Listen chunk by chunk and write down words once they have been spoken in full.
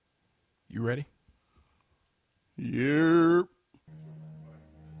You ready? Yep.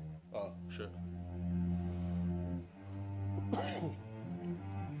 Oh, shit.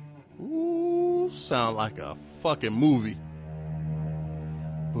 Ooh, sound like a fucking movie.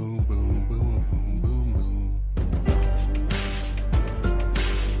 Boom, boom, boom, boom, boom, boom.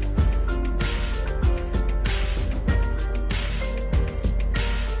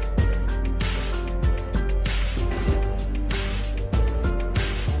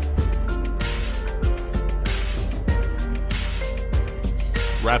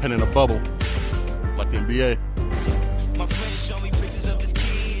 Rapping in a bubble, like the NBA. My friends show me pictures of his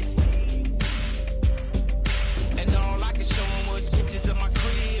kids, and all I could show him was pictures of my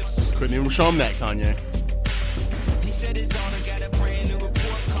cribs. Couldn't even show him that, Kanye. He said his daughter got a brand new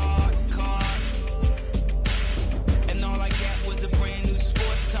report card, and all I got was a brand new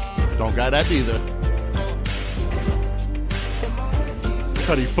sports car. Don't got that either.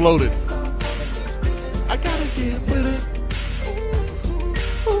 Cuddy floated. I gotta get with it.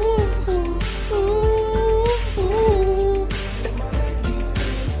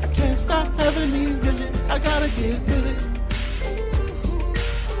 Having these visions, I gotta get with it.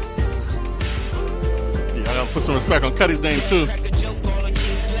 Yeah, I gotta put some respect on Cuddy's name too.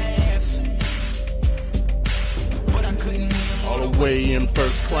 All the way in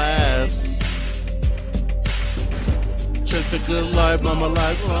first class. Just a good life, but my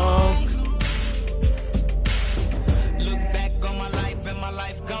life wrong. Look back on my life and my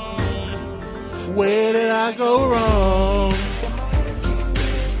life gone. Where did I go wrong?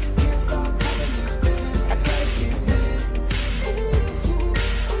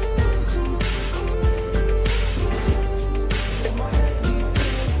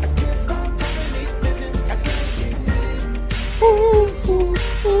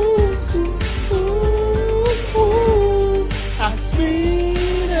 I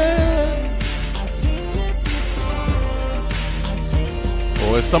seen it.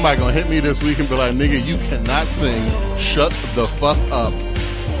 Or is somebody gonna hit me this week and be like, nigga, you cannot sing. Shut the fuck up.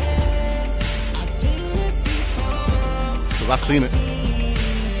 Cause I seen it.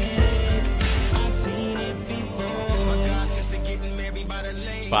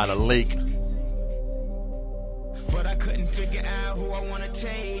 By the lake. But I couldn't figure out who I want to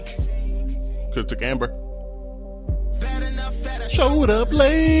take. Could've took Amber. Bad enough that I Showed up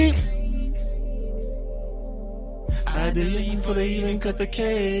late. I didn't leave before they even cut the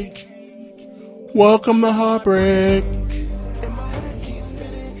cake. Welcome to heartbreak.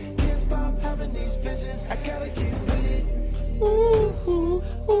 Ooh, ooh,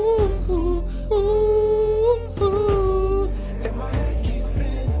 ooh, ooh, ooh, ooh.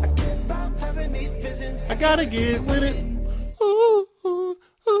 I gotta get with it. Ooh, ooh,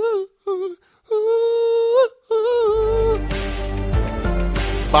 ooh, ooh, ooh, ooh.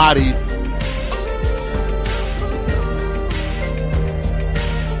 Bodied.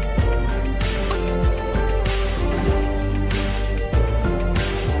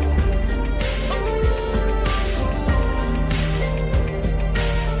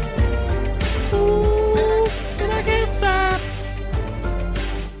 Ooh, and I can't stop.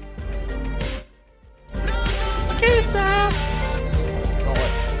 I can't stop. Oh,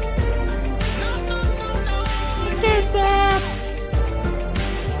 what? I can't stop.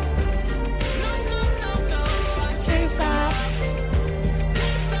 I can't stop.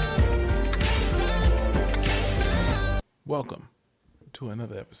 Welcome to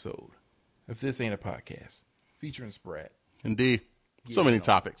another episode of This Ain't a Podcast, featuring Sprat. Indeed. So many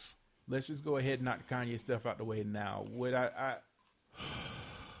topics. Let's just go ahead and knock the Kanye stuff out the way now. What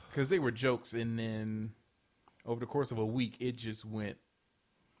because they were jokes, and then over the course of a week, it just went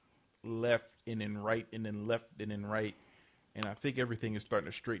left and then right and then left and then right. And I think everything is starting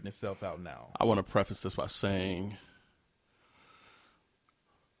to straighten itself out now. I want to preface this by saying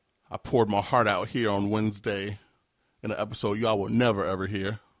I poured my heart out here on Wednesday in an episode y'all will never ever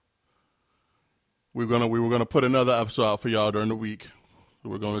hear. We were gonna put another episode out for y'all during the week.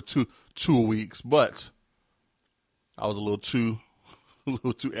 We're going to two weeks, but I was a little too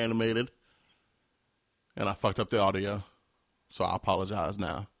animated, and I fucked up the audio, so I apologize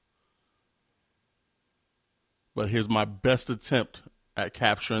now. But here's my best attempt at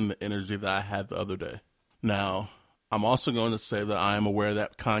capturing the energy that I had the other day. Now, I'm also going to say that I am aware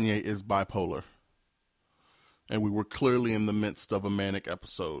that Kanye is bipolar, and we were clearly in the midst of a manic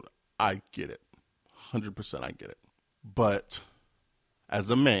episode. I get it. 100% I get it. But as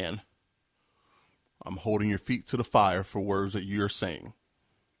a man, I'm holding your feet to the fire for words that you're saying.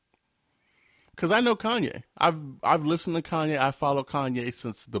 Because I know Kanye. I've listened to Kanye. I follow Kanye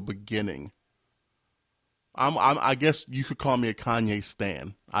since the beginning. I guess you could call me a Kanye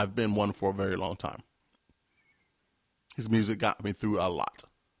stan. I've been one for a very long time. His music got me through a lot.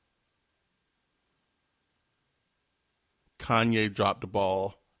 Kanye dropped the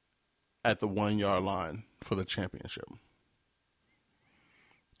ball at the 1 yard line for the championship.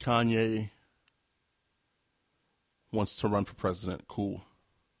 Kanye wants to run for president. Cool.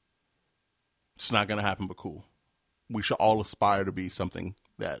 It's not going to happen, but cool. We should all aspire to be something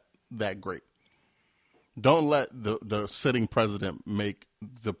that great. Don't let the sitting president make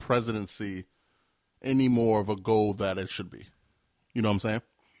the presidency any more of a goal that it should be. You know what I'm saying?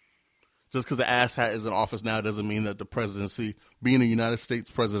 Just because the asshat is in office now doesn't mean that the presidency, being a United States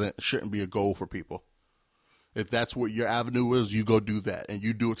president, shouldn't be a goal for people. If that's what your avenue is, you go do that. And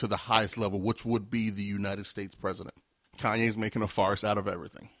you do it to the highest level, which would be the United States president. Kanye's making a farce out of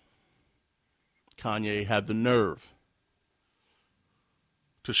everything. Kanye had the nerve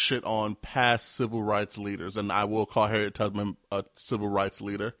to shit on past civil rights leaders. And I will call Harriet Tubman a civil rights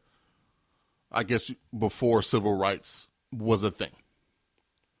leader. I guess before civil rights was a thing.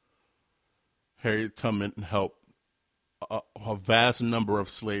 Harriet Tubman helped a vast number of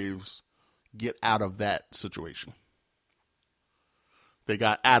slaves get out of that situation. They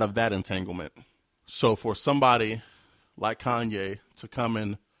got out of that entanglement. So for somebody like Kanye to come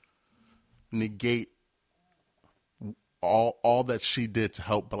and negate all that she did to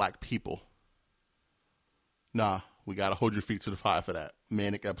help black people, nah, we got to hold your feet to the fire for that,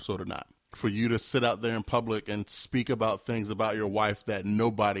 manic episode or not. For you to sit out there in public and speak about things about your wife that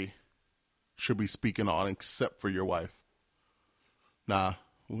nobody should be speaking on except for your wife. Nah.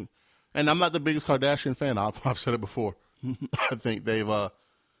 And I'm not the biggest Kardashian fan. I've said it before. I think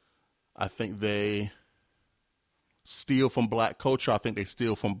they steal from black culture. I think they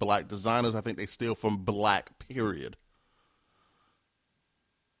steal from black designers. I think they steal from black, period,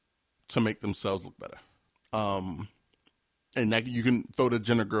 to make themselves look better. And that, you can throw the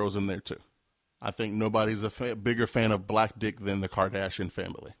Jenner girls in there too. I think nobody's a bigger fan of black dick than the Kardashian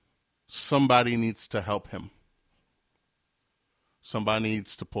family. Somebody needs to help him. Somebody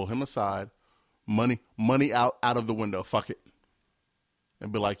needs to pull him aside, money out of the window, fuck it,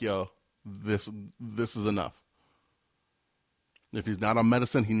 and be like, yo, this is enough. If he's not on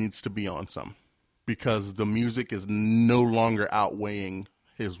medicine, he needs to be on some, because the music is no longer outweighing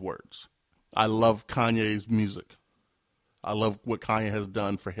his words. I love Kanye's music. I love what Kanye has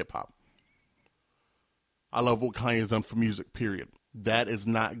done for hip-hop. I love what Kanye has done for music, period. That is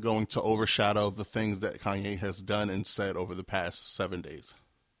not going to overshadow the things that Kanye has done and said over the past 7 days.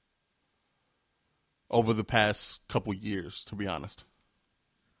 Over the past couple years, to be honest.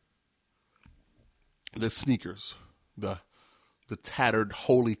 The sneakers, the tattered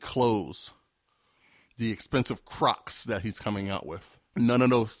holy clothes, the expensive Crocs that he's coming out with. None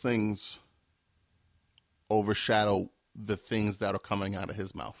of those things overshadow the things that are coming out of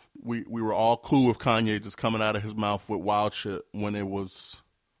his mouth. We were all cool with Kanye just coming out of his mouth with wild shit when it was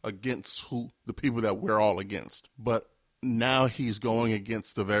against the people that we're all against. But now he's going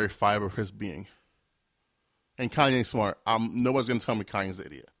against the very fiber of his being. And Kanye's smart. Nobody's going to tell me Kanye's an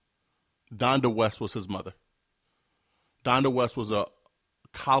idiot. Donda West was his mother. Donda West was a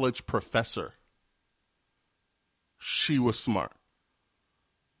college professor. She was smart.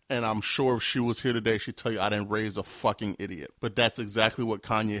 And I'm sure if she was here today, she'd tell you I didn't raise a fucking idiot. But that's exactly what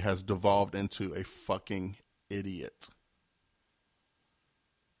Kanye has devolved into, a fucking idiot.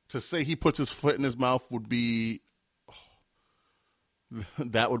 To say he puts his foot in his mouth would be,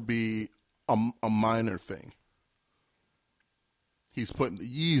 that would be a minor thing. He's putting the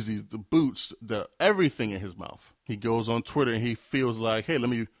Yeezys, the boots, everything in his mouth. He goes on Twitter and he feels like, hey, let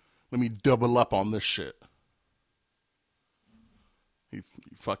me double up on this shit. He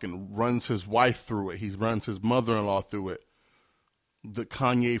fucking runs his wife through it. He runs his mother-in-law through it. The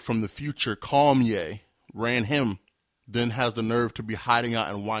Kanye from the future, Kanye, ran him, then has the nerve to be hiding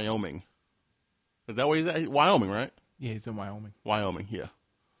out in Wyoming. Is that where he's at? Wyoming, right? Yeah, he's in Wyoming. Wyoming, yeah.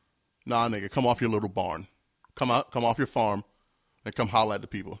 Nah, nigga, come off your little barn. Come off your farm and come holler at the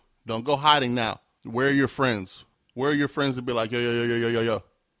people. Don't go hiding now. Where are your friends? Where are your friends to be like, yo.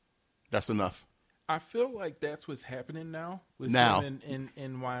 That's enough. I feel like that's what's happening now with him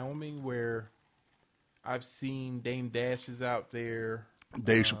in Wyoming, where I've seen Dame Dash is out there.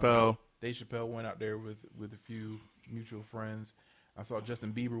 Dave Chappelle. Dave Chappelle went out there with a few mutual friends. I saw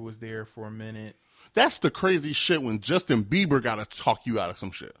Justin Bieber was there for a minute. That's the crazy shit when Justin Bieber got to talk you out of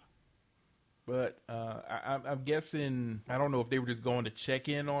some shit. But I'm guessing, I don't know if they were just going to check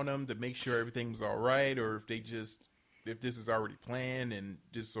in on him to make sure everything was all right, or if this was already planned and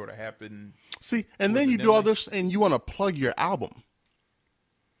just sort of happened. See, and then you do all this and you want to plug your album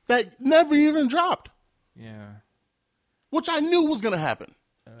that never even dropped. Yeah. Which I knew was going to happen.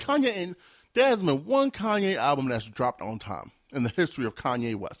 Kanye, and there hasn't been one Kanye album that's dropped on time in the history of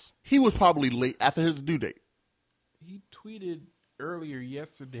Kanye West. He was probably late after his due date. He tweeted earlier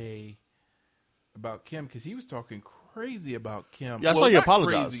yesterday about Kim because he was talking crazy about Kim. Yeah, that's why he not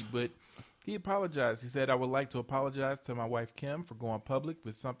apologized. Crazy, but he apologized. He said, "I would like to apologize to my wife Kim for going public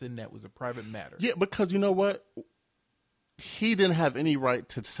with something that was a private matter." Yeah, because you know what? He didn't have any right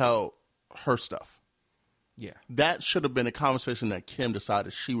to tell her stuff. Yeah. That should have been a conversation that Kim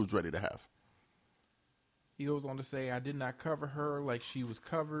decided she was ready to have. He goes on to say, "I did not cover her like she was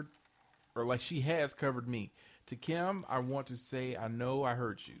covered, or like she has covered me. To Kim, I want to say, I know I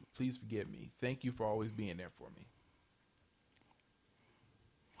hurt you. Please forgive me. Thank you for always being there for me."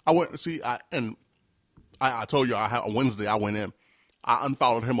 I went see, I told you on Wednesday I went in. I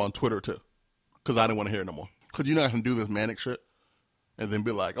unfollowed him on Twitter too, because I didn't want to hear it no more. Because you know I can do this manic shit, and then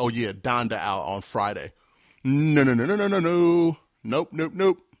be like, "Oh yeah, Donda out on Friday." No.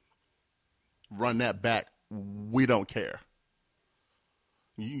 Nope. Run that back. We don't care.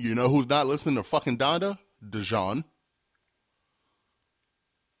 You know who's not listening to fucking Donda? Dijon.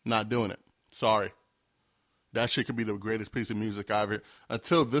 Not doing it. Sorry. That shit could be the greatest piece of music I've ever.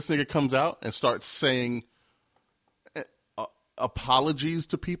 Until this nigga comes out and starts saying apologies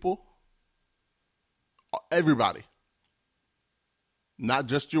to people. Everybody. Not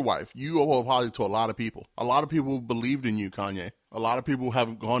just your wife. You owe apology to a lot of people. A lot of people believed in you, Kanye. A lot of people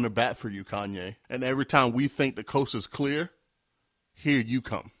have gone to bat for you, Kanye. And every time we think the coast is clear, here you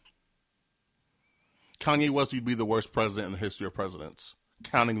come. Kanye West, you'd be the worst president in the history of presidents,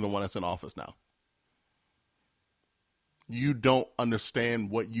 counting the one that's in office now. You don't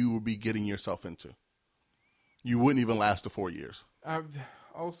understand what you would be getting yourself into. You wouldn't even last the 4 years. I've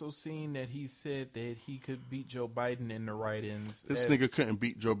also seen that he said that he could beat Joe Biden in the write-ins. This nigga couldn't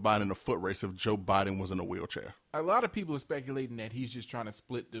beat Joe Biden in a foot race if Joe Biden was in a wheelchair. A lot of people are speculating that he's just trying to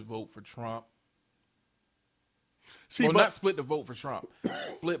split the vote for Trump. See, well, not split the vote for Trump.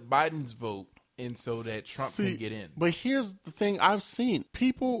 Split Biden's vote, and so that Trump can get in. But here's the thing I've seen.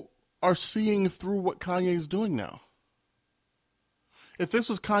 People are seeing through what Kanye's doing now. If this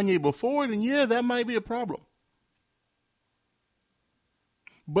was Kanye before, then yeah, that might be a problem.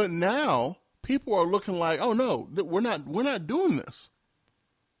 But now people are looking like, oh no, we're not doing this.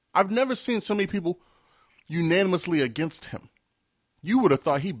 I've never seen so many people unanimously against him. You would have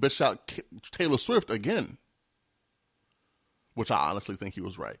thought he bitched out Taylor Swift again, which I honestly think he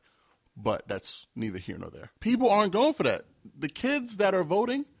was right. But that's neither here nor there. People aren't going for that. The kids that are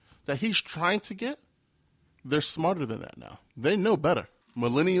voting that he's trying to get, they're smarter than that now. They know better.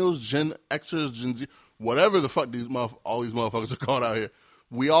 Millennials, Gen Xers, Gen Z, whatever the fuck all these motherfuckers are called out here.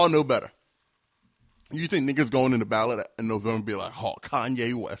 We all know better. You think niggas going in the ballot in November and be like, oh,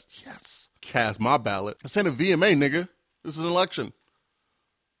 Kanye West, yes. Cast my ballot. This ain't a VMA, nigga. This is an election.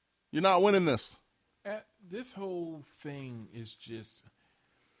 You're not winning this. This whole thing is just,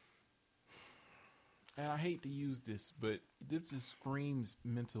 and I hate to use this, but this just screams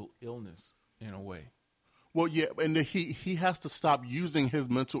mental illness in a way. Well, yeah, and he has to stop using his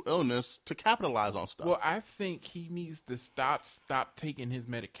mental illness to capitalize on stuff. Well, I think he needs to stop taking his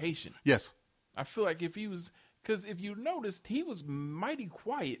medication. Yes. I feel like if he was, because if you noticed, he was mighty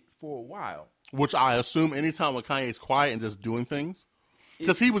quiet for a while. Which I assume anytime when Kanye's quiet and just doing things,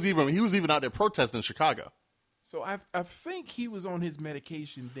 because he was even out there protesting in Chicago. So I think he was on his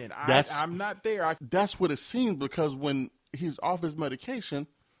medication then. I'm not there. That's what it seems, because when he's off his medication,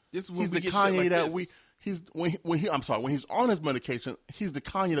 he's the Kanye that we. When he's on his medication, he's the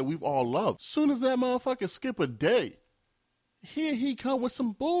Kanye that we've all loved. Soon as that motherfucker skip a day, here he come with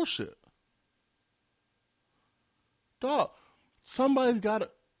some bullshit. Dog, somebody's got to,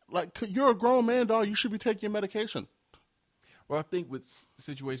 like, you're a grown man, dog. You should be taking your medication. Well, I think with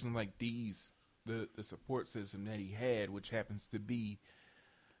situations like these, the support system that he had, which happens to be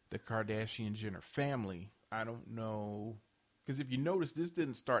the Kardashian-Jenner family, I don't know. Because if you notice, this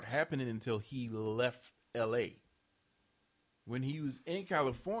didn't start happening until he left L.A. When he was in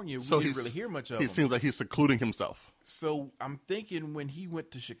California, we didn't really hear much of him. He seems like he's secluding himself. So I'm thinking when he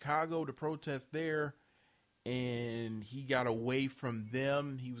went to Chicago to protest there and he got away from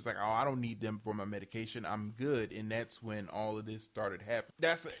them, he was like, oh, I don't need them for my medication. I'm good. And that's when all of this started happening.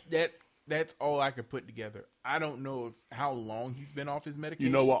 That's all I could put together. I don't know how long he's been off his medication.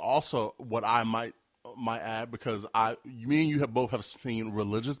 You know what? Also, what I might add, because me and you both have seen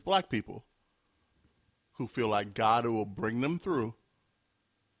religious black people who feel like God will bring them through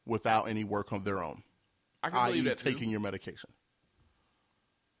without any work of their own. I can believe that taking too. your medication.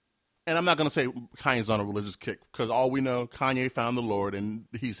 And I'm not going to say Kanye's on a religious kick, because all we know, Kanye found the Lord and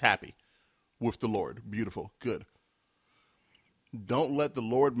he's happy. with the Lord. Beautiful. Good. Don't let the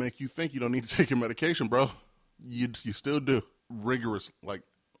Lord make you think you don't need to take your medication, bro. You still do. Rigorous, like,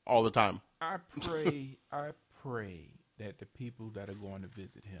 all the time. I pray that the people that are going to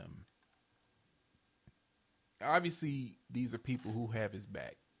visit him, obviously these are people who have his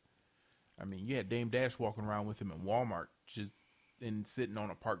back. I mean, you had Dame Dash walking around with him in Walmart and sitting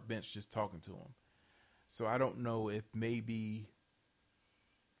on a park bench just talking to him. So I don't know if maybe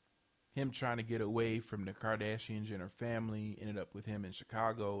him trying to get away from the Kardashian Jenner family ended up with him in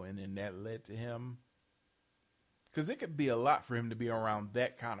Chicago, and then that led to him. Because it could be a lot for him to be around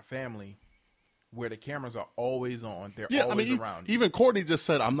that kind of family where the cameras are always on. They're always around you. Even Courtney just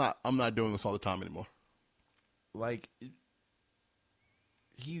said, I'm not doing this all the time anymore. Like,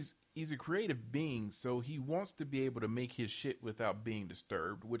 he's a creative being, so he wants to be able to make his shit without being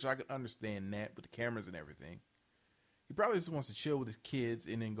disturbed, which I can understand that with the cameras and everything. He probably just wants to chill with his kids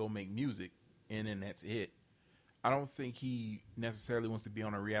and then go make music, and then that's it. I don't think he necessarily wants to be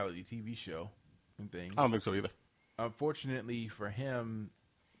on a reality TV show and things. I don't think so either. Unfortunately for him,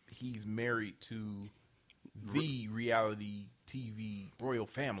 he's married to the reality TV royal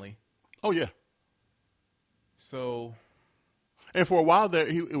family. Oh, yeah. So, and for a while there,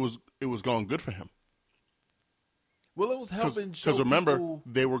 it was going good for him. Well, it was helping. Because remember,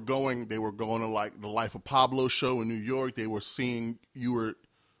 they were going to like the Life of Pablo show in New York. They were seeing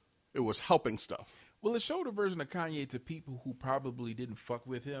it was helping stuff. Well, it showed a version of Kanye to people who probably didn't fuck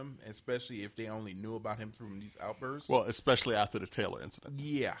with him, especially if they only knew about him from these outbursts. Well, especially after the Taylor incident.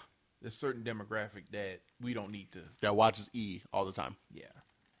 Yeah, there's a certain demographic that we don't need to. That watches E all the time. Yeah,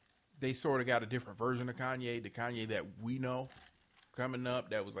 they sort of got a different version of Kanye, the Kanye that we know coming up.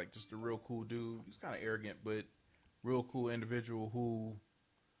 That was like just a real cool dude. He was kind of arrogant, but real cool individual who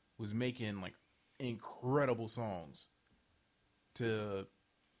was making like incredible songs. To,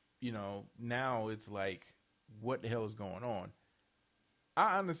 you know, now it's like, what the hell is going on?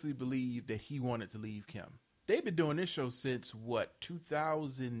 I honestly believe that he wanted to leave Kim. They've been doing this show since what,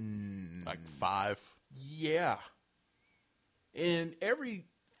 2000? Like 5. Yeah. And every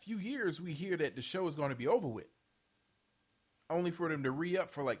few years we hear that the show is going to be over with. Only for them to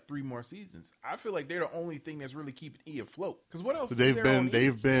re-up for like 3 more seasons. I feel like they're the only thing that's really keeping E afloat. Because what else? They've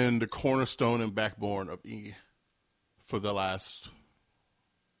been the cornerstone and backbone of E for the last,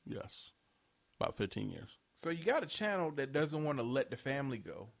 about 15 years. So you got a channel that doesn't want to let the family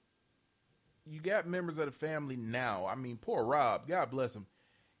go. You got members of the family now. I mean, poor Rob, God bless him.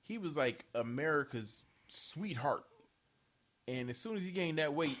 He was like America's sweetheart. And as soon as he gained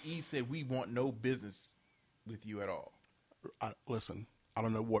that weight, E said, we want no business with you at all. Listen, I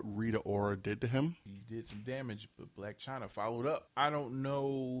don't know what Rita Ora did to him. He did some damage, but Black China followed up. I don't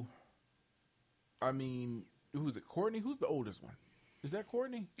know. I mean, who's it? Courtney? Who's the oldest one? Is that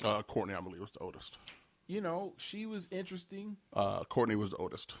Courtney? Courtney, I believe, was the oldest. You know, she was interesting. Courtney was the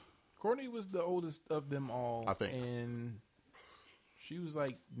oldest. Courtney was the oldest of them all. I think. And she was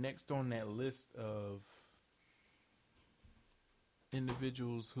like next on that list of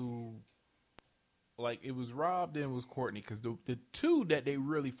individuals who, like, it was Rob, then it was Courtney. Because the two that they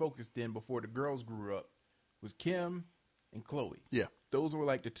really focused in before the girls grew up was Kim and Chloe. Yeah. Those were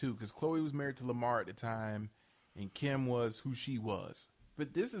like the two. Because Chloe was married to Lamar at the time. And Kim was who she was.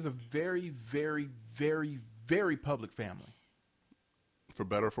 But this is a very, very, very, very public family. For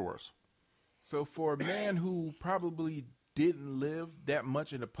better or for worse. So for a man who probably didn't live that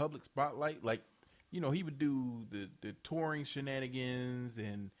much in the public spotlight, like, you know, he would do the touring shenanigans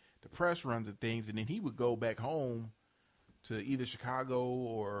and the press runs and things, and then he would go back home to either Chicago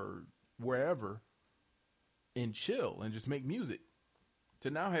or wherever and chill and just make music. To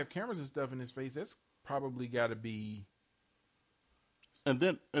now have cameras and stuff in his face, that's probably got to be. And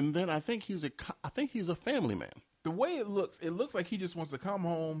then I think he's a family man. The way it looks like he just wants to come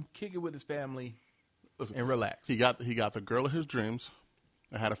home, kick it with his family, and relax. He got the girl of his dreams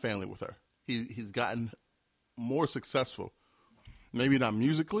and had a family with her. He's gotten more successful, maybe not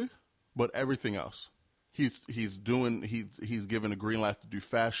musically, but everything else. He's given a green light to do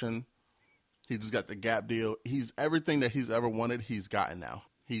fashion. He just got the Gap deal. He's everything that he's ever wanted. He's gotten now.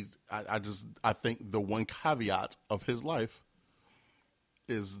 I think the one caveat of his life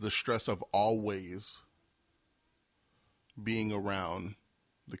is the stress of always being around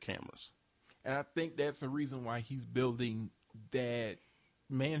the cameras. And I think that's the reason why he's building that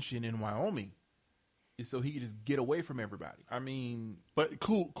mansion in Wyoming, is so he can just get away from everybody. I mean, but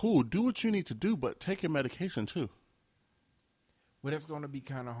cool. Do what you need to do, but take your medication too. Well, that's going to be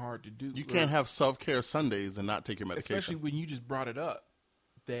kind of hard to do. You can't have self-care Sundays and not take your medication. Especially when you just brought it up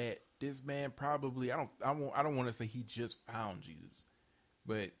that this man probably, I don't want to say he just found Jesus,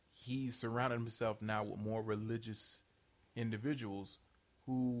 but he's surrounded himself now with more religious individuals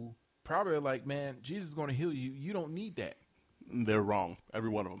who probably are like, man, Jesus is going to heal you. You don't need that. They're wrong, every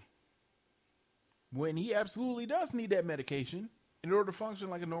one of them. When he absolutely does need that medication in order to function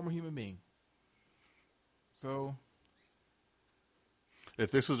like a normal human being. So,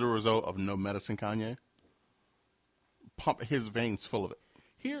 if this is the result of no medicine, Kanye, pump his veins full of it.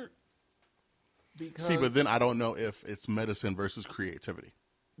 Here, because see, but then I don't know if it's medicine versus creativity.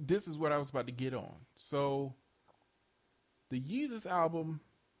 This is what I was about to get on. So, the Yeezus album,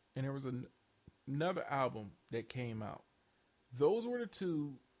 and there was another album that came out. Those were the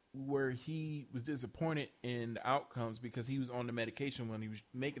two where he was disappointed in the outcomes because he was on the medication when he was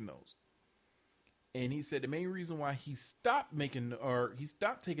making those. And he said the main reason why he stopped taking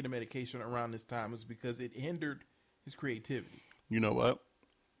the medication around this time was because it hindered his creativity. You know what?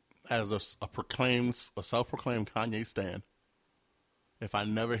 As a self-proclaimed Kanye stan, if I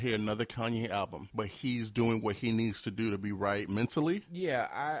never hear another Kanye album, but he's doing what he needs to do to be right mentally, yeah,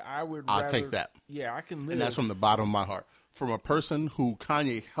 I would. I'll take that. Yeah, I can live. And that's from the bottom of my heart. From a person who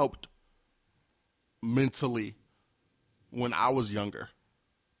Kanye helped mentally when I was younger.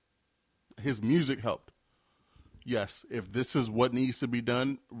 His music helped. Yes, if this is what needs to be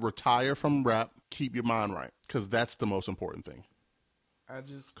done, retire from rap, keep your mind right, because that's the most important thing.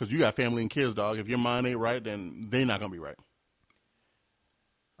 Because you got family and kids, dog. If your mind ain't right, then they're not going to be right.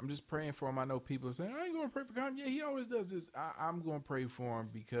 I'm just praying for him. I know people are saying, I ain't going to pray for Kanye. He always does this. I'm going to pray for him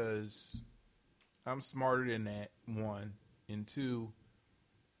because I'm smarter than that, one. And two,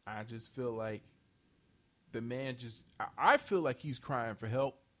 I just feel like the man I feel like he's crying for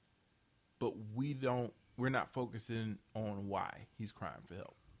help, but we're not focusing on why he's crying for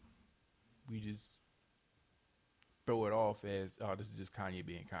help. We just throw it off as, oh, this is just Kanye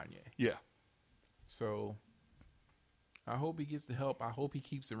being Kanye. Yeah. So I hope he gets the help. I hope he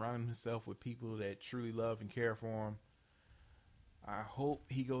keeps surrounding himself with people that truly love and care for him. I hope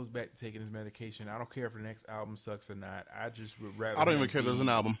he goes back to taking his medication. I don't care if the next album sucks or not. I just would rather. I don't even care if there's an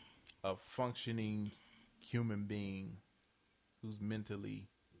album. A functioning human being who's mentally,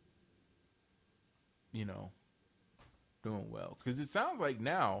 doing well. Because it sounds like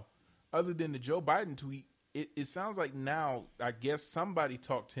now, other than the Joe Biden tweet, it sounds like now, I guess somebody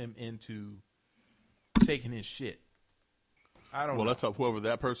talked him into taking his shit. I don't know. Well, let's hope whoever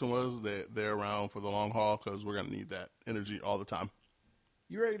that person was, they're around for the long haul because we're going to need that energy all the time.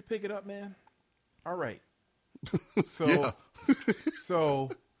 You ready to pick it up, man? All right. So, yeah.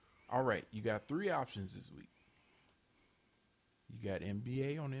 All right. You got 3 options this week. You got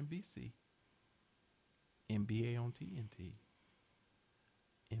NBA on NBC, NBA on TNT,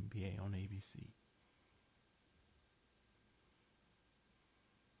 NBA on ABC.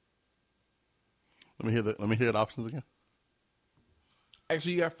 Let me hear the options again.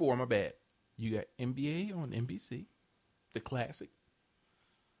 Actually, you got 4. My bad. You got NBA on NBC, the classic.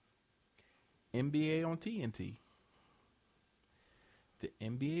 NBA on TNT. The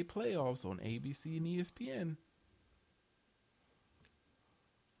NBA playoffs on ABC and ESPN.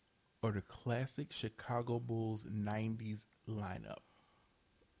 Or the classic Chicago Bulls 90s lineup.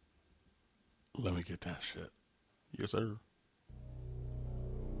 Let me get that shit. Yes, sir.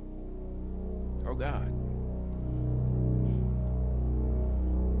 Oh, God.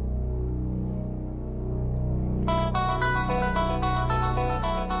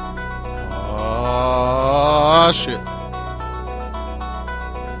 Oh, shit.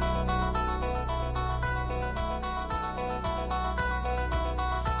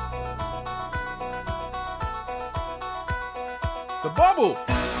 The bubble.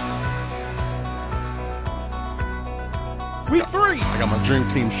 Week 3. I got my dream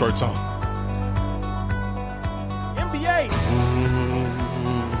team shorts on. NBA.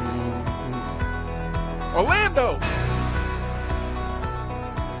 Orlando.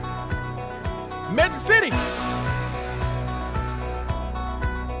 Magic City.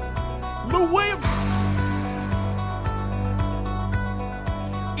 Lou Williams.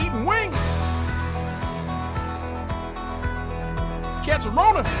 Eating wings. Catch a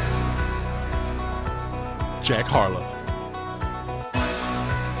Rona. Jack Harlow.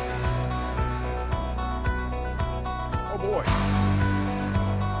 Oh boy.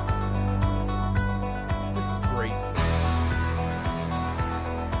 This is great.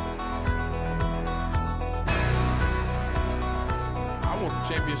 I want some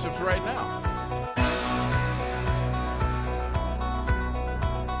championships right now.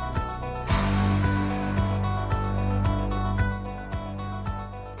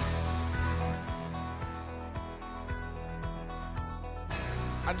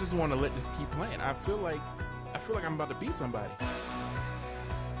 I just want to let this keep playing. I feel like I'm about to beat somebody.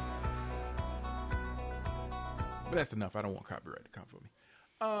 But that's enough. I don't want copyright to come for me.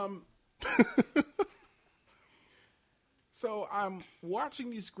 So I'm watching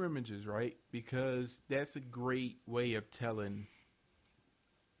these scrimmages, right? Because that's a great way of telling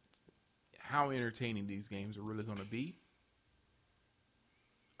how entertaining these games are really going to be.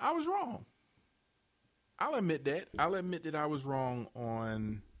 I was wrong. I'll admit that. I'll admit that I was wrong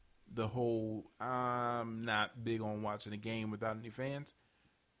on the whole, I'm not big on watching a game without any fans.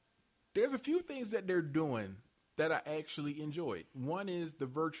 There's a few things that they're doing that I actually enjoyed. One is the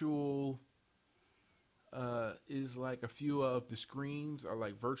virtual, is like a few of the screens are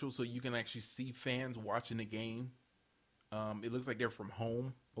like virtual, so you can actually see fans watching the game. It looks like they're from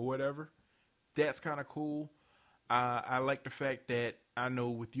home or whatever. That's kind of cool. I like the fact that I know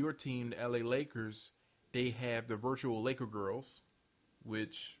with your team, the LA Lakers, they have the virtual Laker girls,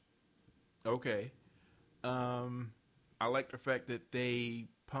 which, okay. I like the fact that they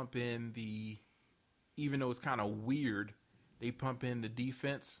pump in even though it's kind of weird, they pump in the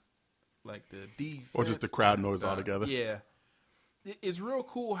defense, like the defense. Or just the crowd noise altogether. Yeah. It's real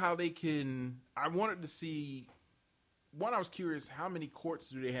cool how they can, I wanted to see, I was curious, how many courts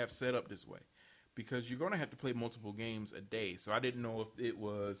do they have set up this way? Because you're going to have to play multiple games a day. So I didn't know if it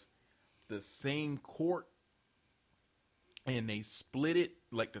was the same court and they split it,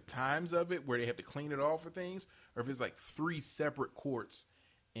 like the times of it, where they have to clean it off for things, or if it's like 3 separate courts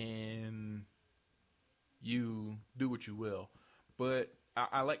and you do what you will. But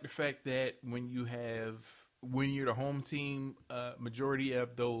I like the fact that when you're the home team, majority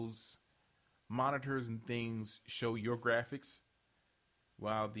of those monitors and things show your graphics,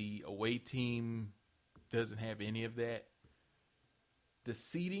 while the away team doesn't have any of that. The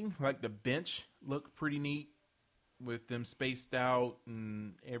seating, like the bench, looked pretty neat with them spaced out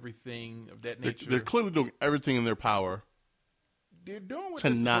and everything of that nature. They're clearly doing everything in their power. They're doing what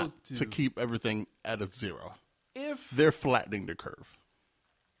they're supposed to keep everything at a zero. If they're flattening the curve.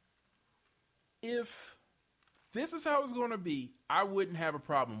 If this is how it's going to be, I wouldn't have a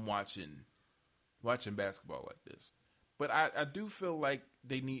problem watching basketball like this. But I do feel like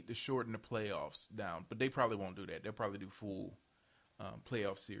they need to shorten the playoffs down. But they probably won't do that. They'll probably do full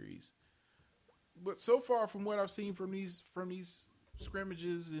playoff series. But so far, from what I've seen from these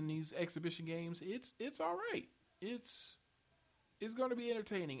scrimmages and these exhibition games, it's all right. It's going to be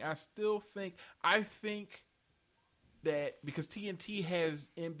entertaining. I think that because TNT has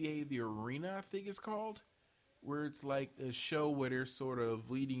NBA The Arena, I think it's called, where it's like a show where they're sort of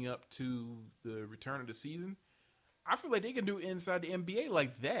leading up to the return of the season. I feel like they can do Inside the NBA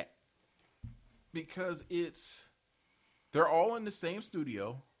like that because they're all in the same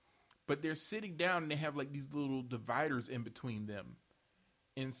studio, but they're sitting down and they have like these little dividers in between them.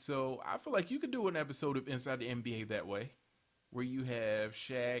 And so I feel like you could do an episode of Inside the NBA that way, where you have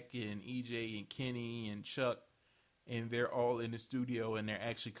Shaq and EJ and Kenny and Chuck, and they're all in the studio and they're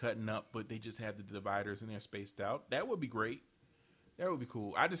actually cutting up, but they just have the dividers and they're spaced out. That would be great. That would be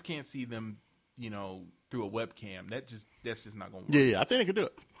cool. I just can't see them, through a webcam. That's just not going to work. Yeah, I think they could do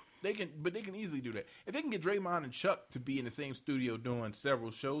it. They can easily do that. If they can get Draymond and Chuck to be in the same studio doing several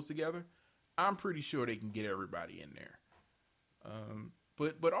shows together, I'm pretty sure they can get everybody in there.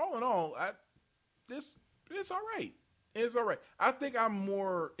 But all in all, it's all right. It's all right. I think I'm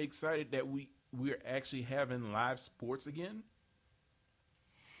more excited that we're actually having live sports again.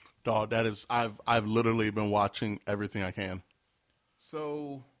 Dog, I've literally been watching everything I can.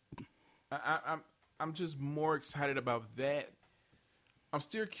 So I'm just more excited about that. I'm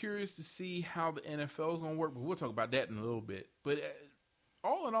still curious to see how the NFL is going to work, but we'll talk about that in a little bit. But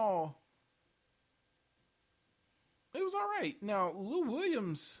all in all, it was all right. Now, Lou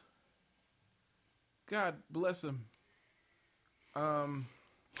Williams, God bless him.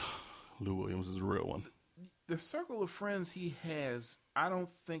 Lou Williams is a real one. The circle of friends he has, I don't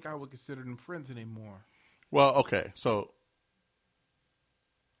think I would consider them friends anymore. Well, okay, so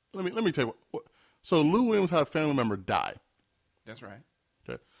let me tell you what. So Lou Williams had a family member die. That's right.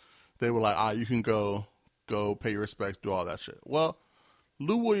 Okay, they were like, you can go pay your respects, do all that shit. Well,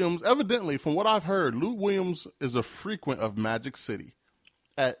 Lou Williams, evidently, from what I've heard, Lou Williams is a frequent of Magic City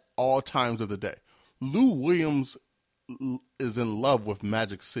at all times of the day. Lou Williams is in love with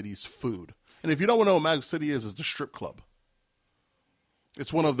Magic City's food. And if you don't know what Magic City is, it's the strip club.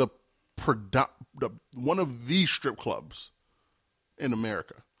 It's one of the strip clubs in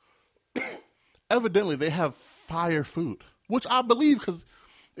America. Evidently, they have fire food, which I believe because,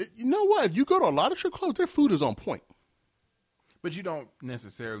 you know what? If you go to a lot of strip clubs, their food is on point. But you don't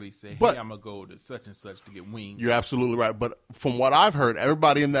necessarily say, hey, I'm going to go to such and such to get wings. You're absolutely right. But from what I've heard,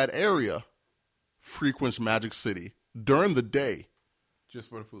 everybody in that area frequents Magic City during the day. Just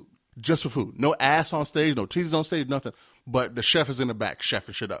for the food. Just for food. No ass on stage, no titties on stage, nothing. But the chef is in the back,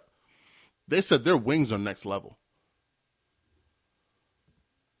 chefing shit up. They said their wings are next level.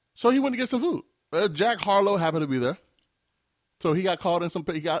 So he went to get some food. Jack Harlow happened to be there. So he got called in some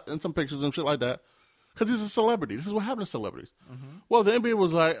pictures and shit like that. Because he's a celebrity. This is what happens to celebrities. Mm-hmm. Well, the NBA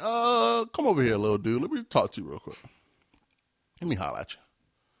was like, come over here, little dude. Let me talk to you real quick. Let me holler at you.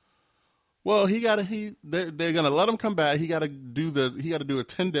 Well, they're gonna let him come back. He gotta do a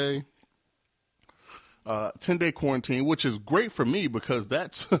 10-day quarantine, which is great for me because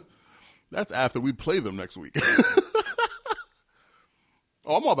that's after we play them next week.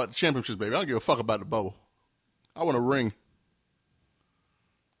 Oh, I'm all about the championships, baby. I don't give a fuck about the bubble. I want a ring.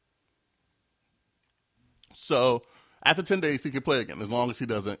 So after 10 days, he can play again as long as he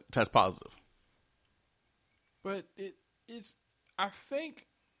doesn't test positive. But it's, I think,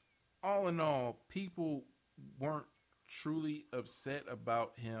 all in all, people weren't truly upset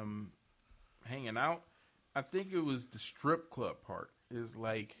about him hanging out. I think it was the strip club part. Is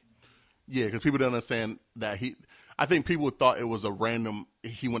like, yeah, because people don't understand that I think people thought it was a random.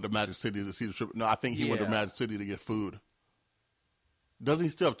 He went to Magic City to see the strip. No, I think he went to Magic City to get food. Doesn't he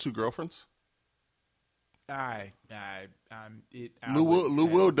still have 2 girlfriends? Lou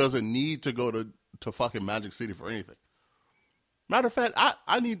Will doesn't need to go to fucking Magic City for anything. Matter of fact,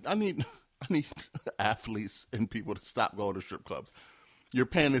 I need athletes and people to stop going to strip clubs. You're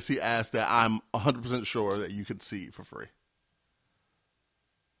paying to see ass that I'm 100% sure that you could see for free.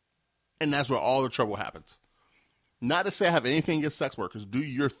 And that's where all the trouble happens. Not to say I have anything against sex workers. Do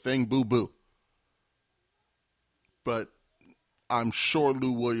your thing, boo-boo. But I'm sure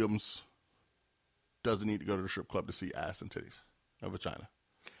Lou Williams doesn't need to go to the strip club to see ass and titties and vagina.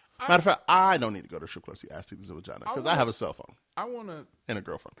 Matter of fact, I don't need to go to the strip club to see ass, titties, and vagina because I have a cell phone. I want to... And a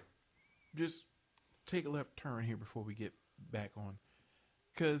girlfriend. Just take a left turn here before we get back on.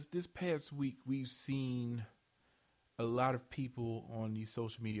 Because this past week, we've seen a lot of people on these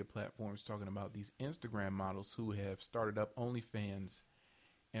social media platforms talking about these Instagram models who have started up OnlyFans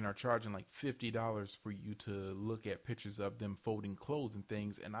and are charging like $50 for you to look at pictures of them folding clothes and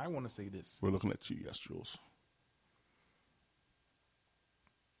things. And I want to say this. We're looking at you, yes, Jules.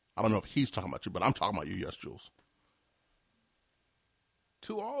 I don't know if he's talking about you, but I'm talking about you, yes, Jules.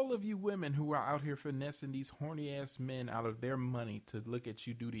 To all of you women who are out here finessing these horny-ass men out of their money to look at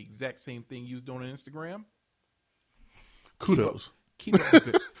you do the exact same thing you was doing on Instagram, kudos. Keep up the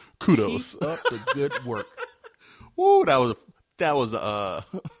good, kudos. Keep up the good work. Woo, that was a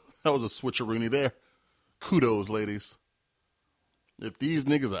switcheroony there. Kudos, ladies. If these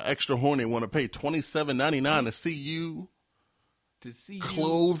niggas are extra horny and want to pay $27.99 to see you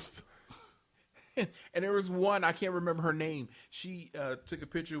clothed. And there was one, I can't remember her name. She took a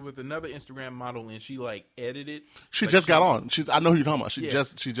picture with another Instagram model and she like edited. She just got on. I know who you're talking about. She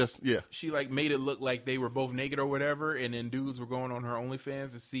just. She like made it look like they were both naked or whatever, and then dudes were going on her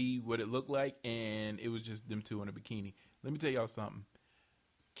OnlyFans to see what it looked like, and it was just them two in a bikini. Let me tell y'all something.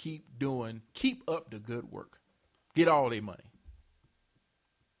 Keep up the good work. Get all their money.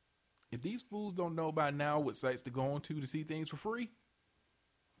 If these fools don't know by now what sites to go on to see things for free,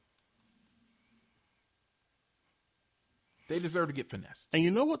 they deserve to get finessed. And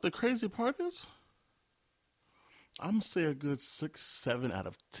you know what the crazy part is? I'm going to say a good 6, 7 out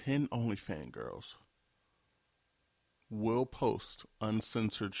of 10 OnlyFans girls will post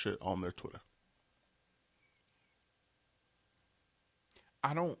uncensored shit on their Twitter.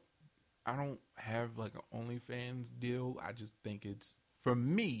 I don't have like an OnlyFans deal. I just think it's, for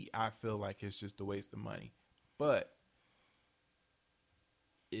me, I feel like it's just a waste of money. But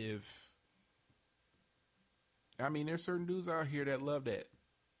there's certain dudes out here that love that.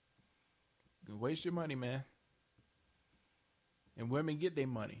 Waste your money, man. And women get their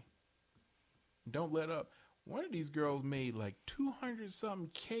money. Don't let up. One of these girls made like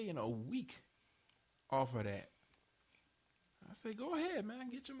 200-something K in a week off of that. I say, go ahead, man.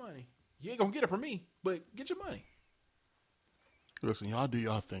 Get your money. You ain't going to get it from me, but get your money. Listen, y'all do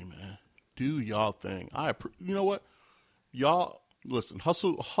y'all thing, man. Do y'all thing. You know what? Y'all, listen,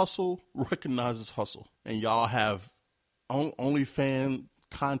 hustle recognizes hustle. And y'all have OnlyFans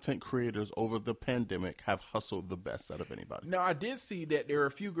content creators over the pandemic have hustled the best out of anybody. Now, I did see that there are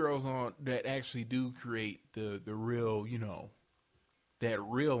a few girls on that actually do create the real, that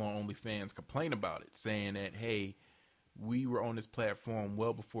real on OnlyFans complain about it, saying that, hey, we were on this platform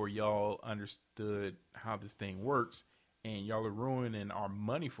well before y'all understood how this thing works, and y'all are ruining our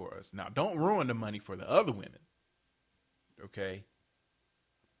money for us. Now, don't ruin the money for the other women, okay?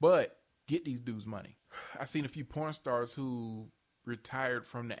 But get these dudes money. I've seen a few porn stars who retired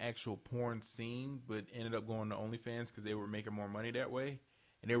from the actual porn scene, but ended up going to OnlyFans because they were making more money that way.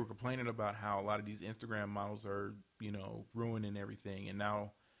 and they were complaining about how a lot of these Instagram models are, ruining everything. And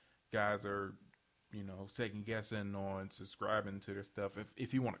now guys are, second guessing on subscribing to their stuff.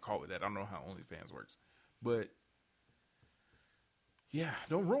 If you want to call it that, I don't know how OnlyFans works, but yeah,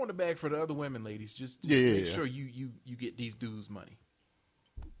 don't ruin the bag for the other women, ladies. Just make sure you get these dudes money.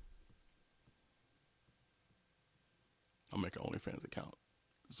 I'll make an OnlyFans account.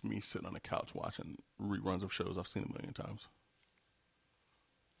 It's me sitting on the couch watching reruns of shows I've seen a million times.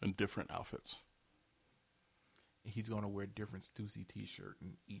 In different outfits. He's going to wear a different Stussy t-shirt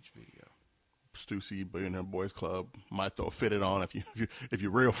in each video. Stussy, Billionaire Boys Club. Might throw a fitted on if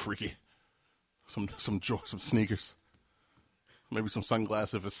you're real freaky. Some sneakers. Maybe some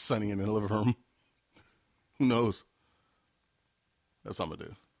sunglasses if it's sunny in the living room. Who knows? That's what I'm going to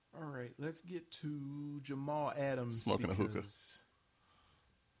do. All right, let's get to Jamal Adams. Smoking a hookah.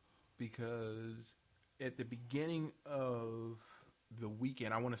 Because at the beginning of the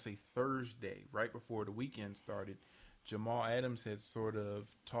weekend, I want to say Thursday, right before the weekend started, Jamal Adams had sort of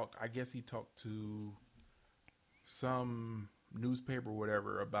talked, I guess he talked to some newspaper or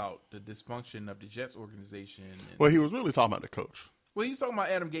whatever about the dysfunction of the Jets organization. Well, he was really talking about the coach. Well, he was talking about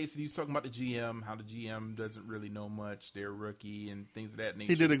Adam Gase, and he was talking about the GM, how the GM doesn't really know much. They're a rookie and things of that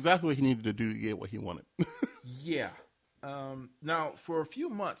nature. He did exactly what he needed to do to get what he wanted. Yeah. Now, for a few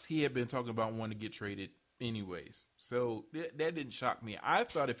months, he had been talking about wanting to get traded anyways. So that didn't shock me. I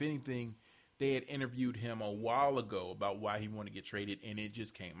thought, if anything, they had interviewed him a while ago about why he wanted to get traded, and it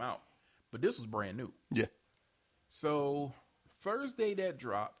just came out. But this was brand new. Yeah. So Thursday that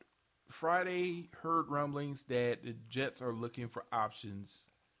dropped. Friday heard rumblings that the Jets are looking for options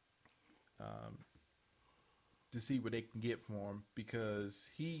to see what they can get for him, because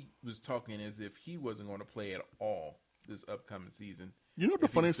he was talking as if he wasn't going to play at all this upcoming season. You know what the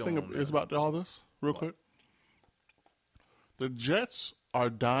funniest thing is about all this, real quick? The Jets are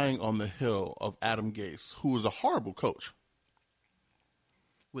dying on the hill of Adam Gase, who is a horrible coach.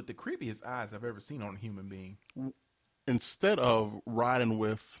 With the creepiest eyes I've ever seen on a human being. Instead of riding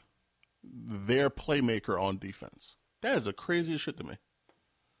with their playmaker on defense. That is the craziest shit to me.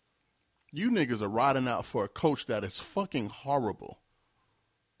 You niggas are riding out for a coach that is fucking horrible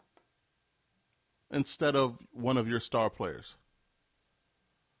instead of one of your star players.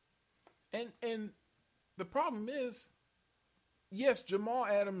 And the problem is, yes, Jamal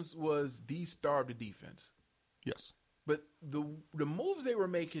Adams was the star of the defense. Yes. But the moves they were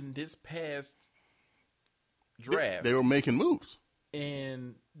making this past draft. They were making moves.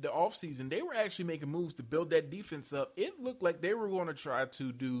 And the offseason, they were actually making moves to build that defense up. It looked like they were going to try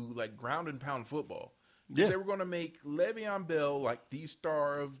to do like ground and pound football. Yeah. They were going to make Le'Veon Bell like the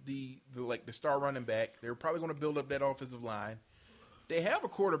star of the star running back. They were probably going to build up that offensive line. They have a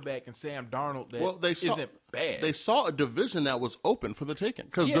quarterback in Sam Darnold that isn't bad. They saw a division that was open for the taking,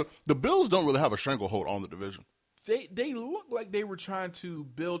 because the Bills don't really have a stranglehold on the division. They looked like they were trying to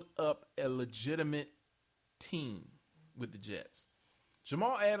build up a legitimate team with the Jets.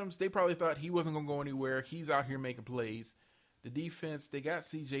 Jamal Adams, they probably thought he wasn't going to go anywhere. He's out here making plays. The defense, they got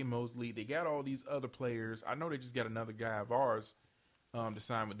C.J. Mosley. They got all these other players. I know they just got another guy of ours to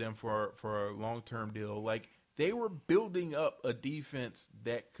sign with them for a long-term deal. Like, they were building up a defense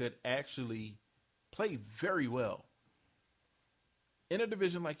that could actually play very well. In a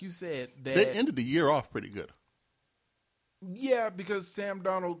division, like you said, that they ended the year off pretty good. Yeah, because Sam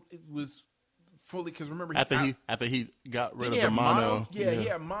Darnold was fully, because remember after he got rid of the mono. He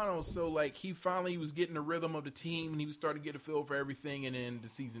had mono, so like he finally was getting the rhythm of the team, and he was starting to get a feel for everything, and then the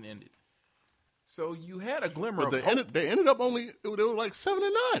season ended. So you had a glimmer of hope. They ended up they were like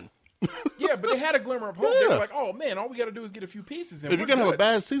 7-9. Yeah, but they had a glimmer of hope. Yeah. They were like, oh man, all we got to do is get a few pieces. And if you're gonna have a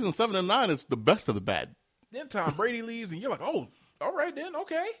bad season, 7-9 is the best of the bad. Then Tom Brady leaves, and you're like, oh, all right then,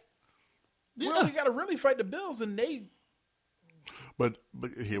 okay. Yeah. Well, we got to really fight the Bills, and they. But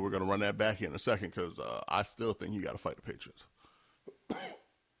here, we're going to run that back in a second, because I still think you got to fight the Patriots.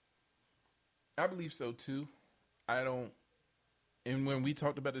 I believe so, too. I don't. And when we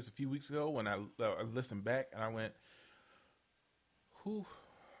talked about this a few weeks ago, when I listened back, and I went, the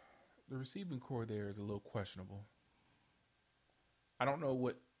receiving core there is a little questionable. I don't know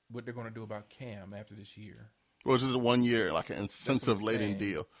what they're going to do about Cam after this year. Well, it's just a 1 year, like an incentive-laden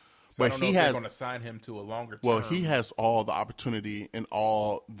deal. So but I don't know if they're going to sign him to a longer term. Well, he has all the opportunity and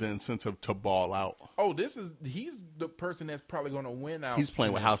all the incentive to ball out. Oh, he's the person that's probably going to win out. He's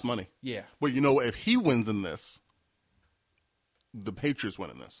playing with house money. Yeah. But you know what? If he wins in this, the Patriots win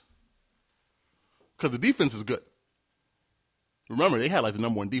in this. Because the defense is good. Remember, they had like the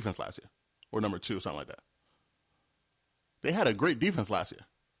number 1 defense last year. Or number 2, something like that. They had a great defense last year.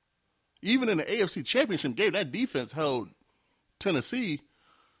 Even in the AFC Championship game, that defense held Tennessee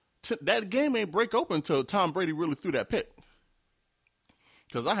that game ain't break open until Tom Brady really threw that pick.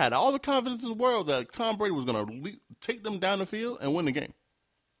 Because I had all the confidence in the world that Tom Brady was going to take them down the field and win the game.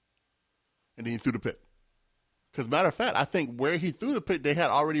 And then he threw the pick. Because matter of fact, I think where he threw the pick, they had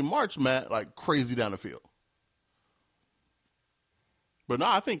already marched Matt like crazy down the field. But no,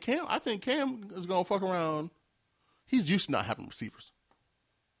 I think Cam is going to fuck around. He's used to not having receivers.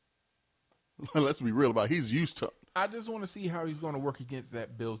 Let's be real about it. He's used to it. I just want to see how he's going to work against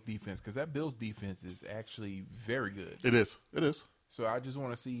that Bills defense, because that Bills defense is actually very good. It is. So I just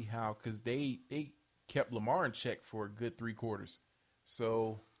want to see how, because they kept Lamar in check for a good 3 quarters.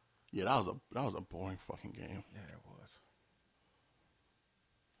 So yeah, that was a boring fucking game. yeah, it was.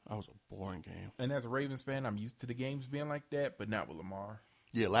 That was a boring game. And as a Ravens fan, I'm used to the games being like that, but not with Lamar.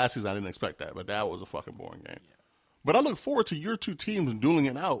 Yeah, last season I didn't expect that, but that was a fucking boring game. Yeah. But I look forward to your two teams dueling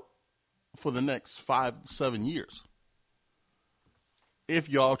it out for the next 5-7 years. If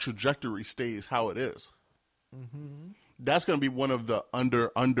y'all trajectory stays how it is. Mm-hmm. That's going to be one of the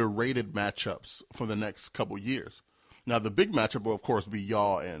underrated matchups for the next couple years. Now, the big matchup will, of course, be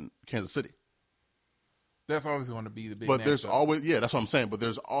y'all and Kansas City. That's always going to be the big But matchup. there's always, yeah, that's what I'm saying. But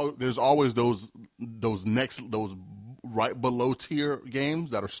there's always those right below tier games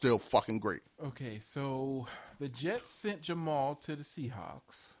that are still fucking great. Okay, so the Jets sent Jamal to the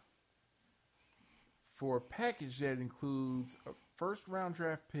Seahawks for a package that includes a first-round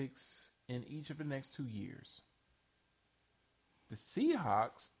draft picks in each of the next 2 years. The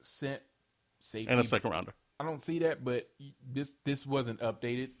Seahawks sent safety. And a second rounder. I don't see that, but this wasn't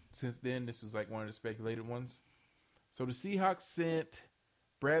updated since then. This was like one of the speculated ones. So the Seahawks sent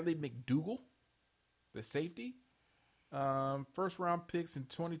Bradley McDougal, the safety, first-round picks in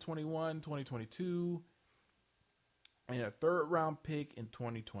 2021, 2022, and a third-round pick in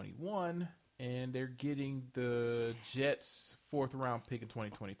 2021. And they're getting the Jets' 4th-round pick in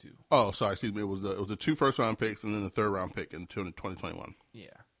 2022. Oh, sorry, excuse me. It was the 2 first-round picks and then the 3rd-round pick in 2021. Yeah.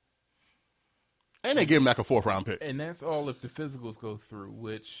 And they gave him back a 4th-round pick. And that's all if the physicals go through,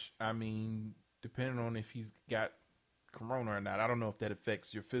 which, I mean, depending on if he's got corona or not. I don't know if that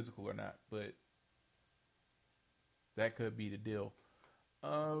affects your physical or not, but that could be the deal.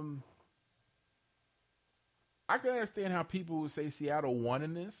 I can understand how people would say Seattle won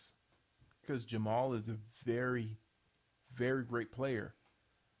in this, because Jamal is a very, very great player.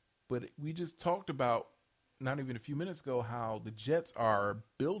 But we just talked about, not even a few minutes ago, how the Jets are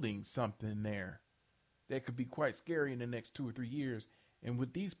building something there that could be quite scary in the next 2 or 3 years. And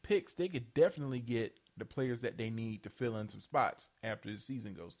with these picks, they could definitely get the players that they need to fill in some spots after the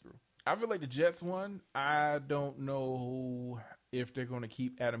season goes through. I feel like the Jets won. I don't know if they're going to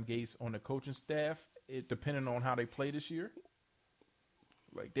keep Adam Gase on the coaching staff, depending on how they play this year.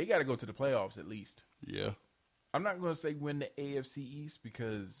 Like, they got to go to the playoffs at least. Yeah. I'm not going to say win the AFC East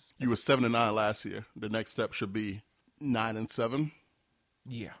because You were 7-9 last year. The next step should be 9-7.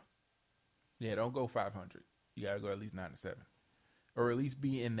 yeah, don't go 500. You got to go at least 9-7, or at least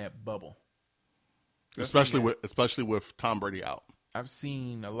be in that bubble. Especially with Tom Brady out. I've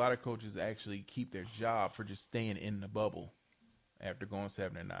seen a lot of coaches actually keep their job for just staying in the bubble after going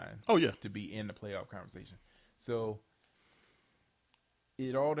 7-9. Oh yeah, to be in the playoff conversation. So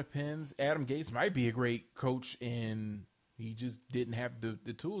it all depends. Adam Gase might be a great coach, and he just didn't have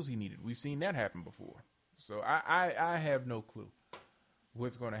the tools he needed. We've seen that happen before. So I have no clue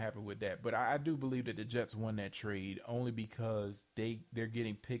what's going to happen with that. But I do believe that the Jets won that trade only because they're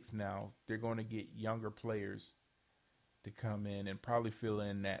getting picks now. They're going to get younger players to come in and probably fill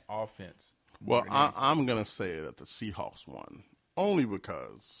in that offense. Well, I'm going to say that the Seahawks won only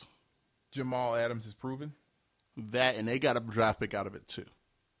because Jamal Adams is proven. That, and they got a draft pick out of it too.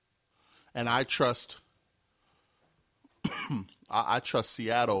 And I trust I trust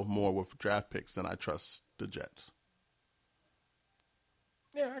Seattle more with draft picks than I trust the Jets.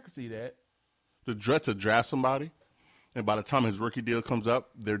 Yeah, I can see that. The Jets will draft somebody, and by the time his rookie deal comes up,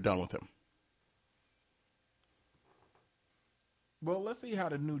 they're done with him. Well, let's see how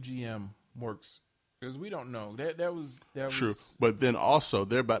the new GM works, because we don't know. That was True, but then also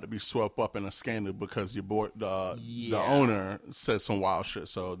they're about to be swept up in a scandal because your boy, the owner, said some wild shit.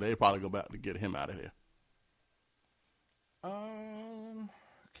 So they probably go back to get him out of here.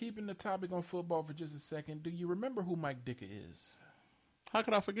 Keeping the topic on football for just a second, do you remember who Mike Ditka is? How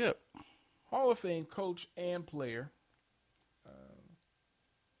could I forget? Hall of Fame coach and player.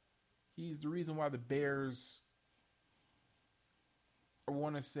 He's the reason why the Bears, I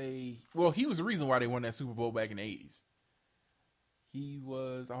want to say, well, he was the reason why they won that Super Bowl back in the 80s. He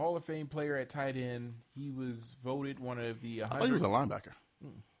was a Hall of Fame player at tight end. He was voted one of the 100. I thought he was a linebacker.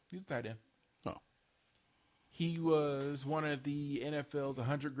 He was a tight end. Oh. He was one of the NFL's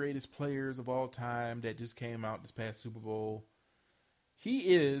 100 greatest players of all time that just came out this past Super Bowl.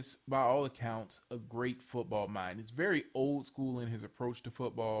 He is, by all accounts, a great football mind. It's very old school in his approach to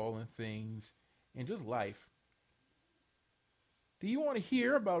football and things and just life. Do you want to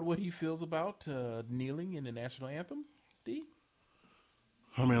hear about what he feels about kneeling in the national anthem, D?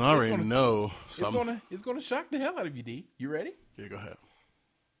 I mean, I already know. It's gonna shock the hell out of you, D. You ready? Yeah, go ahead.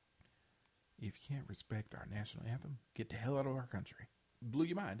 If you can't respect our national anthem, get the hell out of our country. Blew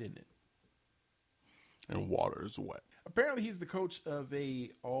your mind, didn't it? And water is wet. Apparently, he's the coach of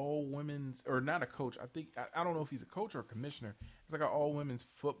a all-women's, or not a coach. I don't know if he's a coach or a commissioner. It's like an all-women's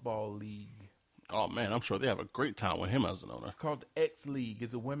football league. Oh, man, I'm sure they have a great time with him as an owner. It's called the X League.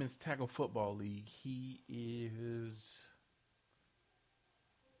 It's a women's tackle football league. He is...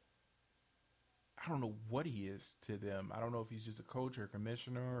 I don't know what he is to them. I don't know if he's just a coach or a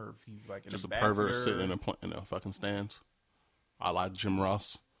commissioner or if he's like an just ambassador. A pervert sitting in the fucking stands. I like Jim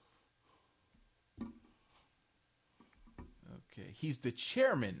Ross. Okay. He's the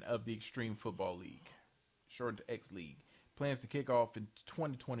chairman of the Extreme Football League, short to X League. Plans to kick off in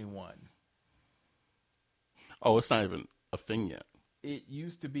 2021. Oh, it's not even a thing yet. It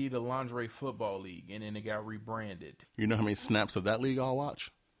used to be the Lingerie Football League, and then it got rebranded. You know how many snaps of that league I'll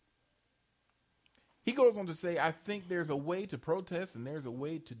watch? He goes on to say, I think there's a way to protest and there's a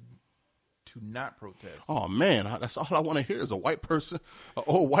way to not protest. Oh, man, that's all I want to hear is a white person, an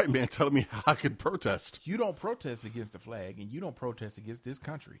old white man telling me how I could protest. You don't protest against the flag, and you don't protest against this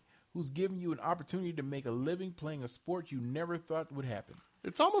country, who's giving you an opportunity to make a living playing a sport you never thought would happen.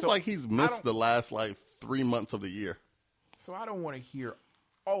 It's almost like he's missed the last, 3 months of the year. So I don't want to hear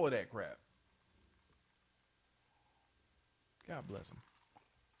all of that crap. God bless him.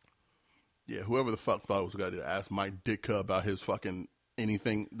 Yeah, whoever the fuck thought it was a good idea to ask Mike Ditka about his fucking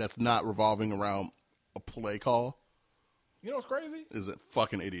anything that's not revolving around a play call. You know what's crazy? Is a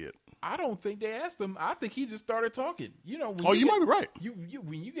fucking idiot. I don't think they asked him. I think he just started talking. You know, you might be right. You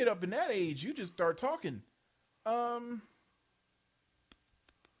when you get up in that age, you just start talking.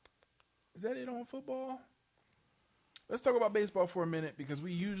 Is that it on football? Let's talk about baseball for a minute because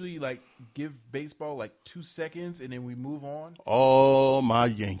we usually give baseball 2 seconds and then we move on. Oh, my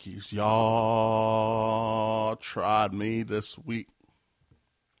Yankees. Y'all tried me this week.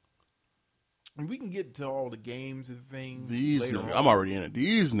 And we can get to all the games and things These later niggas, on. I'm already in it.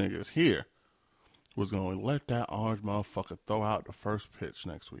 These niggas here was going to let that orange motherfucker throw out the first pitch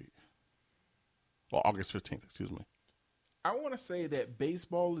next week. Well, August 15th, excuse me. I want to say that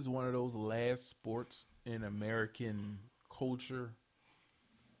baseball is one of those last sports in American culture.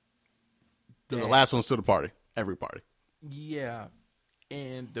 The last one's to the party. Every party. Yeah.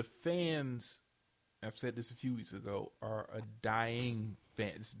 And the fans, I've said this a few weeks ago, are a dying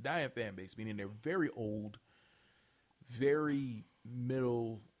fan. It's a dying fan base, meaning they're very old, very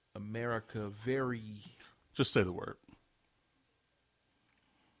middle America, very... Just say the word.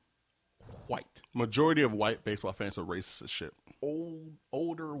 White. Majority of white baseball fans are racist as shit.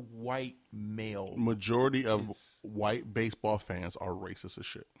 Older white male. Majority of white baseball fans are racist as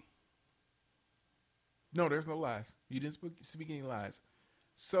shit. No, there's no lies. You didn't speak any lies.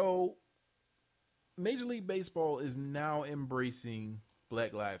 So, Major League Baseball is now embracing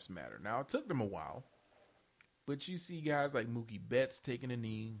Black Lives Matter. Now, it took them a while, but you see guys like Mookie Betts taking a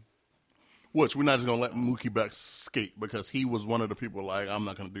knee. Which, we're not just going to let Mookie Betts skate because he was one of the people I'm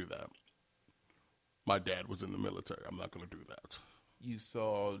not going to do that. My dad was in the military. I'm not going to do that. You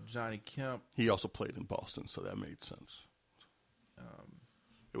saw Johnny Kemp. He also played in Boston, so that made sense.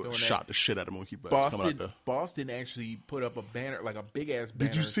 It would have shot the shit out of Mookie Betts. Boston actually put up a banner, like a big ass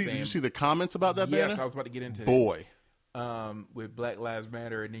banner. Did you see the comments about that banner? Yes, I was about to get into that. Boy. With Black Lives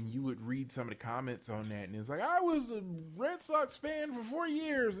Matter, and then you would read some of the comments on that, and it's like, I was a Red Sox fan for 4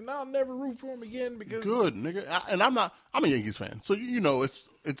 years, and I'll never root for him again because... Good, nigga. I'm a Yankees fan, so you know it's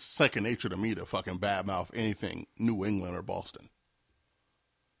second nature to me to fucking badmouth anything New England or Boston.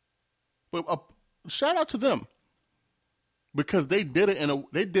 But shout out to them because they did it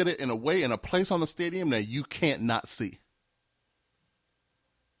in a way, in a place on the stadium that you can't not see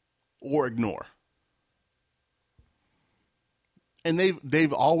or ignore. And they've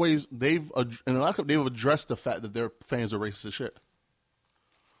addressed the fact that their fans are racist as shit,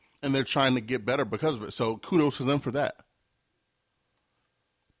 and they're trying to get better because of it. So kudos to them for that.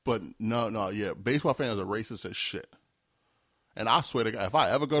 But yeah, baseball fans are racist as shit. And I swear to God, if I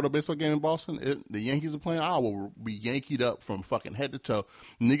ever go to a baseball game in Boston, the Yankees are playing, I will be Yankeed up from fucking head to toe.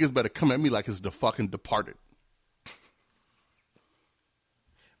 Niggas better come at me like it's the fucking Departed.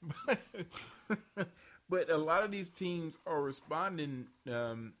 But a lot of these teams are responding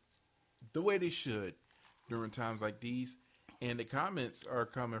the way they should. during times like these, and the comments are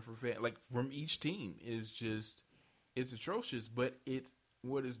coming from each team it's atrocious. But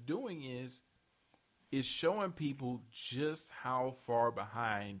what it's doing is showing people just how far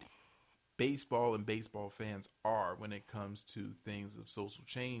behind baseball and baseball fans are when it comes to things of social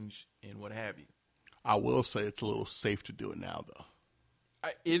change and what have you. I will say it's a little safe to do it now, though.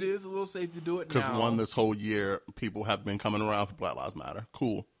 It is a little safe to do it now. Because this whole year, people have been coming around for Black Lives Matter.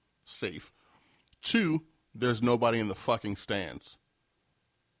 Cool. Safe. 2, there's nobody in the fucking stands.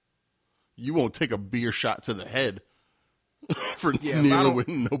 You won't take a beer shot to the head for kneeling with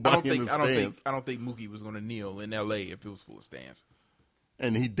nobody in the stands. I don't think Mookie was going to kneel in L.A. if it was full of stands.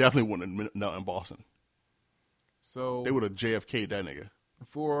 And he definitely wouldn't have knelt in Boston. So they would have JFK'd that nigga.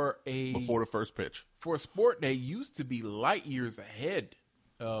 Before the first pitch. For a sport that used to be light years ahead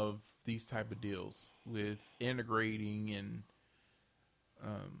of these type of deals with integrating and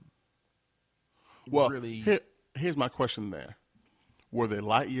really... Here's my question there. Were they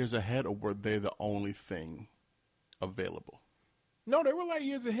light years ahead or were they the only thing available? No, they were light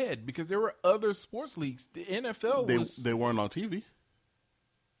years ahead because there were other sports leagues. The NFL they weren't on TV.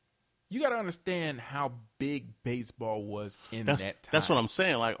 You got to understand how big baseball was that time. That's what I'm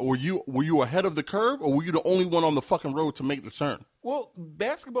saying. Like, were you ahead of the curve, or were you the only one on the fucking road to make the turn? Well,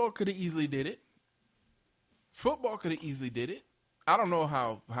 basketball could have easily did it. Football could have easily did it. I don't know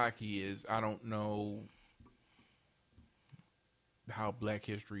how hockey is. I don't know how Black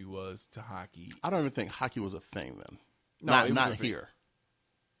history was to hockey. I don't even think hockey was a thing then. No, not here.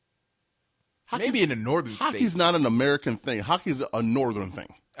 Maybe in the northern states. Hockey's not an American thing. Hockey's a northern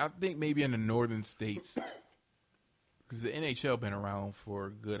thing. I think maybe in the northern states, because the NHL been around for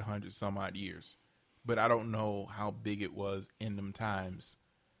a good 100-some-odd years. But I don't know how big it was in them times.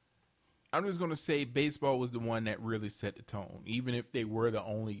 I'm just going to say baseball was the one that really set the tone. Even if they were the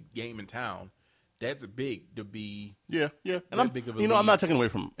only game in town, that's big to be. Yeah. And big of a I'm league. not taking away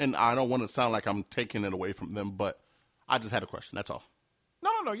from, and I don't want to sound like I'm taking it away from them, but I just had a question. That's all.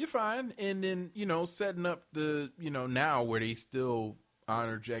 No, you're fine. And then, setting up the, now where they still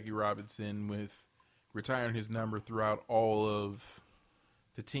honor Jackie Robinson with retiring his number throughout all of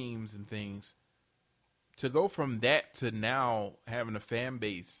the teams and things. To go from that to now having a fan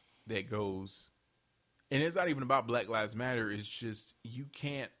base that goes, and it's not even about Black Lives Matter, it's just you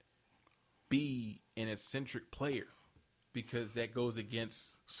can't be an eccentric player because that goes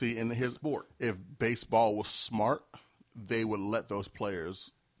against the sport. If baseball was smart, they would let those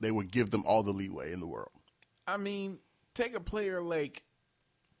players, they would give them all the leeway in the world. I mean, take a player like...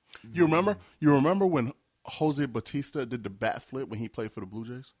 You remember when Jose Bautista did the bat flip when he played for the Blue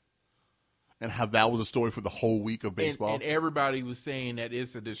Jays? And how that was a story for the whole week of baseball? And everybody was saying that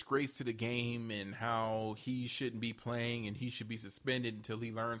it's a disgrace to the game and how he shouldn't be playing and he should be suspended until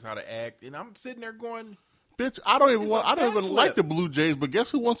he learns how to act. And I'm sitting there going... Bitch, I don't even like the Blue Jays, but guess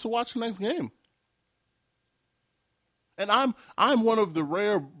who wants to watch the next game? And I'm one of the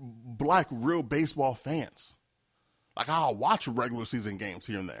rare black real baseball fans. Like, I'll watch regular season games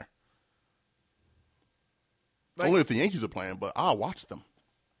here and there. Like, only if the Yankees are playing, but I'll watch them.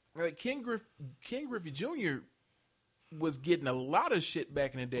 Like Ken Griffey Jr. was getting a lot of shit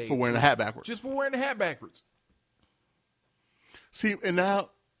back in the day. For wearing the hat backwards. Just for wearing the hat backwards. See, and now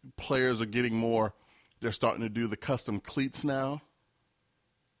players are getting more, they're starting to do the custom cleats now.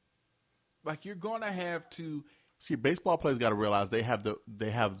 Like, you're going to have to... See, baseball players got to realize they have the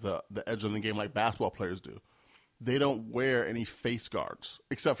edge on the game like basketball players do. They don't wear any face guards,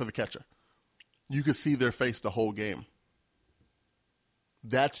 except for the catcher. You can see their face the whole game.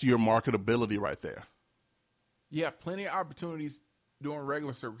 That's your marketability right there. Yeah, plenty of opportunities during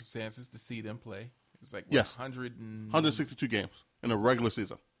regular circumstances to see them play. It's like 162 games in a regular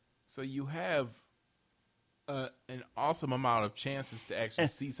season. So you have an awesome amount of chances to actually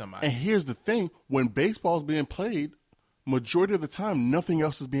see somebody. And here's the thing. When baseball's being played, majority of the time, nothing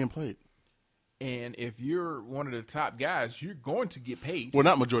else is being played. And if you're one of the top guys, you're going to get paid. Well,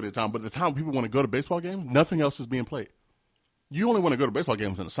 not majority of the time, but the time people want to go to baseball games, nothing else is being played. You only want to go to baseball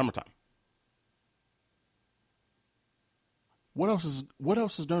games in the summertime. What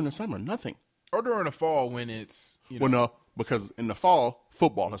else is during the summer? Nothing. Or during the fall when it's... Well, no, because in the fall,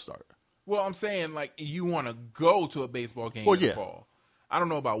 football has started. Well, I'm saying, like, you want to go to a baseball game in the fall. I don't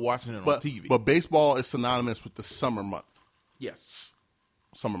know about watching it on TV. But baseball is synonymous with the summer month. Yes.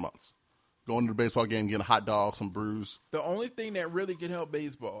 Summer months. Going to the baseball game, getting a hot dog, some brews. The only thing that really can help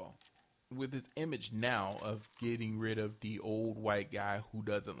baseball with its image now of getting rid of the old white guy who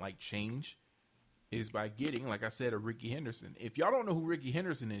doesn't like change is by getting, like I said, a Ricky Henderson. If y'all don't know who Ricky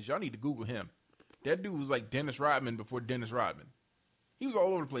Henderson is, y'all need to Google him. That dude was like Dennis Rodman before Dennis Rodman. He was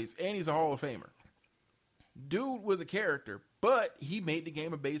all over the place, and he's a Hall of Famer. Dude was a character, but he made the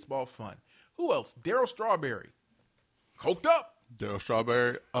game of baseball fun. Who else? Darryl Strawberry. Coked up. Darryl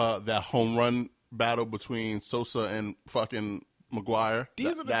Strawberry, that home run battle between Sosa and fucking McGuire.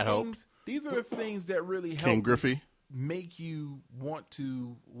 These are the things that really help King Griffey. make you want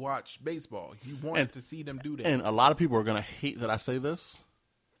to watch baseball. You want to see them do that. And a lot of people are going to hate that I say this.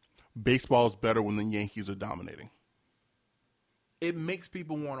 Baseball is better when the Yankees are dominating. It makes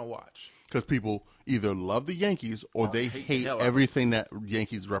people want to watch. Because people either love the Yankees or they hate everything that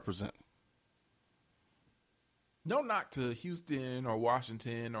Yankees represent. No knock to Houston or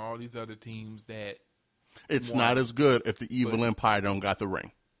Washington or all these other teams that it's not as good if the evil empire don't got the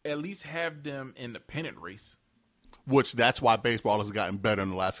ring. At least have them in the pennant race. Which that's why baseball has gotten better in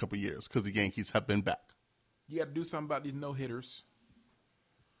the last couple of years because the Yankees have been back. You got to do something about these no hitters,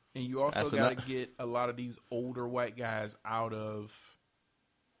 and you also got to get a lot of these older white guys out of,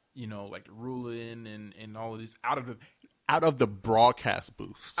 like the ruling and all of this out of the broadcast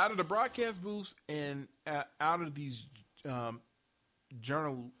booths, and out of these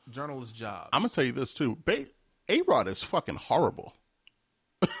journalist jobs. I'm gonna tell you this too. A-Rod is fucking horrible.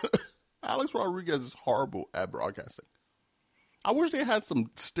 Alex Rodriguez is horrible at broadcasting. I wish they had some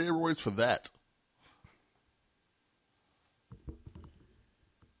steroids for that.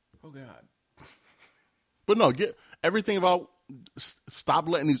 Oh God! But no, get everything about. Stop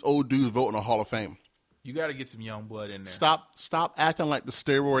letting these old dudes vote in the Hall of Fame. You got to get some young blood in there. Stop acting like the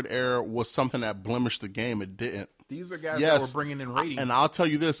steroid era was something that blemished the game. It didn't. These are guys that were bringing in ratings. And I'll tell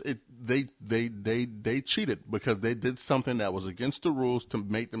you this: they cheated because they did something that was against the rules to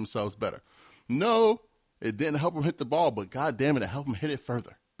make themselves better. No, it didn't help them hit the ball, but God damn it helped them hit it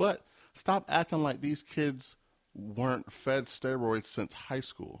further. But stop acting like these kids weren't fed steroids since high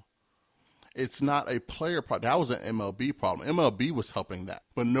school. It's not a player problem. That was an MLB problem. MLB was helping that.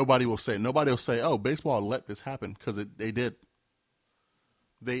 But nobody will say, oh, baseball let this happen because they did.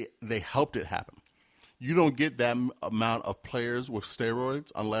 They helped it happen. You don't get that amount of players with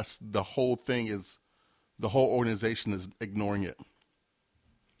steroids unless the whole organization is ignoring it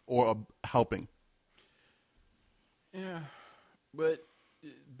or helping. Yeah, but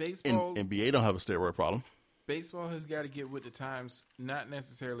baseball... NBA don't have a steroid problem. Baseball has got to get with the times, not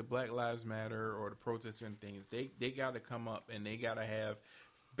necessarily Black Lives Matter or the protests and things. They got to come up and they got to have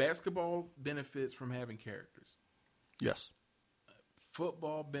basketball benefits from having characters. Yes.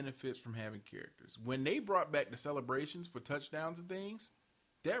 Football benefits from having characters. When they brought back the celebrations for touchdowns and things,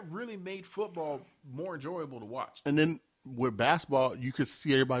 that really made football more enjoyable to watch. And then with basketball, you could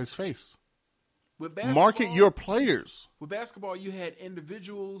see everybody's face. With basketball, market your players. With basketball, you had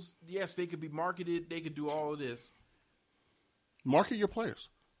individuals. Yes, they could be marketed. They could do all of this. Market your players.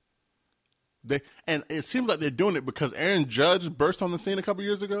 And it seems like they're doing it because Aaron Judge burst on the scene a couple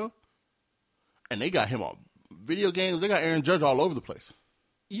years ago, and they got him on video games. They got Aaron Judge all over the place.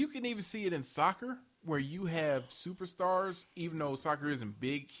 You can even see it in soccer, where you have superstars, even though soccer isn't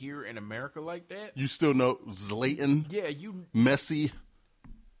big here in America like that. You still know Zlatan. Yeah, Messi,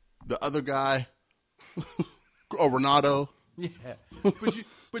 the other guy. Or Ronaldo. Yeah.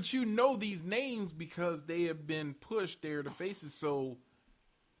 But you know these names because they have been pushed. They're the faces. So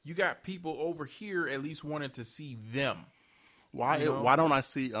you got people over here at least wanting to see them. Why don't I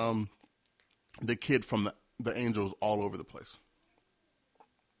see the kid from the Angels all over the place?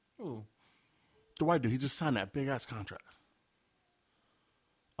 Who? The white dude. He just signed that big ass contract.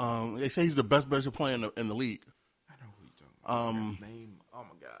 They say he's the best baseball player in the league. I know who you're talking about. His name. Oh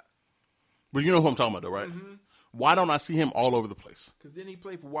my God. But you know who I'm talking about, though, right? Mm-hmm. Why don't I see him all over the place? Because then he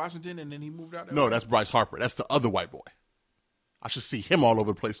played for Washington and then he moved out there. No, that's Bryce Harper. That's the other white boy. I should see him all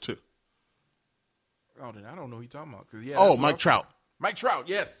over the place, too. Oh, then I don't know who you're talking about. Mike Trout. Mike Trout,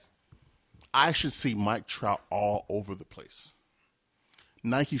 yes. I should see Mike Trout all over the place.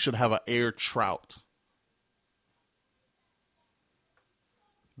 Nike should have an Air Trout.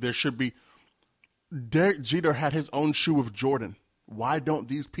 There should be... Derek Jeter had his own shoe with Jordan. Why don't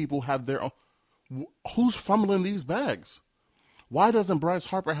these people have their own? Who's fumbling these bags? Why doesn't Bryce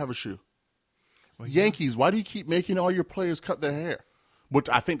Harper have a shoe? Well, Yankees, why do you keep making all your players cut their hair? Which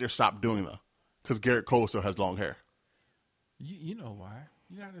I think they're stopped doing, though, because Garrett Cole still has long hair. You know why.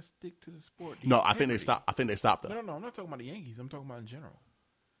 You got to stick to the sport. No, I think they stopped. Though. No, I'm not talking about the Yankees. I'm talking about in general.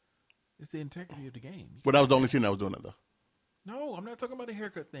 It's the integrity of the game. But that was the only team that was doing it, though. No, I'm not talking about the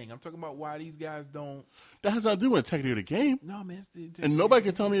haircut thing. I'm talking about why these guys don't. That has nothing to do with integrity of the game. No, man. It's the integrity and nobody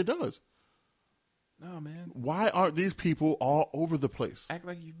can tell me it does. No, man. Why aren't these people all over the place? Act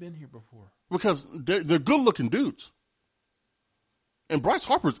like you've been here before. Because they're good-looking dudes. And Bryce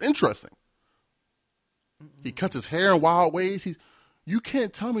Harper's interesting. Mm-mm. He cuts his hair in wild ways. You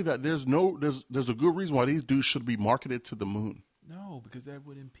can't tell me that there's a good reason why these dudes should be marketed to the moon. No, because that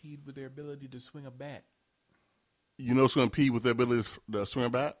would impede with their ability to swing a bat. You know what's going to impede with their ability to swing a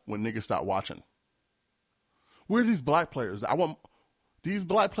bat? When niggas stop watching. Where are these black players? These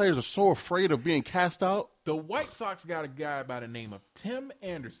black players are so afraid of being cast out. The White Sox got a guy by the name of Tim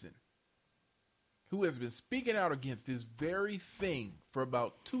Anderson who has been speaking out against this very thing for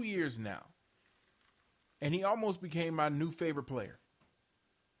about 2 years now. And he almost became my new favorite player.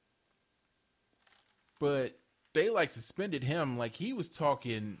 But they suspended him like he was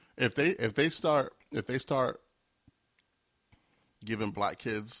talking. If they start giving black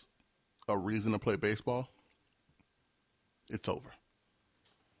kids a reason to play baseball, it's over.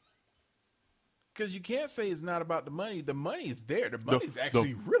 Because you can't say it's not about the money. The money is there. The money's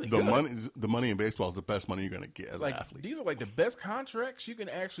actually really good. The money in baseball is the best money you're going to get as an athlete. These are the best contracts. You can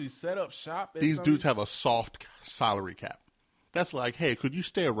actually set up shop. These dudes have a soft salary cap. That's like, hey, could you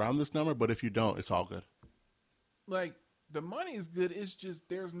stay around this number? But if you don't, it's all good. The money is good. It's just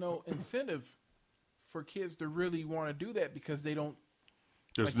there's no incentive for kids to really want to do that because they don't.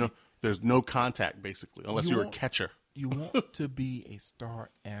 There's no contact, basically, unless you're a catcher. You want to be a star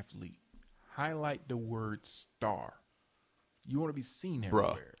athlete. Highlight the word star. You want to be seen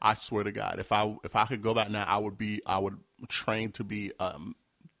everywhere. Bruh, I swear to God, if I could go back now, I would train to be a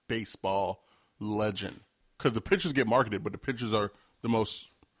baseball legend. Because the pitchers get marketed, but the pitchers are the most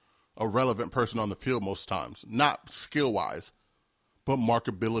irrelevant person on the field most times. Not skill-wise, but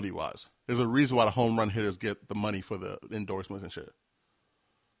markability-wise. There's a reason why the home run hitters get the money for the endorsements and shit.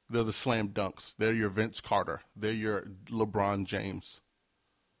 They're the slam dunks. They're your Vince Carter. They're your LeBron James.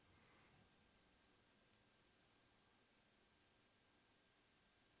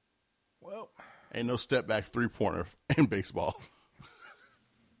 Well, ain't no step back 3-pointer in baseball.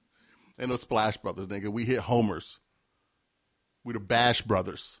 Ain't no Splash Brothers, nigga. We hit homers. We the Bash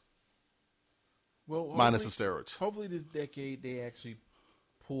Brothers. Well, minus the steroids. Hopefully this decade they actually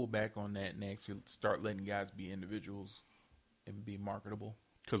pull back on that and actually start letting guys be individuals and be marketable.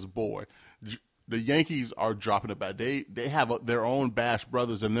 Because, boy, the Yankees are dropping it back. They have their own Bash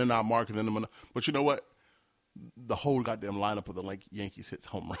Brothers, and they're not marketing them enough. But you know what? The whole goddamn lineup of the Yankees hits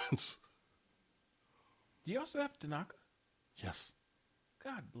home runs. Do you also have Tanaka? Yes.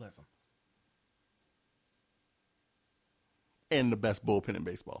 God bless him. And the best bullpen in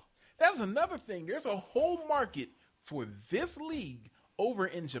baseball. That's another thing. There's a whole market for this league over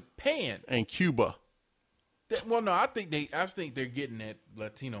in Japan and Cuba. I think they're getting that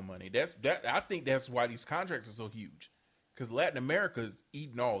Latino money. I think that's why these contracts are so huge, because Latin America is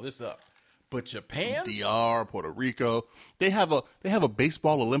eating all this up. But Japan, DR, Puerto Rico, they have a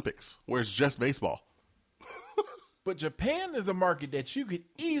baseball Olympics where it's just baseball. But Japan is a market that you could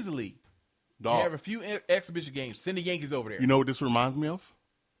easily have a few exhibition games. Send the Yankees over there. You know what this reminds me of?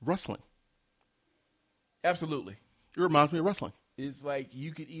 Wrestling. Absolutely. It reminds me of wrestling. It's like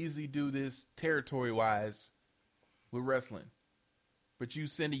you could easily do this territory-wise with wrestling. But you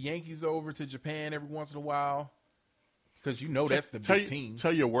send the Yankees over to Japan every once in a while because that's the big team.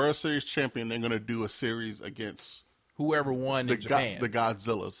 Tell your World Series champion they're going to do a series against whoever won in Japan. The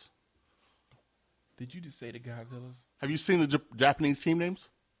Godzillas. Did you just say the Godzillas? Have you seen the Japanese team names?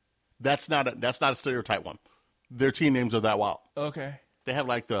 That's not a stereotype one. Their team names are that wild. Okay. They have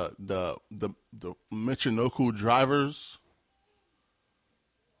like the Michinoku Drivers.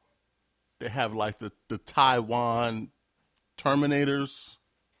 They have like the Taiwan Terminators.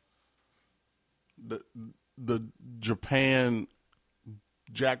 The Japan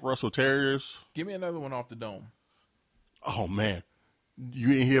Jack Russell Terriers. Give me another one off the dome. Oh man. You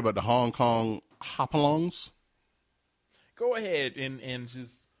didn't hear about the Hong Kong Hopalongs? Go ahead and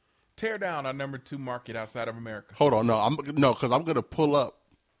just tear down our number 2 market outside of America. Hold on, because I'm gonna pull up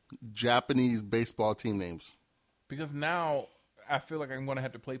Japanese baseball team names. Because now I feel like I'm gonna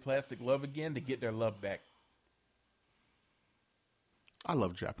have to play Plastic Love again to get their love back. I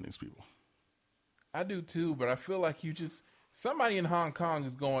love Japanese people. I do too, but I feel like somebody in Hong Kong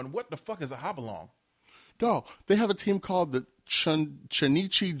is going, what the fuck is a hopalong? Dog, they have a team called the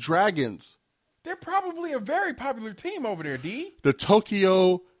Chunichi Dragons. They're probably a very popular team over there, D. The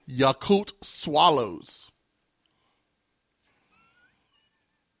Tokyo Yakult Swallows.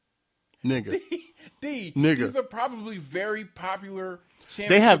 Nigga. D. Nigga. These are probably very popular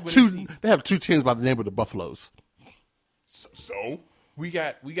They have two teams by the name of the Buffaloes. So we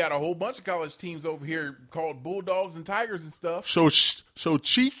got a whole bunch of college teams over here called Bulldogs and Tigers and stuff.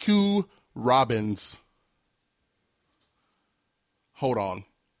 Shochiku Robins. Hold on.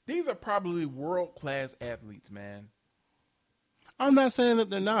 These are probably world-class athletes, man. I'm not saying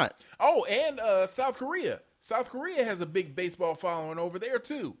that they're not. Oh, and South Korea. South Korea has a big baseball following over there,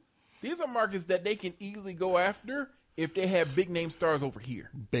 too. These are markets that they can easily go after if they have big name stars over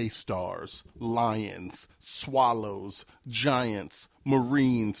here. Bay Stars, Lions, Swallows, Giants,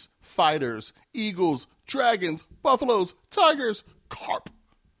 Marines, Fighters, Eagles, Dragons, Buffaloes, Tigers, Carp,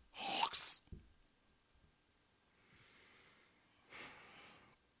 Hawks.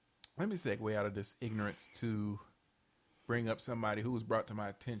 Let me segue out of this ignorance to bring up somebody who was brought to my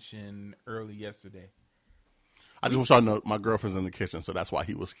attention early yesterday. I just wish I know my girlfriend's in the kitchen, so that's why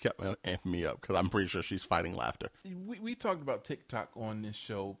he was kept amping me up, because I'm pretty sure she's fighting laughter. We talked about TikTok on this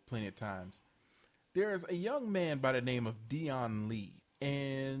show plenty of times. There's a young man by the name of Dion Lee,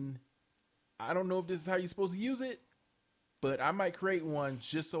 and I don't know if this is how you're supposed to use it, but I might create one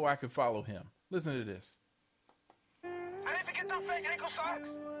just so I can follow him. Listen to this. I didn't forget them fake ankle socks.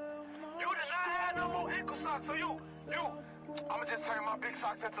 You did not have no more ankle socks, so I'ma just turn my big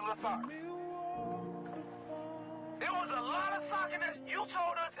socks into little socks. There was a lot of sock in that. You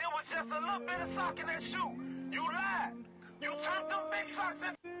told us it was just a little bit of sock in that shoe. You lied. You turned them big socks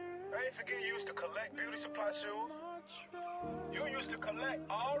in. I ain't forget you used to collect beauty supply shoes. You used to collect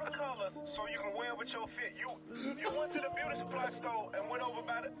all the colors so you can wear with your fit. You went to the beauty supply store and went over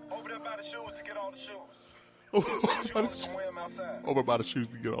there by the shoes to get all the shoes. Over by the shoes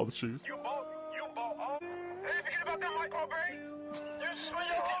to get all the shoes. You bought all. Ain't forget about them micro braids. You used to spend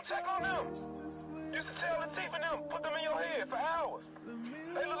your whole check on them. Used to tell the teeth in them, put them in your head for hours.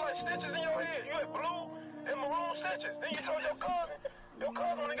 They look like stitches in your head. You had blue and maroon stitches. Then you told your cousin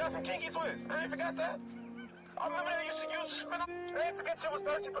when they got some kinky twists. I ain't forgot that. I remember they used to spin them. I ain't forget you was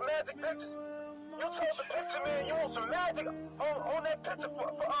thirsty for magic pictures. You told the picture man you want some magic on that picture for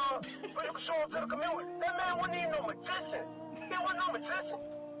you can show it to the community. That man wasn't even no magician. He wasn't no magician.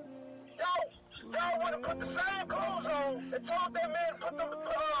 Y'all would have put the same clothes on and told that man to put them.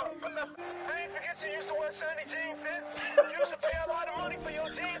 I ain't forget you used to wear shiny jean fits. You used to pay a lot of money for your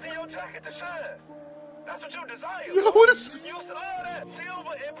jeans and your jacket to shine. That's what you desire. Yo, what is this? You used to love that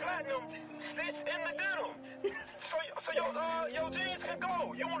silver and platinum stitched in the denim. So your jeans can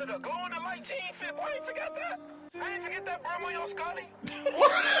glow. You wanted a glow in the light jean fit. Boy, I ain't forget that. I ain't forget that brim on your Scully.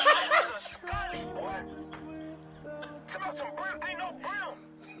 What? It's a Scully, boy. It's about some brim. Ain't no brim.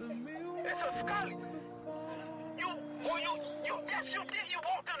 It's a Scully. Yes, you did. You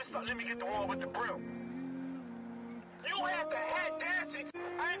walked in and stuff. Let me get the one with the brim. You had the head dancing.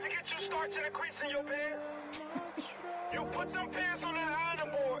 I ain't forget you starching the crease in your pants. You put them pants on that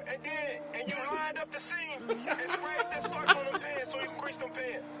ironing board and you lined up the seam and sprayed that starch on them pants so you can crease them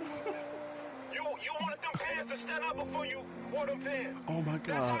pants. You wanted them pants to stand up before you wore them pants. Oh my God.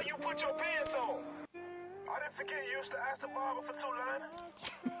 That's how you put your pants on. I didn't forget you used to ask the barber for 2 liners.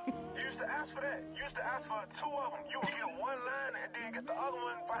 You used to ask for that. You used to ask for 2 of them. You would get one line and then get the other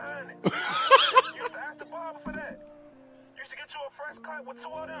one behind it. You used to ask the barber for that. You used to get you a fresh cut with 2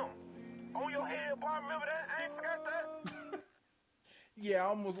 of them. On your head, boy, remember that? I ain't forgot that. Yeah, I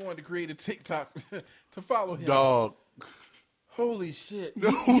almost wanted to create a TikTok to follow him. Dog. Holy shit.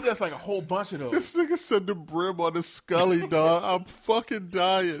 He does like a whole bunch of those. This nigga said the brim on his Scully, dog. I'm fucking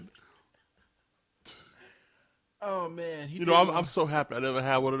dying. Oh, man. I'm so happy I never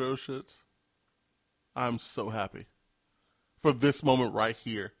had one of those shits. I'm so happy. For this moment right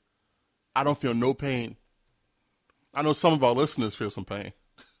here. I don't feel no pain. I know some of our listeners feel some pain.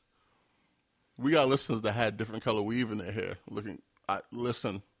 We got listeners that had different color weave in their hair.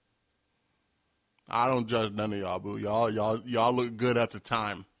 Listen, I don't judge none of y'all, boo. Y'all look good at the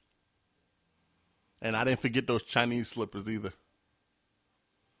time. And I didn't forget those Chinese slippers either.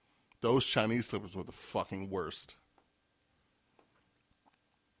 Those Chinese slippers were the fucking worst.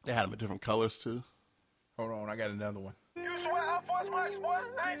 They had them in different colors, too. Hold on, I got another one. You used to wear Air Force Max, boy.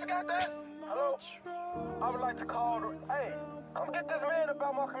 I ain't forgot that. Hello? I would like to call hey, come get this man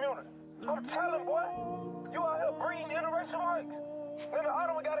about my community. I'm telling, boy. You out here breeding interracial mics. Then the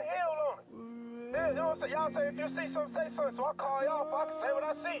other one got a heel on it. Yeah, you know what I'm saying? Y'all say if you see something, say something. So I call y'all so I can say what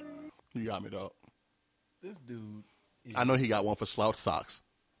I see. You got me, dog. This dude is... I know he got one for slouch socks.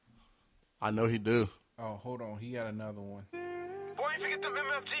 I know he do. Oh, hold on. He got another one. Boy, you forget them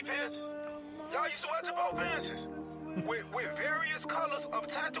MFG pants? Y'all used to wear Jabot pants with various colors of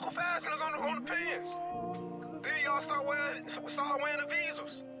tactical fasteners on the pants. Then y'all start wearing the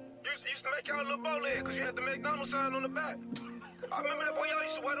Yeezus. Used to make y'all a little bow leg because you had the McDonald's sign on the back. I remember that boy, y'all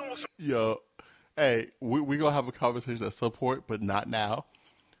used to wear them with some... Yo, hey, we going to have a conversation at some point, but not now.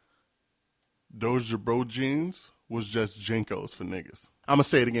 Those Jabot jeans was just Jinkos for niggas. I'm going to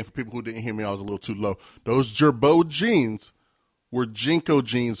say it again for people who didn't hear me. I was a little too low. Those Jabot jeans were Jinko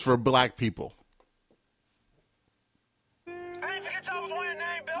jeans for black people. I ain't forget y'all was wearing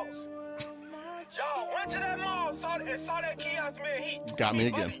name belts. Y'all went to that saw that kiosk, man, he Got me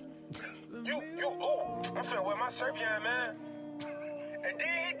again. I'm finna wear my Serbian, man. And then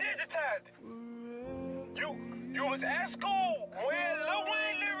he digitized it. You was at school wearing Lil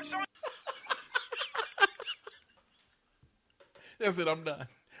Wayne lyrics on. That's it. I'm done.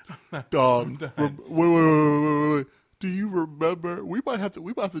 Dog. Wait. Do you remember? We might have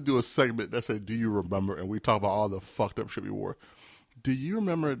to do a segment that said, "Do you remember?" And we talk about all the fucked up shit we wore. Do you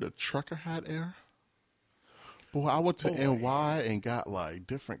remember the trucker hat era? Boy, I went to NY and got like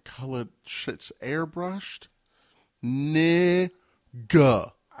different colored shits airbrushed.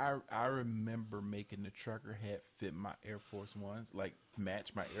 Nigga. I remember making the trucker hat fit my Air Force Ones, like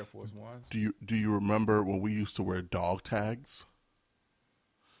match my Air Force Ones. Do you remember when we used to wear dog tags?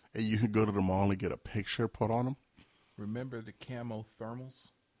 And you could go to the mall and get a picture put on them? Remember the camo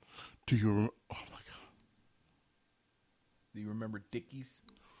thermals? Do you remember? Oh, my God. Do you remember Dickies?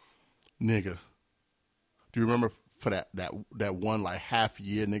 Nigga. Do you remember for that one, like, half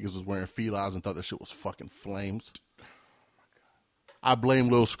year niggas was wearing felines and thought that shit was fucking flames? Oh, my God. I blame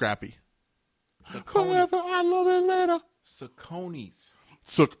Lil Scrappy. Forever, I love it later. Saucony's.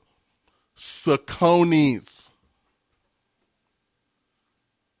 Saucony's.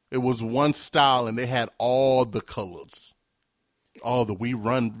 It was one style, and they had all the colors. All the We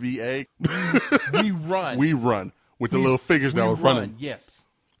Run VA. We Run. With the little figures that were running. Yes.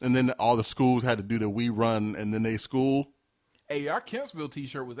 And then all the schools had to do the We Run, and then they school. Hey, our Kempsville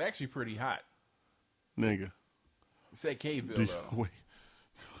t-shirt was actually pretty hot. Nigga. It said K-Ville, though. Wait.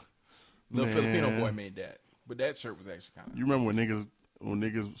 The Man. Filipino boy made that. But that shirt was actually kind of... You remember when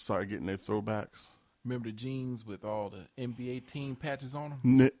niggas started getting their throwbacks? Remember the jeans with all the NBA team patches on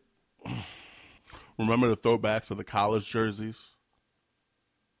them? Remember the throwbacks of the college jerseys?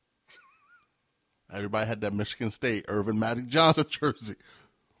 Everybody had that Michigan State Irvin Magic Johnson jersey.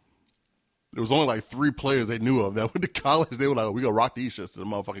 There was only like 3 players they knew of that went to college. They were like, oh, we gonna rock these shits to the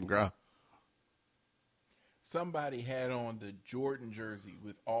motherfucking ground. Somebody had on the Jordan jersey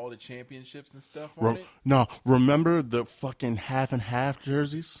with all the championships and stuff on it. No, remember the fucking half and half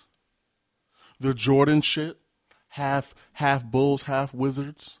jerseys? The Jordan shit? Half Bulls, half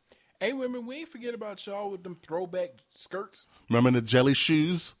Wizards. Hey, women, we ain't forget about y'all with them throwback skirts. Remember the jelly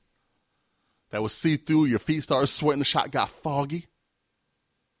shoes? That was see-through, your feet started sweating, the shot got foggy.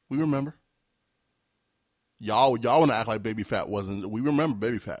 We remember. Y'all want to act like Baby Fat wasn't. We remember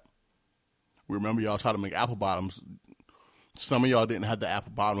Baby Fat. We remember y'all trying to make apple bottoms. Some of y'all didn't have the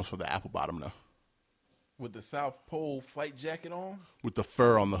apple bottoms for the apple bottom, though. With the South Pole flight jacket on? With the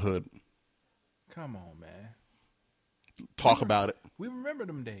fur on the hood. Come on, man. Talk about it. We remember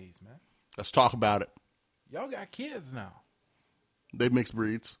them days, man. Let's talk about it. Y'all got kids now. They mixed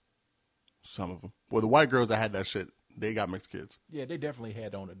breeds. Some of them. Well, the white girls that had that shit, they got mixed kids. Yeah, they definitely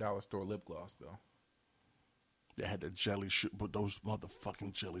had on the dollar store lip gloss, though. They had the jelly shoes, but those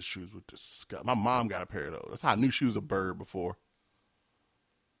motherfucking jelly shoes were disgusting. My mom got a pair of those. That's how I knew she was a bird before.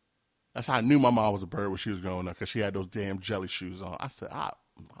 That's how I knew my mom was a bird when she was growing up, because she had those damn jelly shoes on. I said, why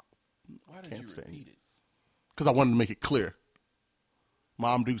did you repeat it? Because I wanted to make it clear.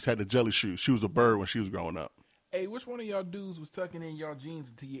 Mom Dukes had the jelly shoes. She was a bird when she was growing up. Hey, which one of y'all dudes was tucking in y'all jeans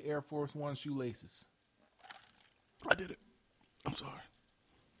into your Air Force One shoelaces? I did it. I'm sorry.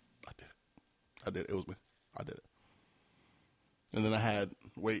 I did it. It was me. I did it. And then I had,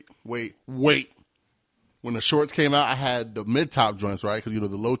 wait. When the shorts came out, I had the mid-top joints, right? Because,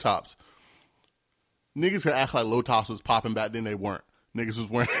 the low tops. Niggas could act like low tops was popping back then. They weren't.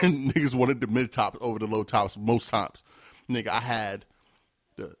 Niggas wanted the mid-tops over the low tops most times. Nigga, I had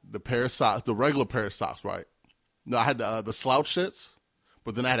the pair of socks, the regular pair of socks, right? No, I had the slouch shits,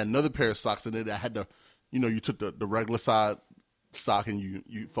 but then I had another pair of socks, and then I had you took the regular side sock and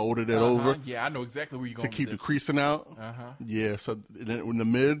you folded it over. Yeah, I know exactly where you're going to keep with the creasing out. Uh-huh. Yeah, so then in the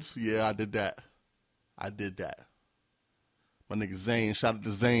mids, yeah, I did that. My nigga Zane, shout out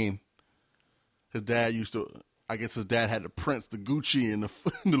to Zane. His dad I guess his dad had the Prince, the Gucci, and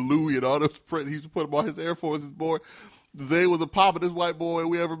the Louis, and all those prints. He used to put them on his Air Forces, boy. Zane was the poppin'est white boy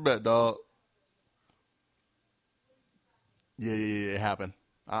we ever met, dog. Yeah, it happened.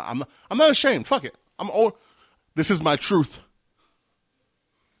 I'm not ashamed. Fuck it. I'm old. This is my truth.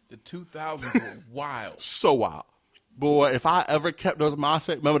 The 2000s were wild. So wild. Boy, if I ever kept those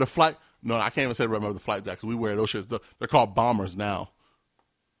MySpace, remember the flight? No, I can't even say remember the flight jackets. We wear those shits. They're called bombers now.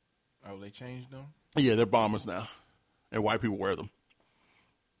 Oh, they changed them? Yeah, they're bombers now. And white people wear them.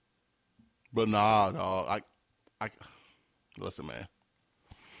 But nah, dog. Listen, man.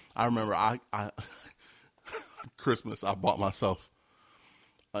 I remember Christmas, I bought myself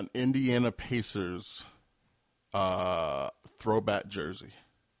an Indiana Pacers throwback jersey.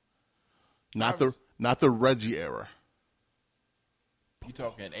 Not Not the Reggie era. You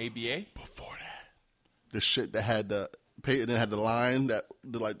talking ABA? Before that. The shit that had the Peyton had the line that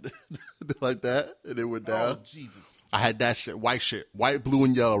like like that, and it went down. Oh, Jesus. I had that shit, white, blue,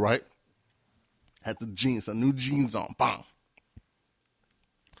 and yellow, right? Had the jeans, some new jeans on, bang.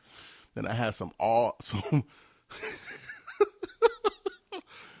 Then I had some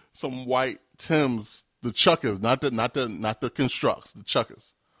some white Timbs, the Chuckers, not the Constructs, the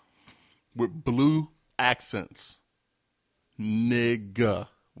Chuckers, with blue accents. Nigga,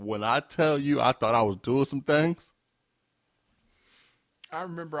 when I tell you, I thought I was doing some things. I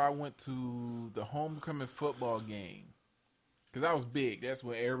remember I went to the homecoming football game because I was big. That's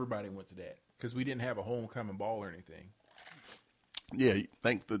when everybody went to that because we didn't have a homecoming ball or anything. Yeah,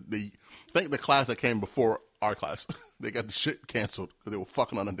 thank the class that came before our class. They got the shit canceled because they were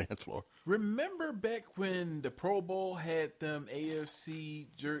fucking on the dance floor. Remember back when the Pro Bowl had them AFC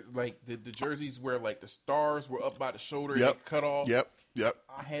like the jerseys where like the stars were up by the shoulder and cut off? Yep.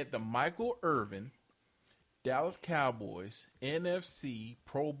 I had the Michael Irvin Dallas Cowboys NFC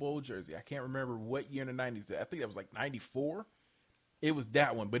Pro Bowl jersey. I can't remember what year in the 90s. I think that was like 94. It was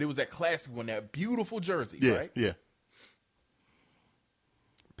that one, but it was that classic one, that beautiful jersey, right? Yeah.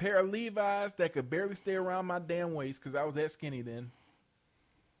 Pair of Levi's that could barely stay around my damn waist because I was that skinny then.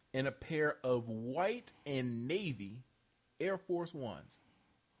 And a pair of white and navy Air Force Ones.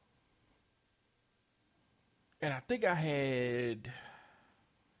 And I think I had,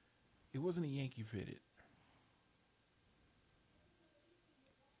 it wasn't a Yankee fitted.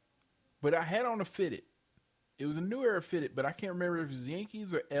 But I had on a fitted. It was a New Era fitted, but I can't remember if it was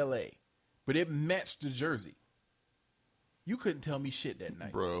Yankees or LA. But it matched the jersey. You couldn't tell me shit that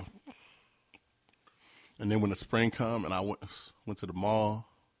night. Bro. And then when the spring come and I went to the mall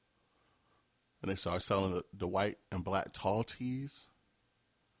and they started selling the white and black tall tees.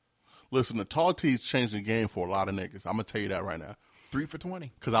 Listen, the tall tees changed the game for a lot of niggas. I'm going to tell you that right now. 3 for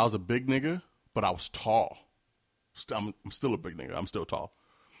 $20. Because I was a big nigga, but I was tall. I'm still a big nigga. I'm still tall.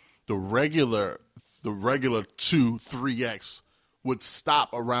 The regular 2, 3X would stop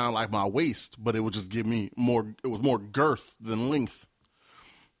around like my waist, but it would just give me more. It was more girth than length.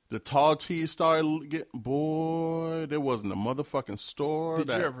 The tall tees started getting, boy, there wasn't a motherfucking store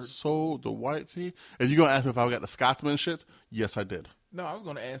that sold the white tee. If you're gonna ask me if I got the Scotsman shits, yes, I did. No, I was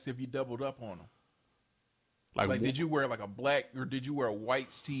gonna ask if you doubled up on them. Like did you wear like a black or did you wear a white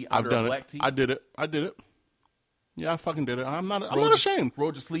tee under a black tee? I did it. Yeah, I fucking did it. I'm not ashamed.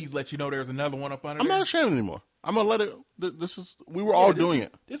 Roll your sleeves, let you know there's another one up under I'm there. not ashamed anymore. I'm gonna let it. We were all doing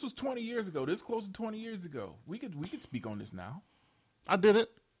it. This was 20 years ago. This is close to 20 years ago. We could speak on this now. I did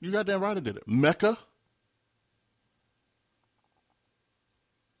it. You goddamn right I did it. Mecca.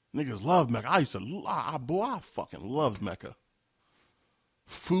 Niggas love Mecca. I fucking loved Mecca.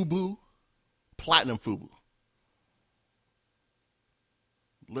 Fubu. Platinum Fubu.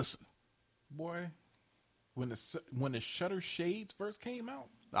 Listen. Boy, when the Shutter Shades first came out.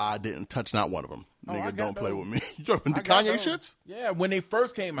 I didn't touch not one of them. Oh, Nigga, don't play with me. You talking the Kanye shits? Yeah, when they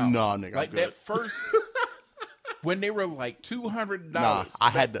first came out. No, nigga, like that first, when they were like $200. Nah, I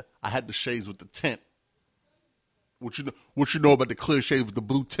had the shades with the tint. What you know about the clear shades with the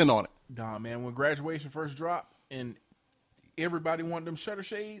blue tint on it? Nah, man, when Graduation first dropped and everybody wanted them Shutter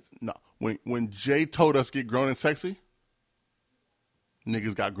Shades. No, when Jay told us get grown and sexy,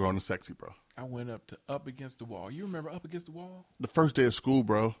 niggas got grown and sexy, bro. I went up against the wall. You remember Up Against the Wall? The first day of school,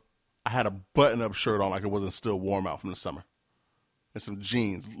 bro, I had a button-up shirt on like it wasn't still warm out from the summer. And some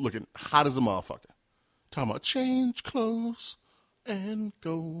jeans looking hot as a motherfucker. Talking about change clothes and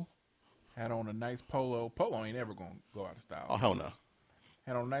go. Had on a nice polo. Polo ain't ever going to go out of style. Oh, hell no.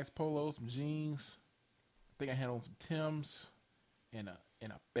 Had on a nice polo, some jeans. I think I had on some Timbs and a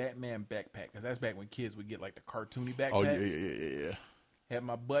Batman backpack. Because that's back when kids would get like the cartoony backpacks. Oh, yeah. Had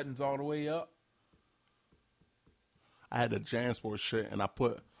my buttons all the way up. I had the JanSport shit, and I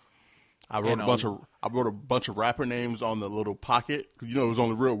wrote a bunch of rapper names on the little pocket. You know, it was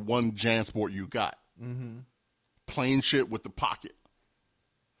only real one JanSport you got. Mm-hmm. Plain shit with the pocket.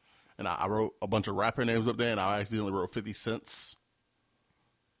 And I wrote a bunch of rapper names up there, and I accidentally wrote 50 cents.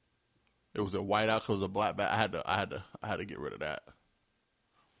 It was a whiteout because it was a black back. I had to get rid of that.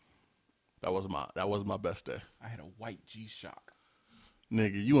 That was my best day. I had a white G-Shock.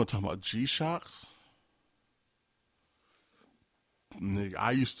 Nigga, you want to talk about G-Shocks? Nigga,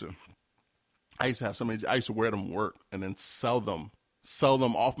 I used to have so many. I used to wear them to work and then sell them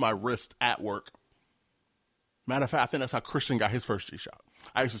off my wrist at work. Matter of fact, I think that's how Christian got his first G-Shock.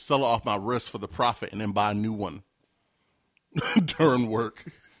 I used to sell it off my wrist for the profit and then buy a new one during work.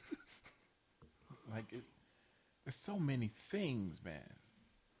 Like there's so many things, man.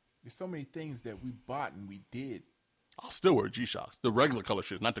 There's so many things that we bought and we did. I'll still wear G-Shocks. The regular color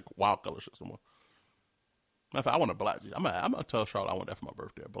shits, not the wild color shits no more. Matter of fact, I want a black G. I'm gonna tell Charlotte I want that for my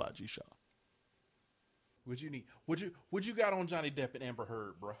birthday, a black G-Shock. What you need? What you got on Johnny Depp and Amber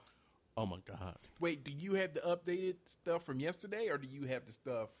Heard, bro? Oh my God. Wait, do you have the updated stuff from yesterday, or do you have the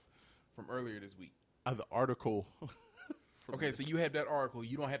stuff from earlier this week? The article. Okay, so you have that article.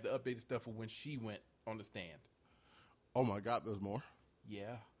 You don't have the updated stuff from when she went on the stand. Oh my God, there's more.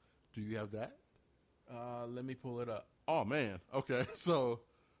 Yeah. Do you have that? Let me pull it up. Oh man. Okay. So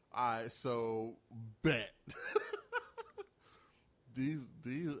bet. these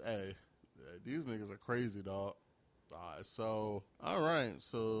niggas are crazy, dog. All right.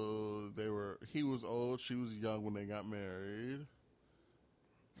 So he was old, she was young when they got married.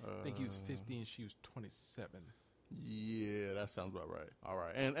 I think he was 50 and she was 27. Yeah, that sounds about right. All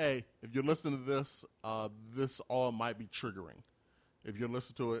right. And hey, if you're listening to this, this all might be triggering. If you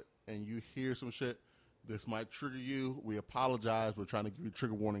listen to it and you hear some shit, this might trigger you. We apologize. We're trying to give you a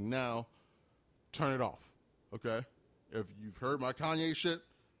trigger warning now. Turn it off, okay? If you've heard my Kanye shit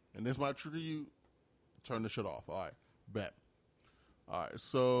and this might trigger you, turn the shit off. All right, bet. All right,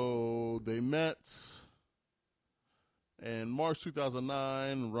 so they met in March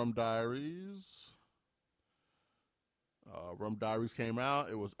 2009, Rum Diaries. Rum Diaries came out.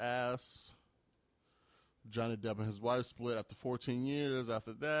 It was ass. Johnny Depp and his wife split after 14 years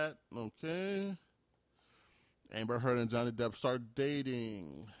after that. Okay. Amber Heard and Johnny Depp started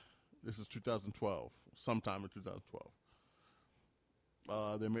dating. This is 2012. Sometime in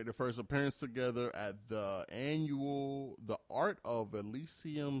 2012. They made their first appearance together at the Art of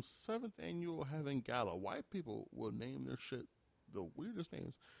Elysium 7th Annual Heaven Gala. White people will name their shit the weirdest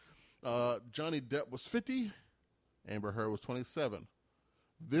names. Johnny Depp was 50. Amber Heard was 27.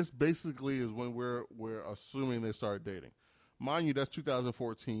 This basically is when we're assuming they started dating. Mind you, that's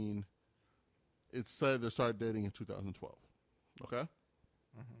 2014. It said they started dating in 2012. Okay?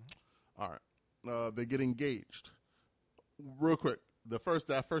 Mm-hmm. All right. They get engaged. Real quick, that first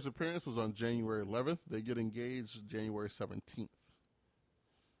appearance was on January 11th. They get engaged January 17th.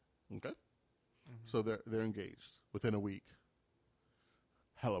 Okay? Mm-hmm. So they're engaged within a week.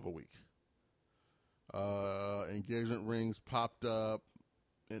 Hell of a week. Engagement rings popped up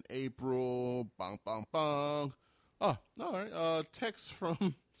in April. Bong, bong, bong. Oh, all right. Text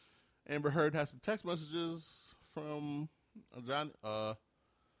from Amber Heard has some text messages from John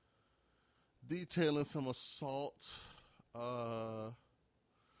detailing some assault to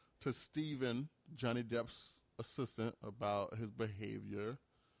Steven, Johnny Depp's assistant, about his behavior.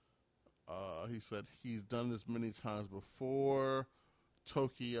 He said he's done this many times before.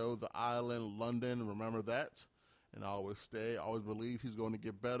 Tokyo, the island, London, remember that? And I always stay. I always believe he's going to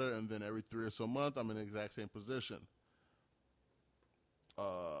get better, and then every 3 or so months, I'm in the exact same position. Depp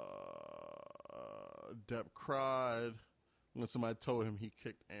cried when somebody told him he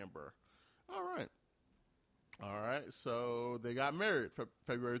kicked Amber. All right. So they got married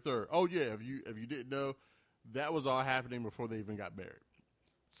February 3rd. Oh yeah, if you didn't know, that was all happening before they even got married.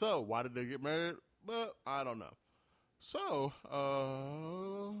 So why did they get married? Well, I don't know. So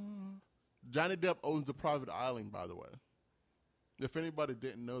Johnny Depp owns a private island, by the way. If anybody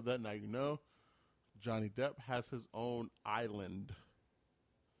didn't know that, now you know. Johnny Depp has his own island,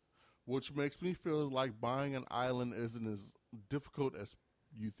 which makes me feel like buying an island isn't as difficult as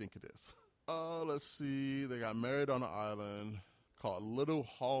you think it is. Let's see. They got married on an island called Little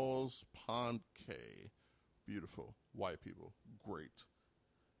Halls Pond Cay. Beautiful. White people. Great.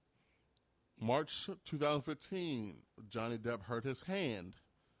 March 2015, Johnny Depp hurt his hand.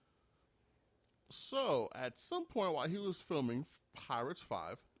 So, at some point while he was filming Pirates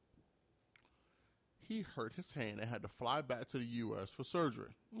 5, he hurt his hand and had to fly back to the U.S. for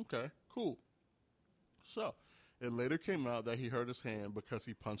surgery. Okay, cool. So, it later came out that he hurt his hand because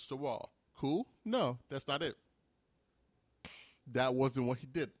he punched a wall. Cool? No, that's not it. That wasn't what he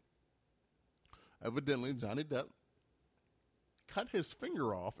did. Evidently, Johnny Depp cut his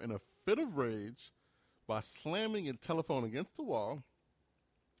finger off in a fit of rage by slamming a telephone against the wall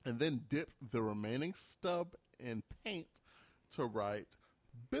and then dipped the remaining stub in paint to write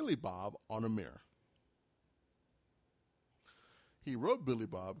Billy Bob on a mirror. He wrote Billy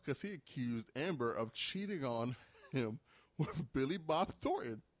Bob because he accused Amber of cheating on him with Billy Bob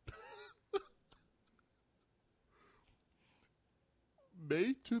Thornton.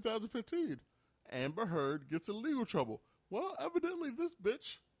 May 2015, Amber Heard gets in legal trouble. Well, evidently this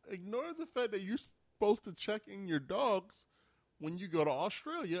bitch ignored the fact that you're supposed to check in your dogs when you go to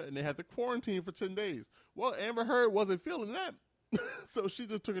Australia and they have to quarantine for 10 days. Well, Amber Heard wasn't feeling that, so she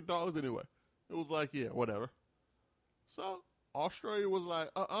just took her dogs anyway. It was like, yeah, whatever. So, Australia was like,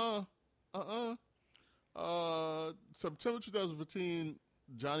 September 2015,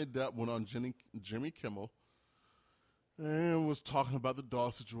 Johnny Depp went on Jimmy Kimmel and was talking about the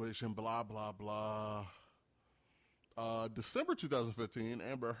dog situation, blah, blah, blah. December 2015,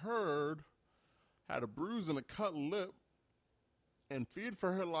 Amber Heard had a bruise and a cut lip and feared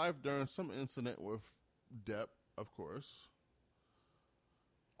for her life during some incident with Depp, of course.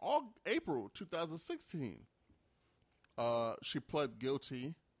 April 2016, she pled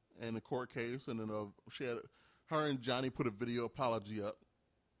guilty in a court case, and then her and Johnny put a video apology up,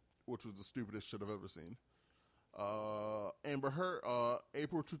 which was the stupidest shit I've ever seen. Amber Heard,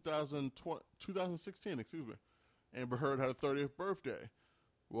 April 2016, excuse me. Amber Heard had her 30th birthday.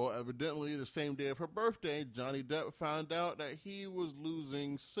 Well, evidently, the same day of her birthday, Johnny Depp found out that he was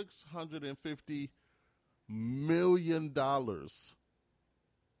losing $650 million. I'm going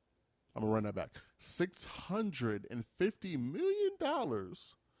to run that back. $650 million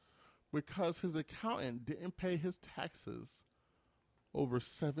because his accountant didn't pay his taxes over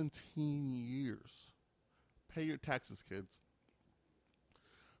 17 years. Pay your taxes, kids.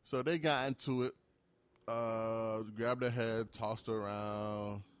 So they got into it. Grabbed her head, tossed her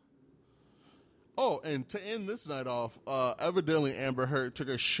around. Oh, and to end this night off, evidently Amber Heard took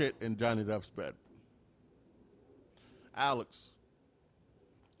a shit in Johnny Depp's bed. Alex,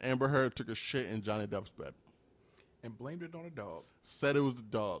 Amber Heard took a shit in Johnny Depp's bed. And blamed it on a dog. Said it was the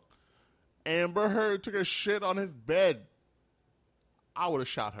dog. Amber Heard took a shit on his bed. I would have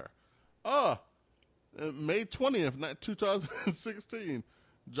shot her. May 20th, 2016,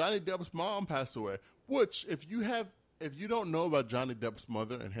 Johnny Depp's mom passed away. Which, if you don't know about Johnny Depp's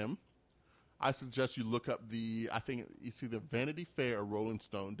mother and him, I suggest you look up I think it's either Vanity Fair or Rolling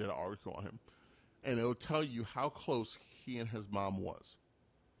Stone did an article on him. And it'll tell you how close he and his mom was.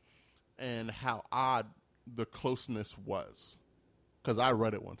 And how odd the closeness was. Because I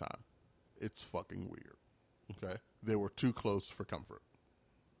read it one time. It's fucking weird. Okay? They were too close for comfort.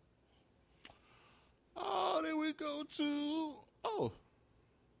 Oh, then we go to... Oh.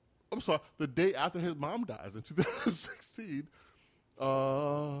 I'm sorry. The day after his mom dies in 2016,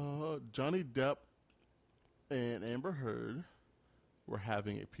 Johnny Depp and Amber Heard were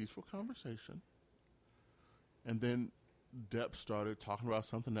having a peaceful conversation. And then Depp started talking about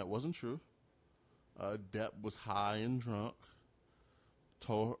something that wasn't true. Depp was high and drunk.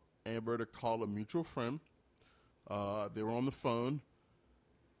 Told Amber to call a mutual friend. They were on the phone.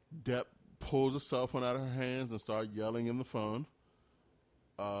 Depp pulls a cell phone out of her hands and started yelling in the phone.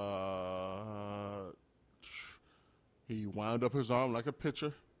 He wound up his arm like a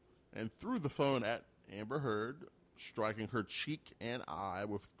pitcher and threw the phone at Amber Heard, striking her cheek and eye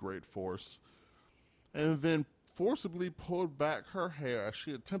with great force, and then forcibly pulled back her hair as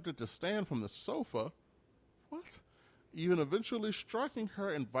she attempted to stand from the sofa. What? Even eventually striking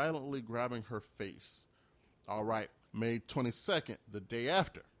her and violently grabbing her face. All right, May 22nd, the day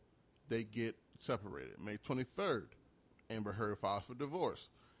after, they get separated. May 23rd, Amber Heard files for divorce.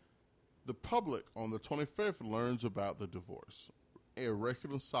 The public on the 25th learns about the divorce.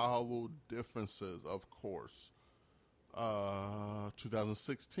 Irreconcilable differences, of course.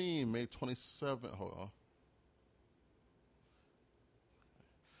 2016, May 27th. Hold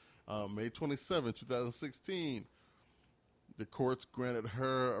on. May 27th, 2016. The courts granted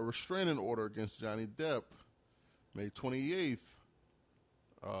her a restraining order against Johnny Depp. May 28th.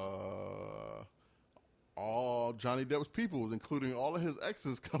 All Johnny Depp's people, including all of his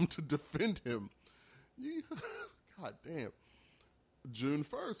exes, come to defend him. God damn. June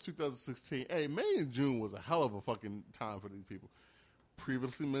 1st, 2016. Hey, May and June was a hell of a fucking time for these people.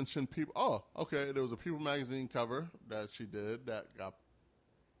 Previously mentioned people. Oh, okay. There was a People magazine cover that she did that got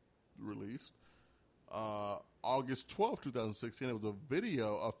released. August 12th, 2016, it was a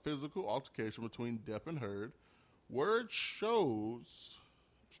video of physical altercation between Depp and Heard, where it shows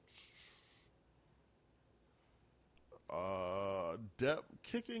Depp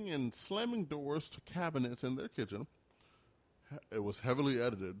kicking and slamming doors to cabinets in their kitchen. It was heavily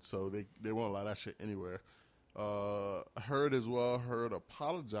edited, so they won't allow that shit anywhere. Heard as well, Heard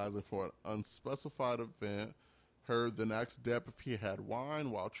apologizing for an unspecified event. Heard then asked Depp if he had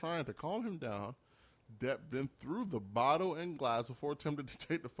wine while trying to calm him down. Depp then threw the bottle and glass before attempting to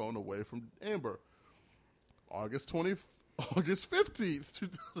take the phone away from Amber. August 15th,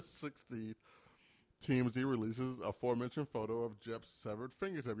 2016. TMZ releases a aforementioned photo of Depp's severed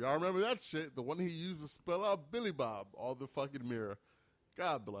fingertip. Y'all remember that shit? The one he used to spell out Billy Bob all the fucking mirror.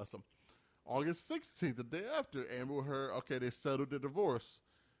 God bless him. August 16th, the day after, Amber Heard, okay, they settled the divorce.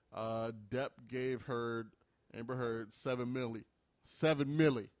 Depp gave Amber Heard $7 million. $7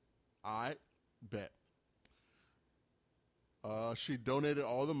 million. All right? Bet. She donated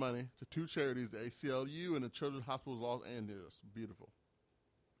all the money to 2 charities, the ACLU and the Children's Hospital of Los Angeles. Beautiful.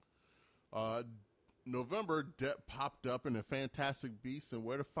 November, Depp popped up in the Fantastic Beasts and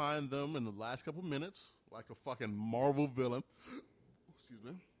Where to Find Them in the last couple minutes, like a fucking Marvel villain. Excuse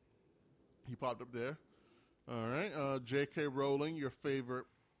me. He popped up there. All right. J.K. Rowling, your favorite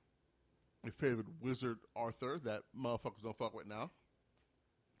wizard Arthur that motherfuckers don't fuck with now,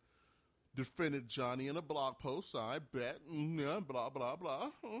 defended Johnny in a blog post. I bet. Yeah, blah, blah,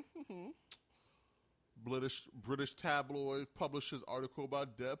 blah. British tabloid publishes article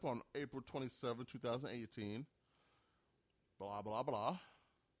about Depp on April 27, 2018. Blah, blah, blah.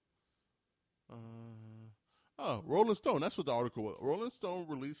 Rolling Stone. That's what the article was. Rolling Stone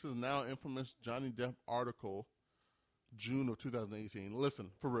releases now infamous Johnny Depp article, June of 2018. Listen,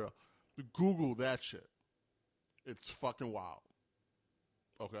 for real. Google that shit. It's fucking wild.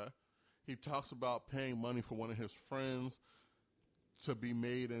 Okay? He talks about paying money for one of his friends to be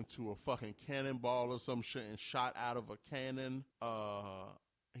made into a fucking cannonball or some shit and shot out of a cannon.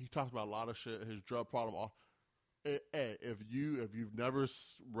 He talks about a lot of shit. His drug problem. If you've never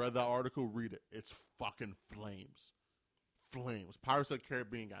read that article, read it. It's fucking flames. Flames. Pirates of the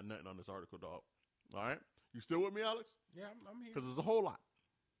Caribbean got nothing on this article, dog. All right? You still with me, Alex? Yeah, I'm here. Because there's a whole lot.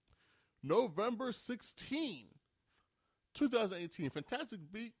 November 16, 2018, Fantastic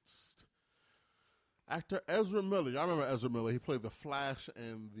Beasts actor Ezra Miller, y'all remember Ezra Miller, he played the Flash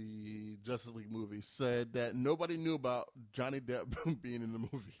in the Justice League movie, said that nobody knew about Johnny Depp being in the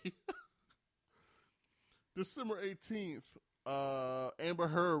movie. December 18th, Amber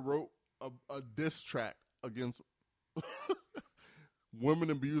Heard wrote a diss track against women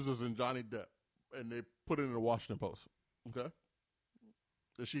abusers and Johnny Depp, and they put it in the Washington Post, okay?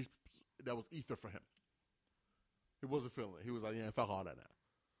 And that was ether for him. He wasn't feeling it. He was like, yeah, fuck all that now.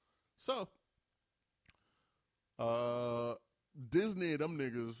 So, Disney and them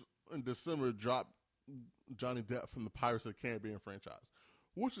niggas in December dropped Johnny Depp from the Pirates of the Caribbean franchise,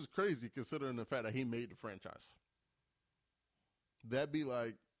 which is crazy considering the fact that he made the franchise. That'd be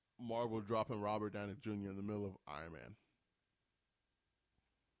like Marvel dropping Robert Downey Jr. in the middle of Iron Man.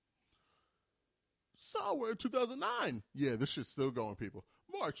 So we're in 2009. Yeah, this shit's still going, people.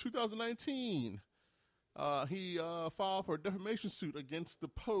 March 2019. He filed for a defamation suit against the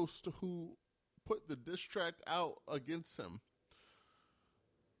Post who put the diss track out against him.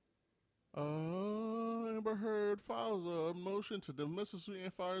 Amber Heard files a motion to dismiss the suit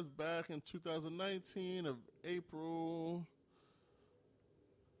and fires back in 2019 of April.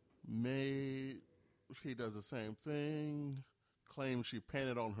 May, she does the same thing. Claims she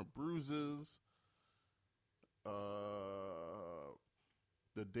painted on her bruises.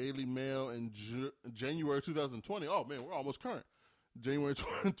 The Daily Mail in January 2020. Oh, man, we're almost current. January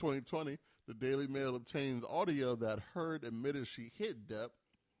 2020, the Daily Mail obtains audio that Heard admitted she hit Depp.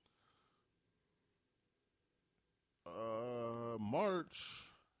 March,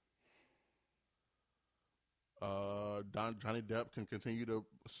 Johnny Depp can continue to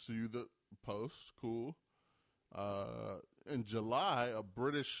sue the Post. Cool. In July, a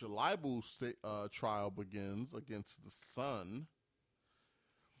British libel trial begins against the Sun.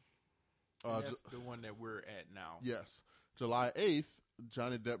 That's the one that we're at now. Yes. July 8th,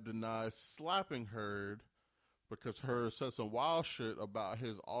 Johnny Depp denies slapping Heard because Heard said some wild shit about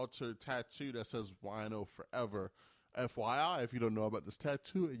his altered tattoo that says Wino Forever. FYI, if you don't know about this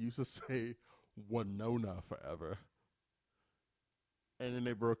tattoo, it used to say Winona Forever. And then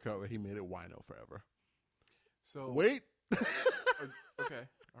they broke up and he made it Wino Forever. So wait. Okay.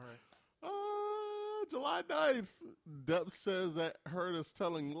 All right. July 9th, Depp says that Heard is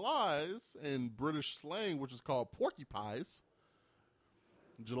telling lies in British slang, which is called porcupines.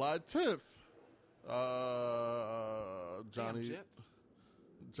 July 10th, Johnny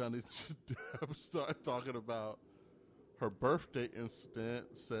Depp started talking about her birthday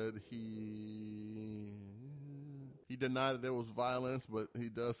incident, said he denied that there was violence, but he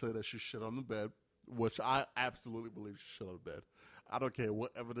does say that she shit on the bed, which I absolutely believe she shit on the bed. I don't care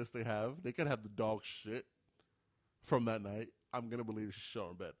what evidence they have. They could have the dog shit from that night. I'm going to believe she shit on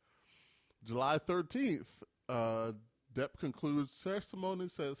the bed. July 13th, Depp concludes testimony,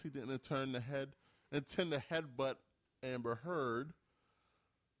 says he didn't intend to headbutt Amber Heard.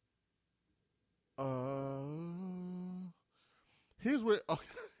 Here's where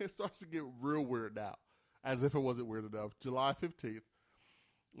it starts to get real weird now, as if it wasn't weird enough. July 15th,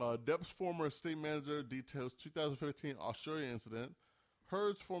 Depp's former estate manager details 2015 Australia incident.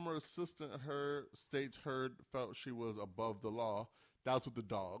 Heard's former assistant states Heard felt she was above the law. That was with the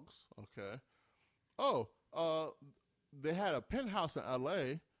dogs. Okay. They had a penthouse in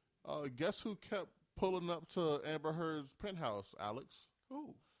L.A. Guess who kept pulling up to Amber Heard's penthouse, Alex?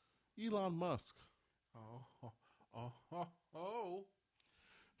 Who? Elon Musk. Oh.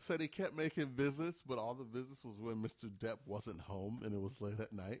 Said he kept making visits, but all the visits was when Mr. Depp wasn't home and it was late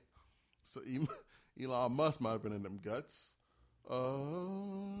at night. So Elon Musk might have been in them guts.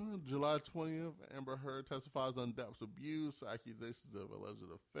 July 20th, Amber Heard testifies on Depp's abuse, accusations of alleged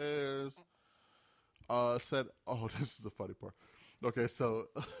affairs. Said, this is the funny part. Okay, so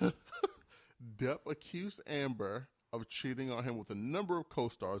Depp accused Amber of cheating on him with a number of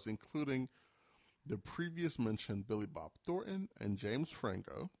co-stars, including the previous mentioned Billy Bob Thornton and James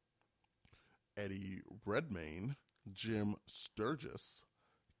Franco, Eddie Redmayne, Jim Sturgis,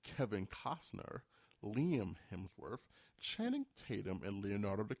 Kevin Costner, Liam Hemsworth, Channing Tatum, and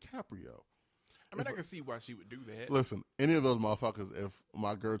Leonardo DiCaprio. I mean, I can see why she would do that. Listen, any of those motherfuckers, if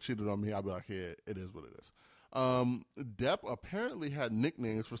my girl cheated on me, I'd be like, yeah, it is what it is. Depp apparently had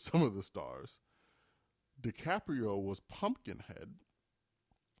nicknames for some of the stars. DiCaprio was Pumpkinhead.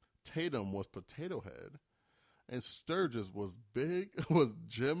 Tatum was Potato Head. And Sturgis was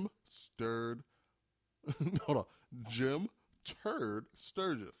Jim Sturd. Hold on. Jim Turd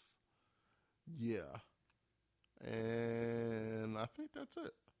Sturgis. Yeah. And I think that's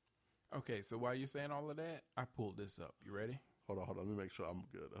it. Okay, so while you're saying all of that, I pulled this up. You ready? Hold on. Let me make sure I'm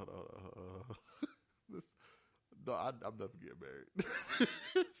good. Hold on. I'm never getting married.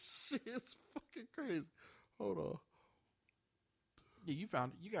 Shit is fucking crazy. Hold on. Yeah, you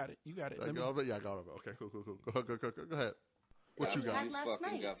found it. You got it. I got it. Yeah, I got it. Okay, cool. Go ahead. What you got? You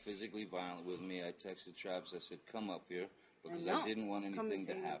fucking got physically violent with me. I texted Travis. I said, come up here because I didn't want anything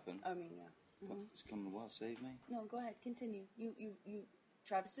to happen. I mean, yeah. It's coming to what? Save me? No, go ahead. Continue. You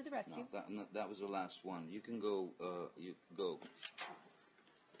Travis to the rescue. No, that was the last one. You can go. You go.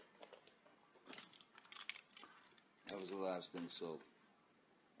 That was the last insult.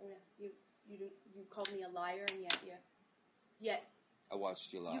 Oh yeah. You called me a liar, and yet. I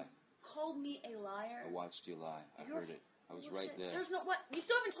watched you lie. You called me a liar. I watched you lie. I heard it. I was right there. There's no what. You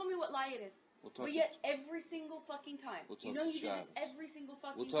still haven't told me what lie it is. But yet every single fucking time. You know you do this every single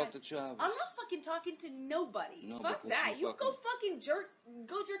fucking time. We'll talk to Travis. I'm not fucking talking to nobody. No, fuck that. You fucking... go fucking jerk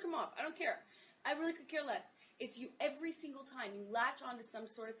him off. I don't care. I really could care less. It's you every single time. You latch onto some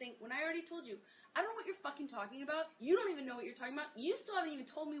sort of thing. When I already told you, I don't know what you're fucking talking about. You don't even know what you're talking about. You still haven't even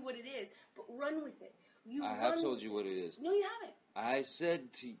told me what it is. But run with it. I have told you what it is. No, you haven't. I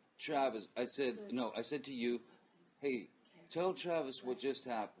said to Travis, I said to you, hey, tell Travis what just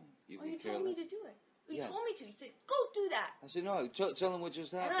happened. You told me to do it. You told me to. You said, go do that. I said, no, tell him what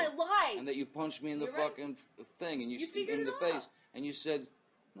just happened. And I lied. And that you punched me in the fucking thing. And you in the face. And you said,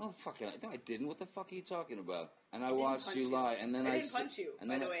 no, fuck it. No, I didn't. What the fuck are you talking about? And I watched you lie. And then I didn't punch you,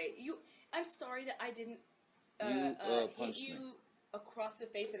 by the way. I'm sorry that I didn't hit you across the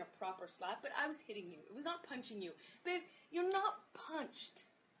face in a proper slap, but I was hitting you. It was not punching you. Babe, you're not punched.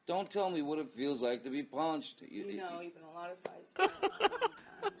 Don't tell me what it feels like to be punched. You've been in a lot of fights.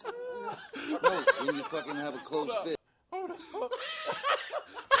 No, when you fucking have a closed fist. Hold on.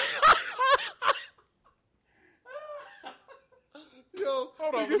 Yo,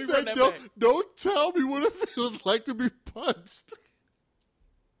 hold on. Nigga said, don't tell me what it feels like to be punched.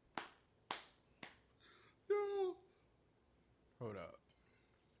 Yo. Hold up.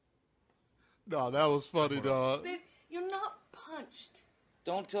 No, that was funny, dog. Babe, you're not punched.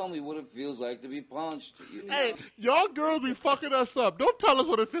 Don't tell me what it feels like to be punched. Hey, y'all girls be fucking us up. Don't tell us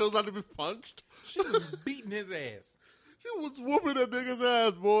what it feels like to be punched. She was beating his ass. She was whooping that nigga's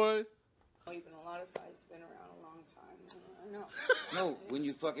ass, boy. You've been in a lot of fights. Been around a long time. I know. No, when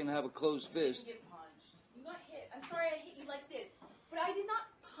you fucking have a closed fist. You get punched. You got hit. I'm sorry I hit you like this. But I did not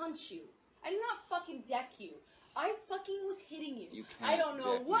punch you. I did not fucking deck you. I fucking was hitting you. You can't I don't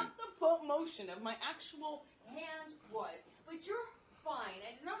know deck what me. the motion of my actual hand was. But you're fine.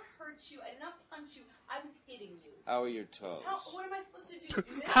 I did not hurt you. I did not punch you. I was hitting you. How are your toes? What am I supposed to do?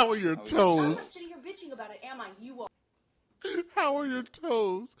 Do this? How are your I'm toes? not sitting here bitching about it, am I? You are. How are your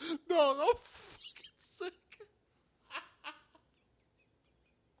toes? No, I'm fucking sick.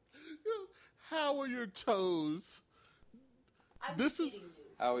 How are your toes? This is. You.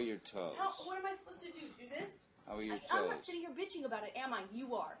 How are your toes? What am I supposed to do? Do this? How are your toes? I'm not sitting here bitching about it, am I?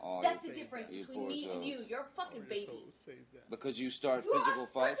 You are. Oh, that's the difference between me and you. You're a fucking baby. Because you start physical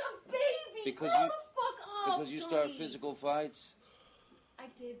fights? Such a baby! Because Grow the fuck up, Because you start physical fights? I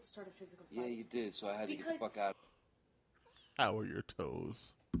did start a physical fight. Yeah, you did, so I had to get the fuck out. How are your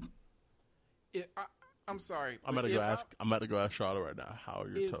toes? I'm sorry. I'm about to go ask Charlotte right now. How are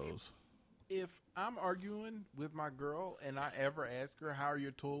your toes? If I'm arguing with my girl and I ever ask her, how are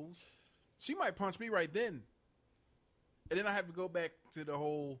your toes? She might punch me right then. And then I have to go back to the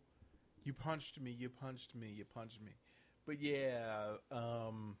whole, You punched me. But yeah,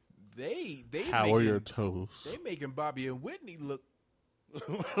 they How making, are your toes? They making Bobby and Whitney look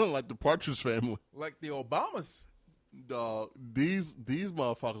Like the Partridge Family. like the Obamas. Dog, these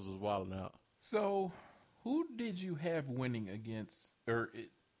motherfuckers was wilding out. So, who did you have winning against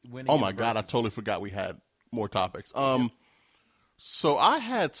winning? Oh in my the god, I verses? totally forgot we had more topics. So I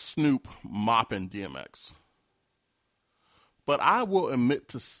had Snoop mopping DMX, but I will admit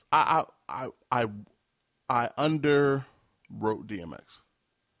to I underwrote DMX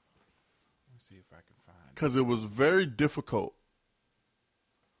Let me see if I can find it. because it was very difficult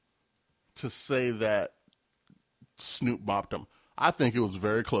to say that Snoop mopped him. I think it was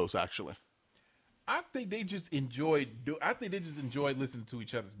very close, actually. I think they just enjoyed listening to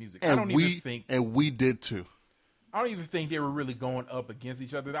each other's music. And I don't even we did too. I don't even think they were really going up against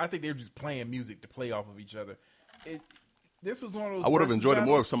each other. I think they were just playing music to play off of each other. This was one of those. I would have versus enjoyed it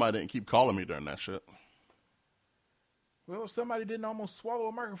more if battles. somebody didn't keep calling me during that shit. Well, if somebody didn't almost swallow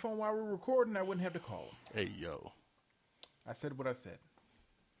a microphone while we were recording, I wouldn't have to call them. Hey, yo. I said what I said.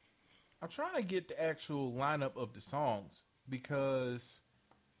 I'm trying to get the actual lineup of the songs because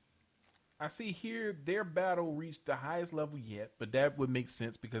I see here their battle reached the highest level yet, but that would make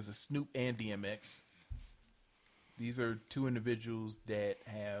sense because of Snoop and DMX. These are two individuals that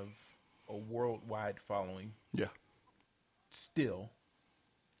have a worldwide following Yeah. still.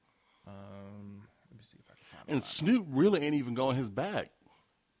 Let me see if I can find it. And Snoop really ain't even going his bag.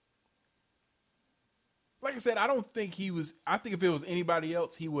 Like I said, I don't think he was. I think if it was anybody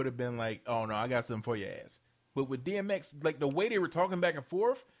else, he would have been like, "Oh no, I got something for your ass." But with DMX, like the way they were talking back and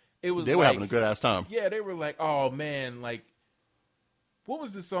forth, it was They were having a good ass time. Yeah, they were like, "Oh man, like." What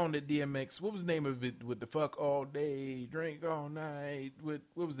was the song that DMX? What was the name of it? With the fuck all day, drink all night. What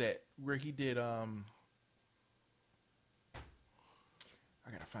was that? Where he did? I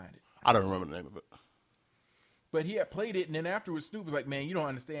gotta find it. I don't remember the name of it. But he had played it, and then afterwards, Snoop was like, "Man, you don't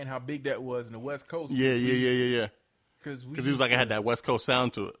understand how big that was in the West Coast." Yeah. Because Because he was like, I had that West Coast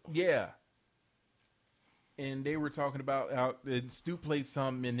sound to it. Yeah. And they were talking about how and Snoop played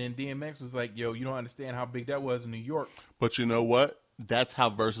something, and then DMX was like, "Yo, you don't understand how big that was in New York." But you know what? That's how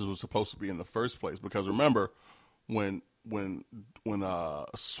Versus was supposed to be in the first place. Because remember, when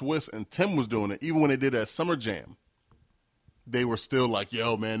Swiss and Tim was doing it, even when they did that Summer Jam, they were still like,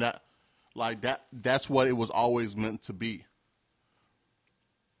 "Yo, man, that's what it was always meant to be."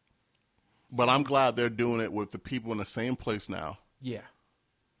 But I'm glad they're doing it with the people in the same place now, Yeah.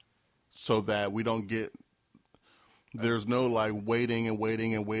 so that we don't get. There's no like waiting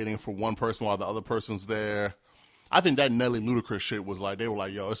for one person while the other person's there. I think that Nelly Ludacris shit was like, they were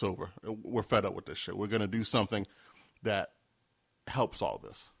like, "Yo, it's over. We're fed up with this shit. We're gonna do something that helps all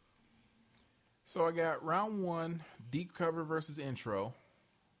this." So I got round one, deep cover versus intro.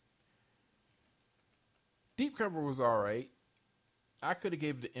 Deep cover was all right. I could have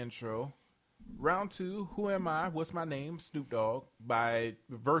gave the intro. Round two, Who Am I? What's My Name? Snoop Dogg by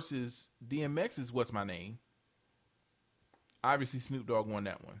versus DMX's What's My Name. Obviously, Snoop Dogg won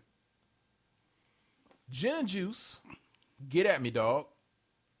that one. Gin and Juice, Get At Me, Dog.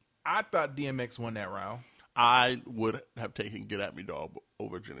 I thought DMX won that round. I would have taken Get At Me Dog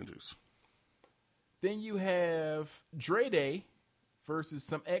over Gin and Juice. Then you have Dre Day versus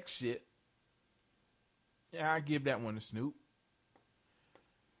some X shit. Yeah, I give that one to Snoop.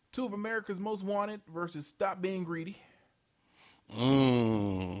 Two of America's Most Wanted versus Stop Being Greedy.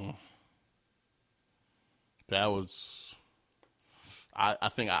 That was. I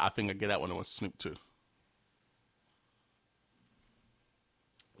think I get that one with Snoop too.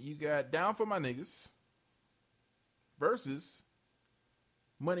 You got Down for My Niggas versus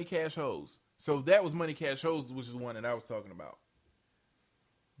Money Cash Hoes. So that was Money Cash Hoes, which is the one that I was talking about.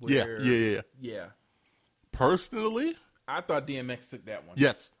 Yeah. Yeah. Personally, I thought DMX took that one.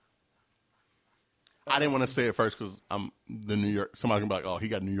 yes. I didn't want to say it first because I'm the New York. Somebody can be like, "Oh, he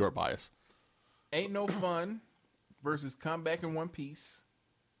got New York bias." Ain't No Fun versus Come Back in One Piece,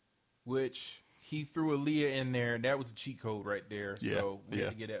 which he threw Aaliyah in there, and that was a cheat code right there. Yeah, So we had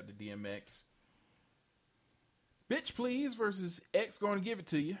to get out to DMX. Bitch Please versus X Gonna Give It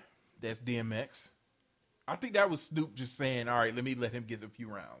To You. That's DMX. I think that was Snoop just saying, all right, let him get a few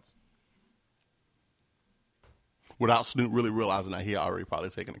rounds. Without Snoop really realizing that he already probably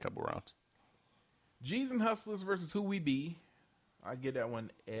taken a couple rounds. G's and Hustlers versus Who We Be. I get that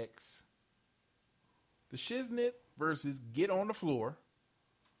one X. The Shiznit versus Get on the Floor.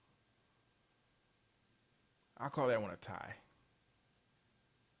 I'll call that one a tie.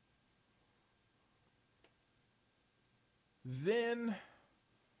 Then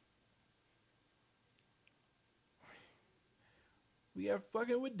we have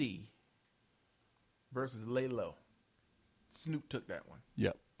Fucking with D. versus Lay Low. Snoop took that one.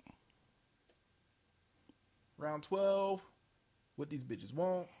 Yep. Round 12, What These Bitches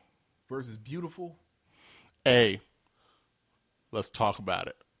Want versus Beautiful. Hey, let's talk about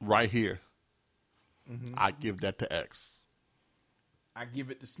it right here. I give that to X. I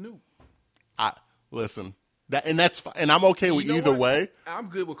give it to Snoop. Listen, that's fine, and I'm okay with either way. I'm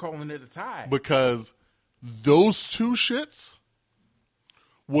good with calling it a tie because those two shits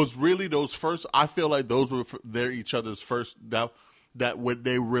was really those first. I feel like those were their each other's first. That what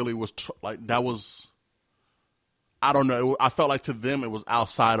they really was like. That was. I don't know. I felt like to them it was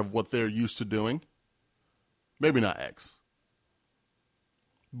outside of what they're used to doing. Maybe not X,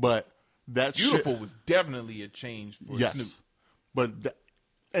 but that Beautiful was definitely a change for Snoop. But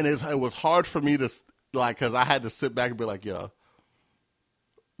it was hard for me to like because I had to sit back and be like, yeah.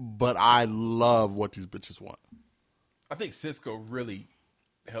 But I love What These Bitches Want. I think Cisco really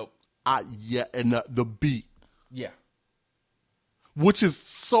helped. And the beat. Yeah. Which is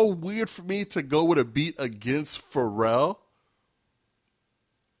so weird for me to go with a beat against Pharrell.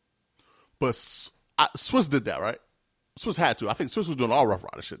 But Swiss did that, right? Swiss had to. I think Swiss was doing all Rough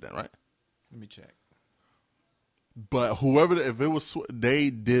Rider shit then, right? Let me check. But whoever, if it was, they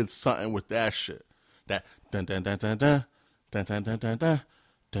did something with that shit. That dun dun dun dun dun dun dun dun dun dun dun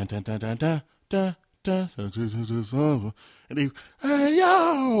dun dun dun dun dun. And he, hey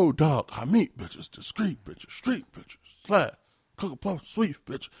yo, dog, I meet bitches, discreet bitches, street bitches, slap, cook a puff, sweet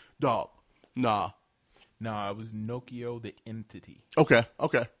bitch, dog. Nah, it was Nokio the Entity. Okay.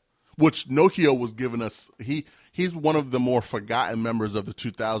 Which Nokio was giving us. He's one of the more forgotten members of the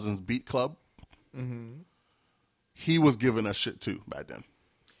 2000s Beat Club. Mm-hmm. He was giving us shit too back then.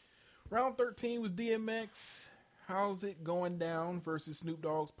 Round 13 was DMX. How's It Going Down versus Snoop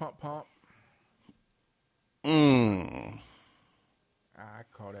Dogg's Pump Pump. I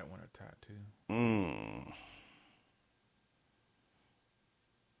call that one a tie too.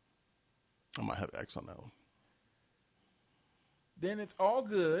 I might have X on that one. Then It's All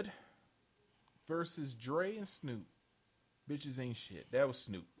Good versus Dre and Snoop. Bitches Ain't Shit. That was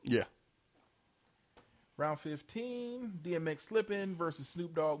Snoop. Yeah. Round 15, DMX Slippin' versus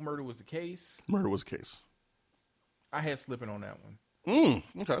Snoop Dogg. Murder Was the Case. Murder Was the Case. I had Slippin' on that one.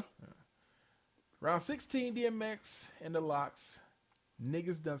 Okay. Yeah. Round 16, DMX and the Locks.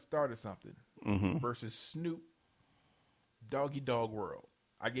 Niggas Done Started Something versus Snoop. Doggy Dog World.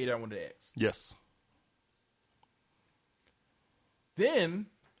 I gave that one to X. Yes. Then,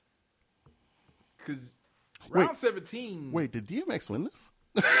 because round 17. Wait, did DMX win this?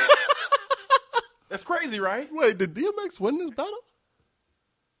 That's crazy, right? Wait, did DMX win this battle?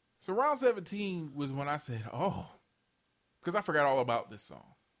 So round 17 was when I said, oh, because I forgot all about this song.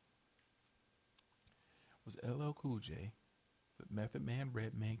 It was LL Cool J, with Method Man,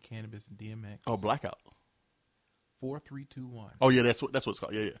 Redman, Cannabis, and DMX. Oh, Blackout. 4, 3, 2, 1. Oh yeah, that's what it's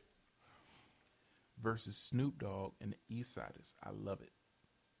called. Yeah. Versus Snoop Dogg and the East Siders. I love it.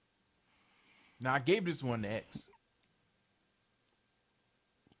 Now I gave this one to X.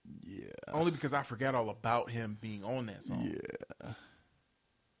 Yeah. Only because I forgot all about him being on that song. Yeah.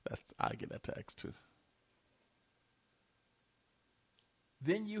 I get that to X too.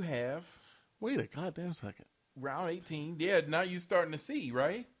 Then you have. Wait a goddamn second. Round 18. Yeah, now you're starting to see,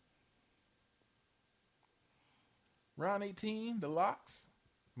 right? Round 18, the Locks,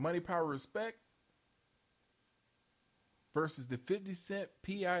 Money, Power, Respect versus the 50 Cent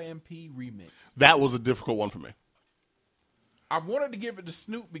PIMP remix. That was a difficult one for me. I wanted to give it to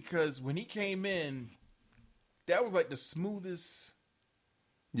Snoop because when he came in, that was like the smoothest.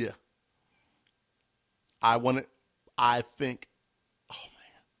 Yeah. I think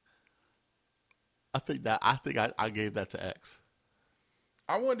I gave that to X.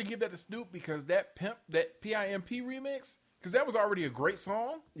 I wanted to give that to Snoop because that PIMP remix, because that was already a great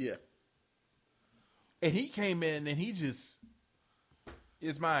song. Yeah. And he came in and he just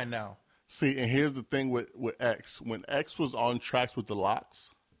is mine now. See, and here's the thing with X. When X was on tracks with the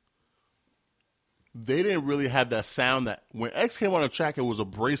Locks, they didn't really have that sound that when X came on a track, it was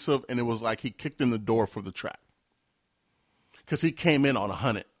abrasive and it was like he kicked in the door for the track. Because he came in on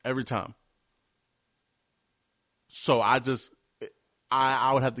 100 every time. So I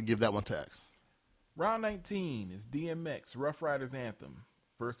would have to give that one to X. Round 19 is DMX, Rough Riders Anthem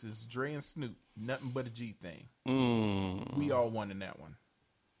versus Dre and Snoop, Nothing But a G Thing. We all won in that one.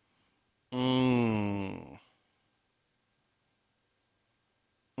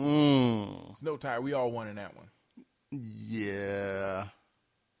 It's no tie. We all won in that one. Yeah.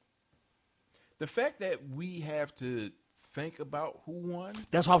 The fact that we have to think about who won.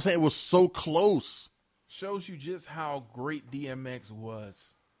 That's why I'm saying it was so close. Shows you just how great DMX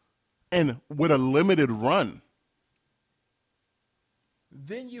was. And with a limited run.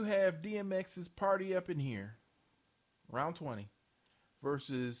 Then you have DMX's Party Up in Here, round 20,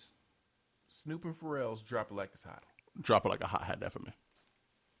 versus Snoop and Pharrell's Drop It Like It's Hot. Drop It Like a Hot had that for me.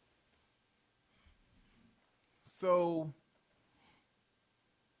 So,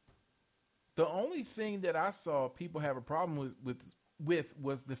 the only thing that I saw people have a problem with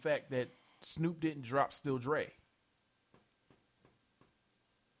was the fact that Snoop didn't drop Still Dre.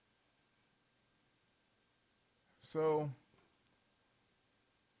 So,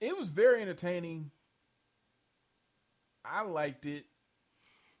 it was very entertaining. I liked it.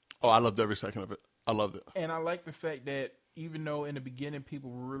 Oh, I loved every second of it. I loved it. And I like the fact that even though in the beginning people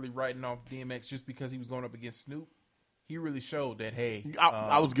were really writing off DMX just because he was going up against Snoop, he really showed that, hey.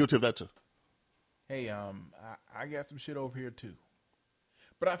 I was guilty of that too. Hey, I got some shit over here too.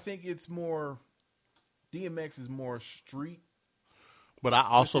 But I think it's more, DMX is more street. But I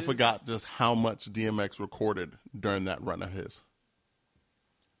also forgot just how much DMX recorded during that run of his.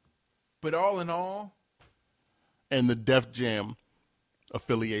 But all in all. And the Def Jam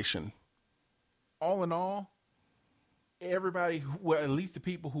affiliation. All in all, everybody, well, at least the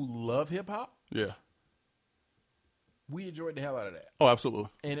people who love hip hop. Yeah. We enjoyed the hell out of that. Oh, absolutely.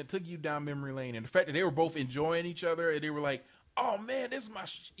 And it took you down memory lane. And the fact that they were both enjoying each other and they were like, oh man, this is my,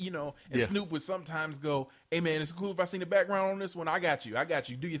 and Snoop would sometimes go, hey man, it's cool if I sing the background on this one. I got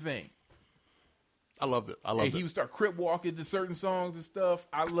you. Do your thing. I loved it. I loved it. He would start crip walking to certain songs and stuff.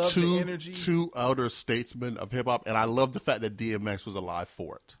 I love the energy. Two elder statesmen of hip hop, and I love the fact that DMX was alive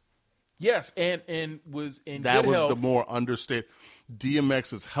for it. Yes, and was in that good was health. The more understated.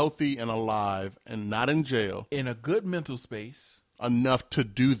 DMX is healthy and alive and not in jail. In a good mental space. Enough to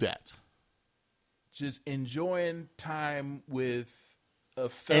do that. Just enjoying time with a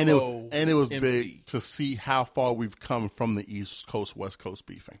fellow and it was MC. big to see how far we've come from the East Coast, West Coast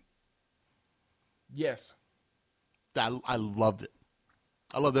beefing. Yes. I loved it.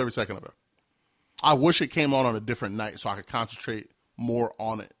 I loved every second of it. I wish it came on a different night so I could concentrate more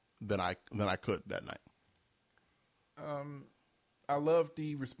on it than I could that night. I love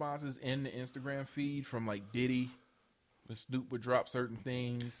the responses in the Instagram feed from like Diddy. When Snoop would drop certain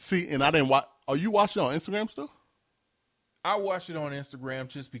things. See, and I didn't watch. Are you watching on Instagram still? I watched it on Instagram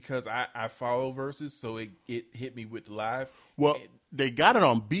just because I follow Versus, so it hit me with the live. Well, they got it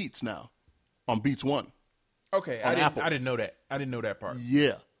on Beats now, on Beats One. Okay, I didn't know that. I didn't know that part.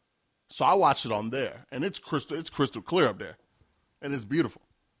 Yeah, so I watched it on there, and it's crystal clear up there, and it's beautiful.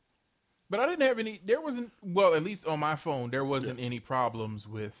 But I didn't have any. There wasn't. Well, at least on my phone, there wasn't any problems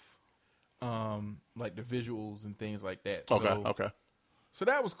with, like the visuals and things like that. Okay. So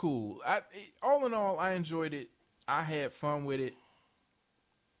that was cool. All in all, I enjoyed it. I had fun with it.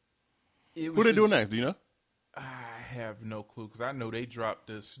 Who they doing next? Do you know? I have no clue because I know they dropped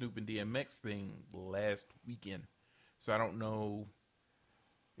the Snoop and DMX thing last weekend. So I don't know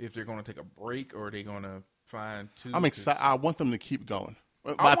if they're going to take a break or they're going to find two. I'm excited. I want them to keep going.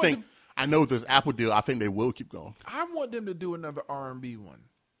 But I know with this Apple deal, I think they will keep going. I want them to do another R&B one.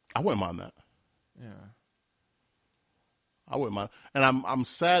 I wouldn't mind that. Yeah. I wouldn't mind. And I'm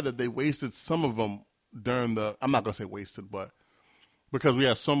sad that they wasted some of them during I'm not going to say wasted, but because we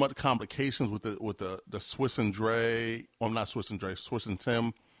had so much complications with the Swiss and Dre, not Swiss and Dre, Swiss and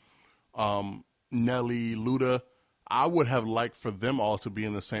Tim, Nelly, Luda. I would have liked for them all to be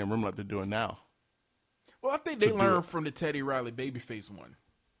in the same room like they're doing now. Well, I think they learned from the Teddy Riley Babyface one.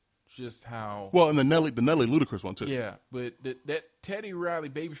 Just how... Well, and the Nelly Ludacris one, too. Yeah, but that Teddy Riley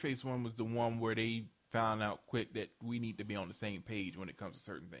Babyface one was the one where they found out quick that we need to be on the same page when it comes to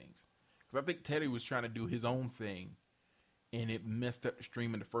certain things. Because I think Teddy was trying to do his own thing, and it messed up the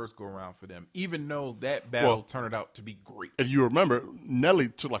stream in the first go-around for them, even though that battle turned out to be great. If you remember, Nelly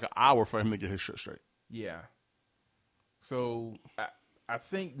took like an hour for him to get his shit straight. Yeah. So, I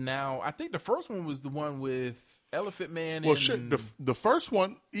think the first one was the one with Elephant Man. Well, shit, the first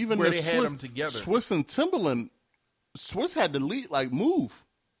one, even where the they had them together. Swiss and Timbaland, Swiss had to move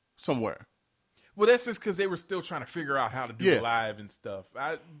somewhere. Well, that's just because they were still trying to figure out how to do it live and stuff.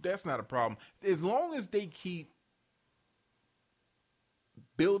 That's not a problem. As long as they keep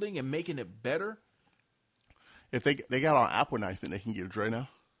building and making it better. If they got on Apple now, you think they can get Dre now?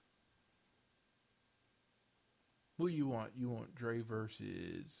 Who you want? You want Dre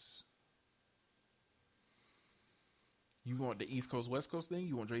versus... You want the East Coast, West Coast thing?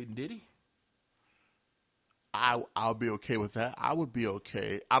 You want Dre and Diddy? I'll be okay with that. I would be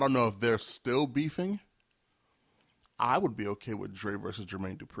okay. I don't know if they're still beefing. I would be okay with Dre versus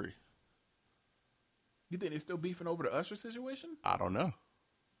Jermaine Dupri. You think they're still beefing over the Usher situation? I don't know.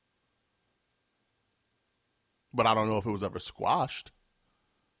 But I don't know if it was ever squashed.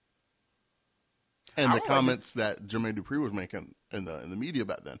 And the comments that Jermaine Dupri was making in the media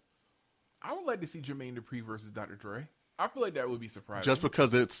back then. I would like to see Jermaine Dupri versus Dr. Dre. I feel like that would be surprising. Just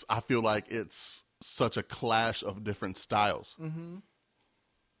because I feel like it's such a clash of different styles. Mm-hmm.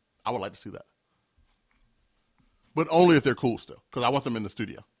 I would like to see that. But only if they're cool still. Because I want them in the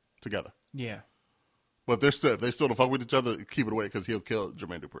studio together. Yeah. But if they still don't fuck with each other, keep it away because he'll kill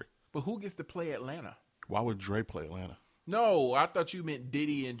Jermaine Dupri. But who gets to play Atlanta? Why would Dre play Atlanta? No, I thought you meant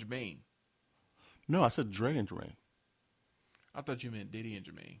Diddy and Jermaine. No, I said Dre and Jermaine. I thought you meant Diddy and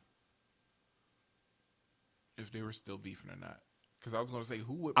Jermaine. If they were still beefing or not. Because I was going to say,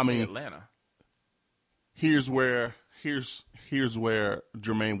 who would play Atlanta? Here's where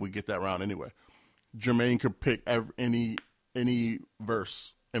Jermaine would get that round anyway. Jermaine could pick any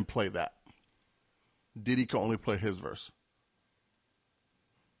verse and play that. Diddy could only play his verse,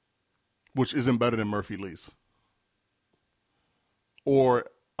 which isn't better than Murphy Lee's or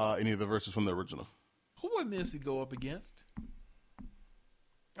any of the verses from the original. Who would Missy go up against?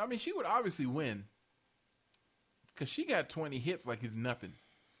 I mean, she would obviously win because she got 20 hits like it's nothing.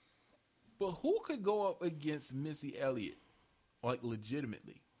 But who could go up against Missy Elliott, like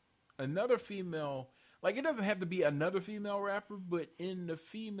legitimately? Another female, like it doesn't have to be another female rapper, but in the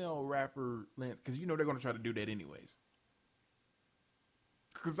female rapper lens, because you know they're going to try to do that anyways.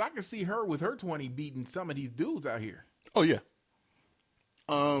 Because I can see her with her 20 beating some of these dudes out here. Oh, yeah.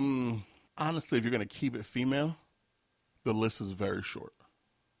 Honestly, if you're going to keep it female, the list is very short.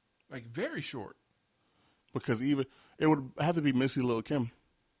 Like very short. Because it would have to be Missy Lil Kim.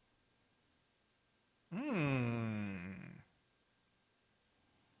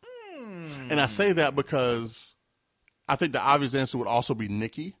 And I say that because I think the obvious answer would also be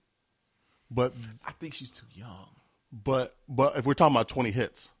Nicki. But I think she's too young. But if we're talking about 20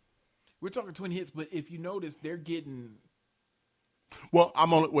 hits. We're talking 20 hits, but if you notice, they're getting... Well,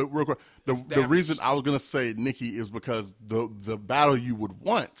 I'm on wait, real quick. The reason I was going to say Nicki is because the battle you would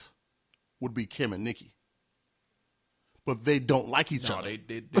want would be Kim and Nicki. But they don't like each other.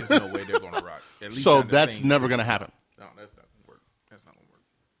 There's no way they're going to rock. At least so that's never going to happen. No, that's not going to work. That's not going to work.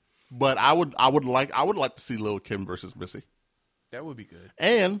 But I would like to see Lil Kim versus Missy. That would be good.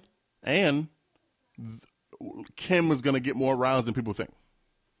 And Kim is going to get more rounds than people think.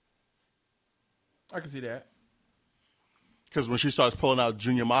 I can see that. Because when she starts pulling out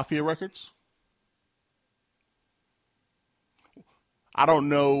Junior Mafia records, I don't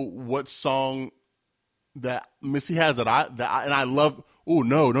know what song that Missy has that I love. Oh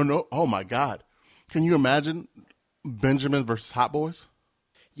no! Oh my God! Can you imagine Benjamin versus Hot Boys?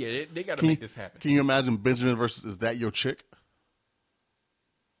 Yeah, they got to make this happen. Can you imagine Benjamin versus Is That Your Chick?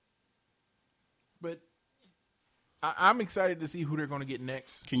 But I'm excited to see who they're going to get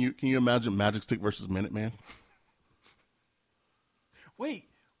next. Can you imagine Magic Stick versus Minute Man? Wait,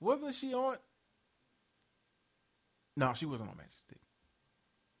 wasn't she on? No, she wasn't on Magic Stick.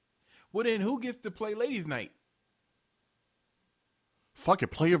 Well, then who gets to play Ladies' Night? Fuck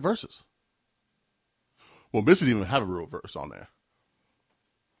it, play your verses. Well, Missy didn't even have a real verse on there.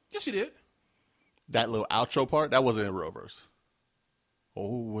 Yes, she did. That little outro part, that wasn't a real verse.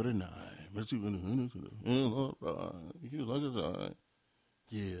 Oh, what a night.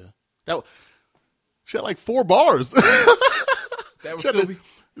 Yeah. She had like 4 bars. That was still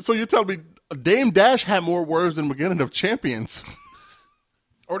so you're telling me Dame Dash had more words than Beginning of Champions?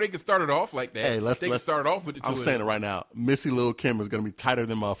 Or they could start it off like that. Hey, let's start off with the two. I'm saying it right now. Missy Lil Kim is going to be tighter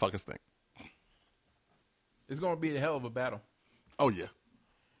than motherfuckers think. It's going to be a hell of a battle. Oh, yeah.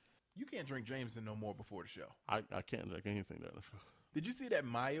 You can't drink Jameson no more before the show. I can't drink anything during the show. Did you see that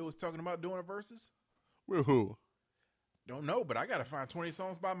Maya was talking about doing a versus? With who? Don't know, but I got to find 20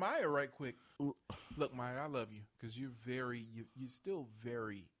 songs by Maya right quick. Look, Maya, I love you because you're still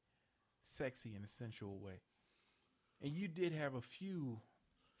very sexy in a sensual way. And you did have a few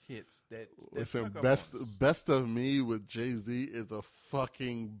hits that listen, best of Me with Jay-Z is a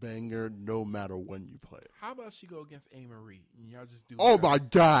fucking banger no matter when you play it. How about she go against A. Marie and y'all just do Oh my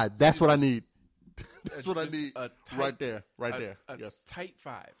God, that's what I need. That's what I need. Right there. Yes. Tight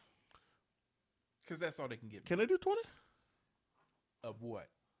 5. Because that's all they can give me. Can they do 20? Of what?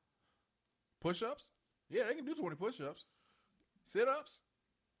 Push-ups? Yeah, they can do 20 push-ups. Sit-ups?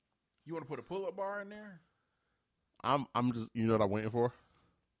 You want to put a pull-up bar in there? I'm just, you know what I'm waiting for?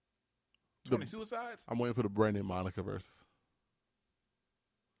 20 suicides? I'm waiting for the Brandy and Monica verses.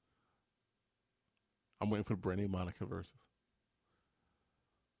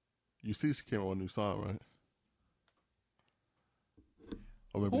 You see she came out with a new song, right?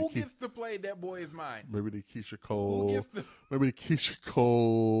 Who gets to play That Boy Is Mine? Maybe the Keisha Cole. Maybe the Keisha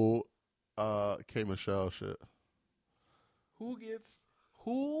Cole, K. Michelle shit. Who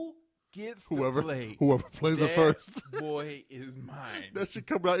gets to play. Whoever plays it That first. boy is mine. That should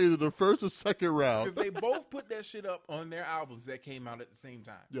come out either the first or second round. Because they both put that shit up on their albums that came out at the same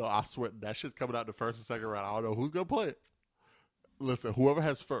time. Yo, I swear, that shit's coming out the first and second round. I don't know who's going to play it. Listen, whoever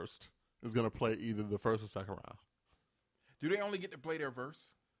has first is going to play either the first or second round. Do they only get to play their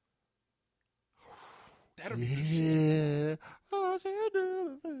verse? That'll be some shit. Yeah.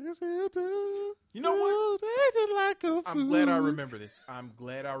 You know what? Like a I'm glad I remember this. I'm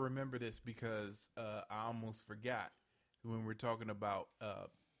glad I remember this because I almost forgot when we're talking about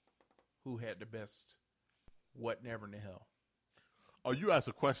who had the best what never in the hell. Oh, you asked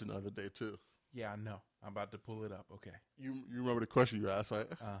a question the other day, too. Yeah, I know. I'm about to pull it up. Okay. You remember the question you asked, right?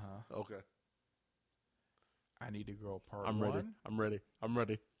 Uh-huh. Okay. I Need to Grow Part I'm 1. ready.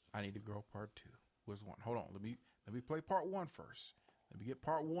 I Need to Grow Part 2 was one. Hold on. Let me play Part 1 first. Let me get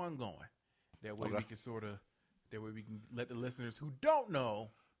Part 1 going. That way we can let the listeners who don't know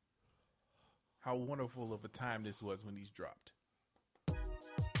how wonderful of a time this was when these dropped.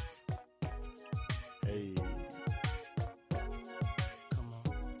 Hey. Come on.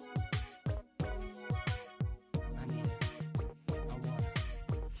 I need it. I want it.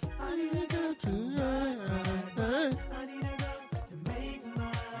 I need a girl to I need a girl to make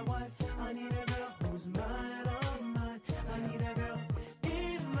my wife. I need a girl who's mine, all mine. I need a girl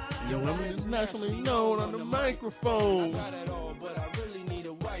in my Yo, I'm internationally known on the microphone. got it all, but I really need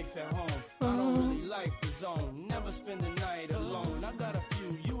a wife at home. I don't really like the zone. Never spend the night alone. I got a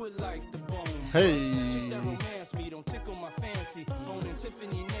few, you would like the bone. Hey. Chicks that romance me, don't tickle my fancy. Bone and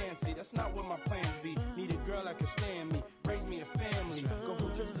Tiffany Nancy, that's not what my plans be. Need a girl that can stand me, raise me a family. Go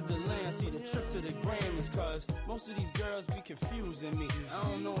from trips to the land, see the trip to the Grammys. Cause most of these girls be confusing me. I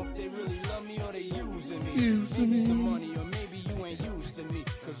don't know if they really love me or they using me. Maybe it's the money or maybe you ain't used to me.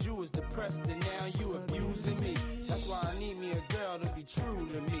 Cause you was depressed and now you abusing me. That's why I need me a girl to be true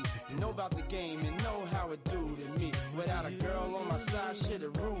to me. And know about the game and know how it do to me. Without a girl on my side, shit'll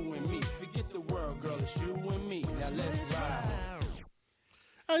ruin me. Forget the world, girl, it's you and me. Now let's ride.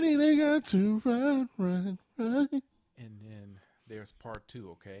 I need a girl to run. And then there's Part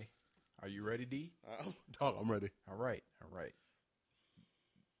 2, okay? Are you ready, D? Dog, I'm ready. All right.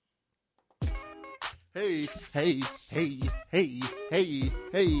 Hey.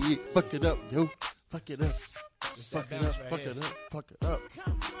 Fuck it up, yo. Fuck it up. Fuck it up.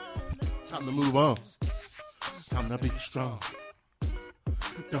 Time to move on. Time to be strong.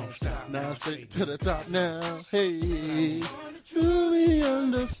 Don't stop now, straight to the top now. Hey, truly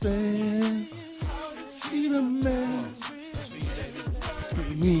understand. See the man.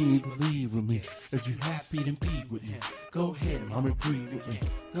 Believe with me. If you happy, then be with me. Go ahead, mommy, breathe with me.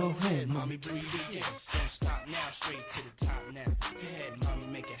 Go ahead, mommy, breathe again. Don't stop now, straight to the top now. Go ahead, mommy,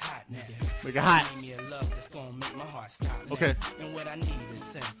 make it hot now. Make it hot. Give me a love that's gonna make my heart stop now. Okay. And what I need is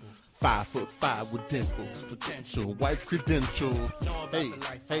simple. 5'5" with dimples, potential wife credentials. Know about the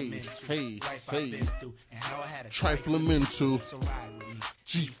life I'm into, life I've been through, and how I had a Trifling mental. So ride with me,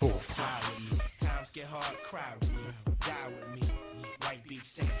 G4. fly with me. Times get hard, cry with me, die with me. White beach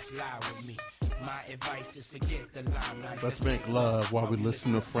saints, lie with me. My advice is forget the limelight. Let's make love while we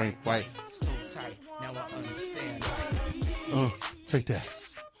listen to Frank White. So tight, now I understand life. Take that.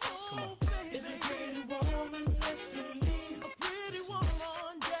 Come on.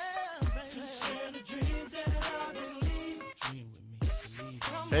 Dream with me, believe in me.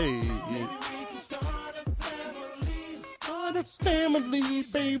 Hey. Start a family,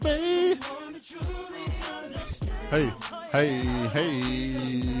 baby. Hey.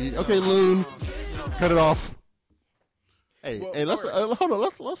 Okay, Loon. Cut it off. Hey, Well, let's all right. hold on.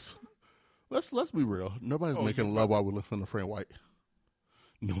 Let's be real. Nobody's making love while we listen to Frank White.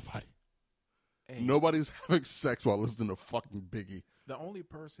 Nobody. Hey, Nobody's having sex while listening to fucking Biggie. the only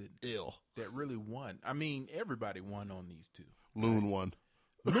person Ill. that really won, I mean, everybody won on these two. Loon won.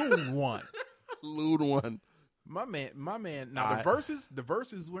 Loon won. Loon won. My man. Now the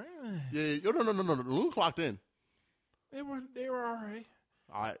verses were Yeah. No. Loon clocked in. they were all right.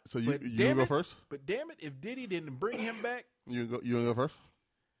 All right. So you But gonna damn go it- first? But damn it, if Diddy didn't bring him back, You gonna go first?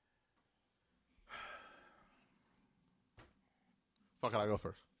 Fuck it, I go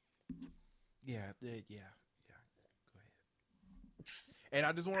first. yeah. Go ahead. And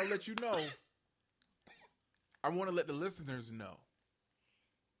I just want to let you know. I want to let the listeners know.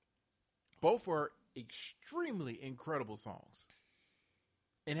 Both are extremely incredible songs.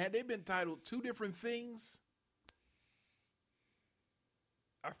 And had they been titled two different things,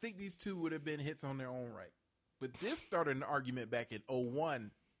 I think these two would have been hits on their own right. But this started an argument back in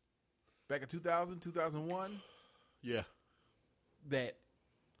 2001, back in 2000, 2001, Yeah. that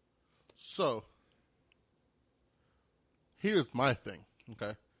So here's my thing.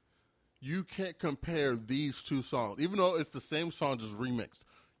 Okay. You can't compare these two songs. Even though it's the same song, just remixed,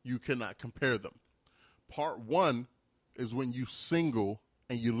 you cannot compare them. Part 1 is when you single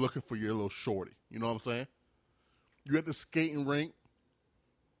and you're looking for your little shorty. You know what I'm saying? You at the skating rink.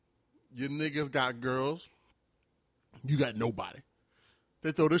 Your niggas got girls. You got nobody.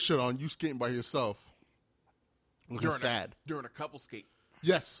 They throw this shit on. You skating by yourself. Looking sad. During a couple skate.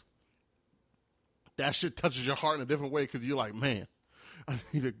 Yes. That shit touches your heart in a different way because you're like, man, I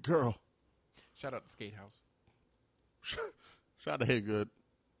need a girl. Shout out to Skate House. Shout out to Hey Good.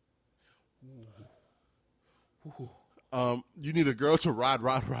 You need a girl to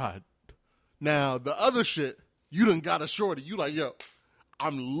ride. Now, the other shit, you done got a shorty. You like, yo,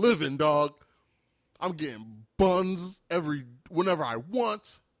 I'm living, dog. I'm getting buns whenever I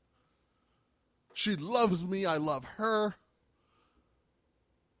want. She loves me. I love her.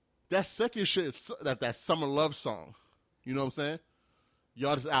 That second shit is that summer love song. You know what I'm saying?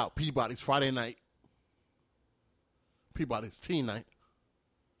 Y'all just out. Peabody's Friday night. Peabody's teen night.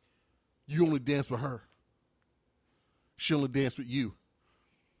 You only dance with her. She only dance with you.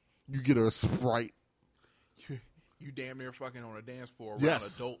 You get her a Sprite. You damn near fucking on a dance floor around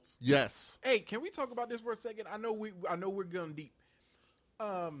adults. Yes. Hey, can we talk about this for a second? I know we're going deep.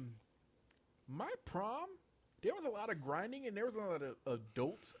 My prom, there was a lot of grinding and there was a lot of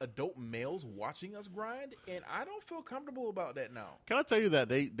adult males watching us grind, and I don't feel comfortable about that now. Can I tell you that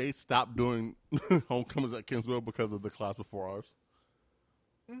they stopped doing homecomings at Kingsville because of the class before ours?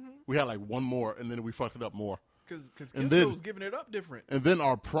 Mm-hmm. We had like one more, and then we fucked it up more. Because Kingsville was giving it up different. And then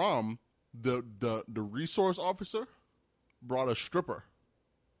our prom, the resource officer brought a stripper.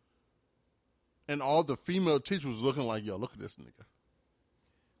 And all the female teachers was looking like, yo, look at this nigga.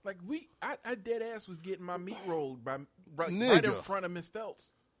 Like I dead ass was getting my meat rolled right in front of Miss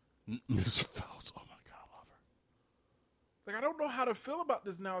Phelps. Miss Phelps, oh my God, I love her. Like, I don't know how to feel about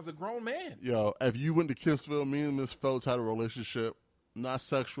this now as a grown man. Yo, if you went to Kingsville, me and Miss Phelps had a relationship, not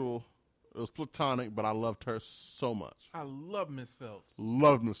sexual. It was platonic, but I loved her so much. I love Miss Phelps.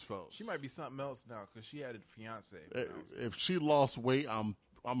 Love Miss Phelps. She might be something else now because she had a fiance. If she lost weight, I'm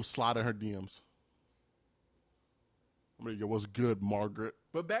sliding her DMs. I mean, yo, what's good, Margaret?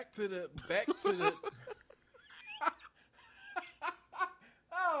 But back to the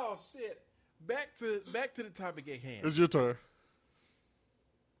oh shit. Back to the topic at hand. It's your turn.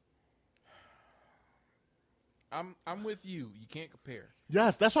 I'm with you. You can't compare.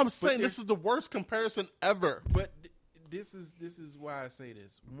 Yes, that's what I'm saying. This is the worst comparison ever. But this is why I say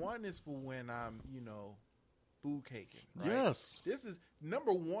this. One is for when I'm, boo caking. Right? Yes. This is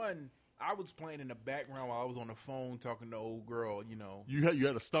number one. I was playing in the background while I was on the phone talking to old girl. You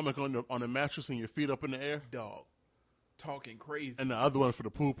had a stomach on the mattress and your feet up in the air. Dog, talking crazy. And the other one for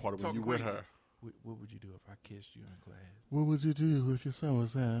the pool party when you with her. What would you do if I kissed you in class? What would you do if your son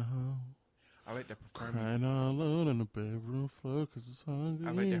was at home? I like that perfume. Crying all alone on the bedroom floor because it's hungry.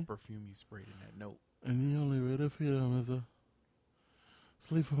 I like that perfume you sprayed in that note. And the only way to feed him is a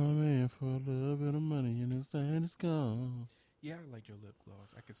sleep for a man for love and the money and his hand is gone. Yeah, I like your lip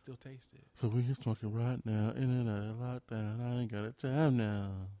gloss. I can still taste it. So we can smoke it right now. In and out of lockdown. I ain't got a time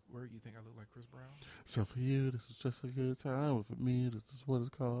now. Where you think I look like Chris Brown? So for you, this is just a good time. But for me, this is what it's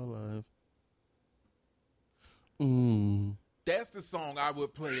called life. That's the song I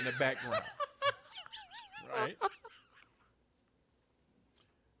would play in the background. Right?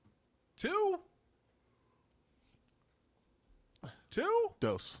 Two?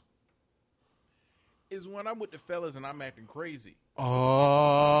 Dose. Is when I'm with the fellas and I'm acting crazy.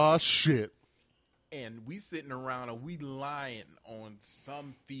 Oh, shit. And we sitting around and we lying on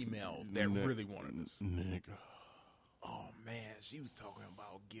some female that really wanted us. Nigga. Oh, man. She was talking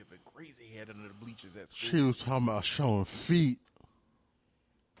about giving crazy head under the bleachers at school. She was talking about showing feet.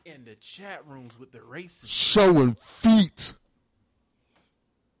 In the chat rooms with the racists. Showing feet.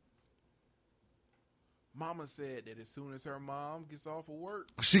 Mama said that as soon as her mom gets off of work,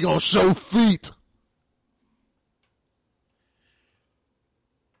 she gonna show feet.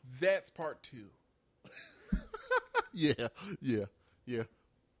 That's part 2. Yeah.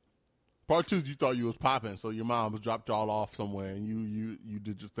 Part 2 is you thought you was popping, so your mom dropped y'all off somewhere and you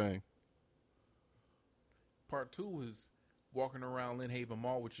did your thing. Part 2 was walking around Lynn Haven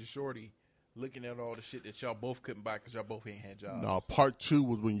Mall with your shorty, looking at all the shit that y'all both couldn't buy because y'all both ain't had jobs. No, part 2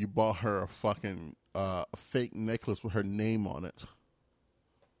 was when you bought her a fucking fake necklace with her name on it.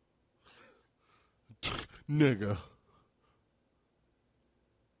 Nigga.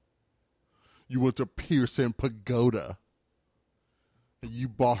 You went to Pearson Pagoda. And you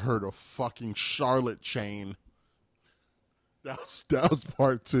bought her the fucking Charlotte chain. That was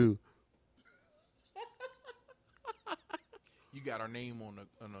part 2. You got our name on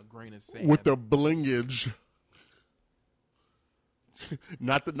a grain of sand. With the blingage.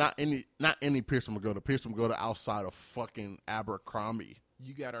 not any Pierce McGoda. Pierce McGoda outside of fucking Abercrombie.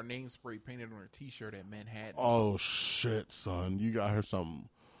 You got our name spray painted on a T-shirt at Manhattan. Oh shit, son! You got her some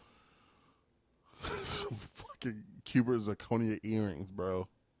fucking Cuba zirconia earrings, bro.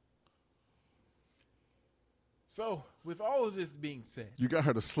 So, with all of this being said, you got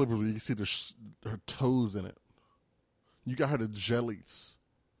her the slippers where you can see her toes in it. You got her the jellies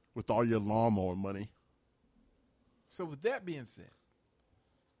with all your lawnmower money. So, with that being said,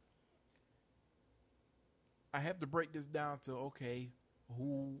 I have to break this down to, okay,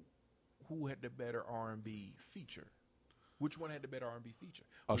 who had the better R&B feature? Which one had the better R&B feature?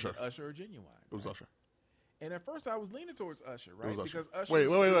 Was Usher. it Usher or Genuine? It was Usher. And at first I was leaning towards Usher, right? It was Usher. Because Usher.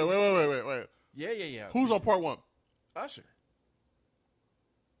 Wait. Yeah. Who's on part one? Usher.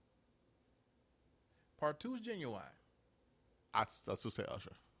 Part two is Genuine. I still say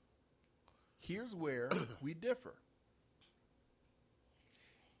Usher. Here's where we differ.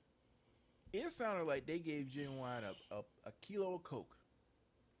 It sounded like they gave Genuine a kilo of coke.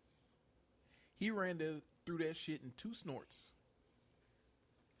 He ran through that shit in 2 snorts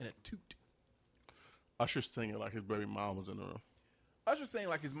and a toot. Usher singing like his baby mom was in the room. Usher saying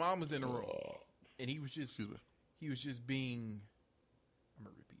like his mom was in the room, and he was just being. I'm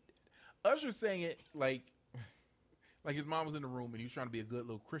gonna repeat that. Usher saying it like his mom was in the room, and he was trying to be a good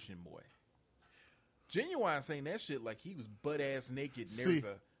little Christian boy. Genuine saying that shit like he was butt ass naked, and there's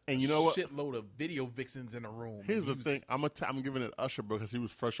and you know what? Shitload of video vixens in the room. Here's the thing: I'm giving it Usher because he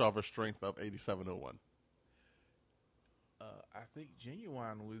was fresh off a strength of 8701. I think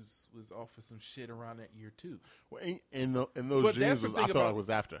Genuine was off for some shit around that year too. Well, in those jeans, I felt like it was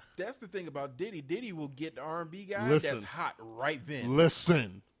after. That's the thing about Diddy. Diddy will get the R&B guy that's hot right then.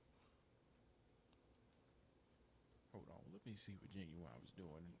 Listen. Hold on, let me see what Genuine was doing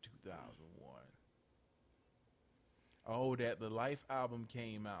in 2001. Oh, the Life album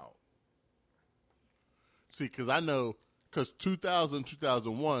came out. See, because 2000,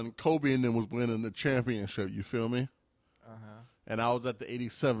 2001, Kobe and them was winning the championship. You feel me? And I was at the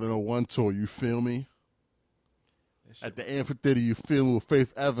 8701 tour, you feel me? At the amphitheater, you feel me, with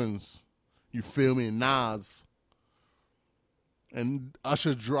Faith Evans, you feel me, and Nas. And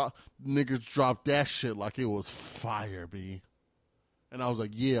niggas dropped that shit like it was fire, B. And I was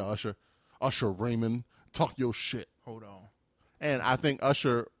like, yeah, Usher Raymond, talk your shit. Hold on. And I think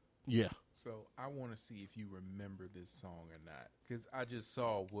Usher, yeah. So I want to see if you remember this song or not, because I just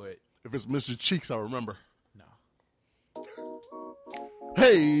saw what. If it's Mr. Cheeks, I remember. No.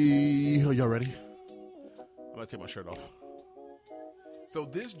 Hey, are y'all ready? I'm gonna take my shirt off. So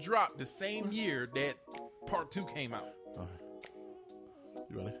this dropped the same year that part 2 came out. All right.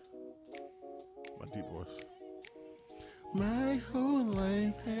 You ready? My deep voice. My whole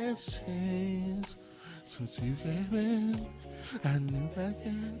life has changed since you came in. I knew back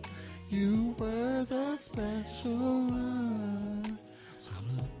then you were the special one. So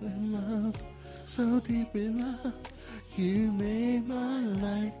in love, so deep in love. You made my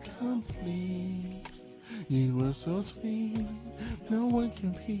life complete. You were so sweet, no one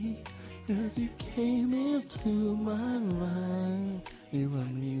can beat. Cause you came into my life. You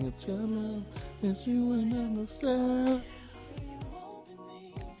run me with your love, as you wouldn't understand.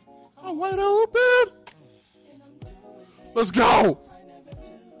 I'm wide open. Let's go.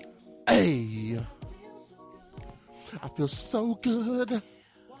 Hey, I feel so good.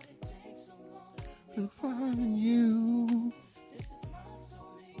 To find you,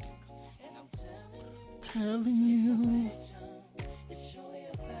 telling you.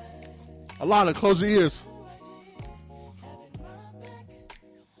 Alana, close your ears.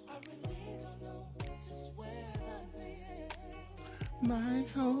 My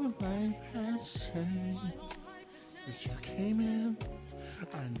whole life has changed since you came in.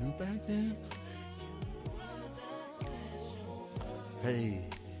 I knew back then. Hey.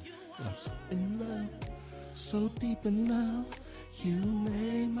 I'm so in love, so deep in love. You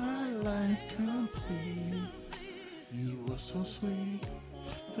made my life complete. You were so sweet,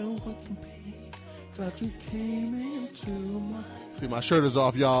 no one can be. Glad you came into my. See, my shirt is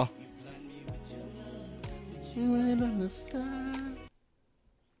off, y'all. You ain't understand.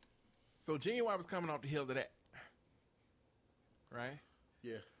 So Genuine was coming off the heels of that, right?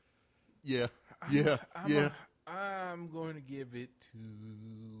 Yeah. I'm going to give it to.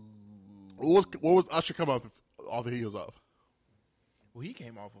 What was Usher come off the heels of? Well, he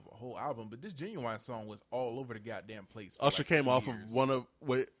came off of a whole album, but this Genuine song was all over the goddamn place. Usher came off of one of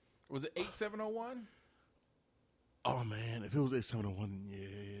Was it 8701? Oh man, if it was 8701, yeah.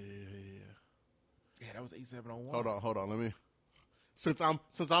 Yeah, that was 8701. Hold on. Let me. Since I'm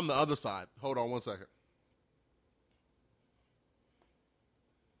the other side. Hold on 1 second.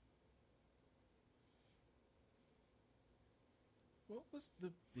 What was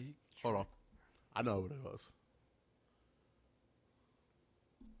the big? Hold on. I know what it was.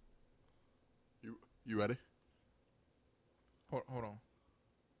 You ready? Hold on.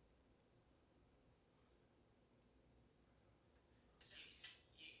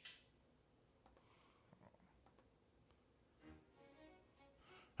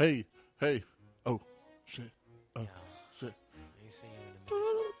 Hey. Oh, shit. Oh, shit. I ain't seen you in a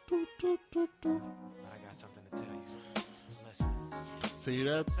minute, but I got something to tell you. Listen. See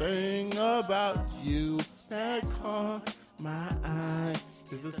that thing about you that caught my eye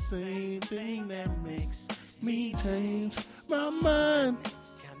is the same thing that makes me change my mind.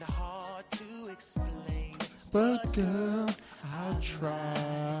 Kinda hard to explain, But girl, I'll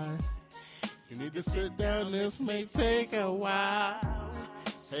try. You need to sit down, this may take a while.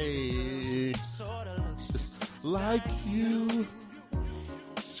 Hey, sorta looks just like you.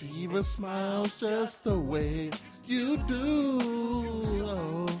 She even smiles just the way you do.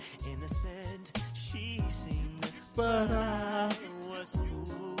 Oh, innocent. She seemed, but I was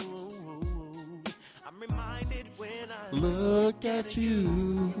smooth. I'm reminded when I look at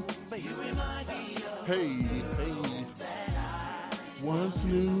you. but you remind me of Hey, once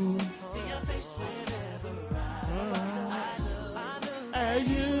knew see your face whenever at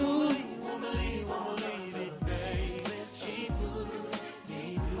you. won't believe it, baby. She put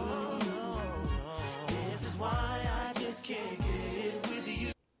me through. This is why I just can't get it with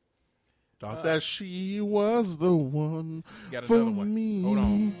you. Thought that she was the one Got for another one. me. Hold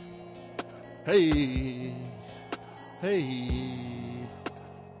on. Hey.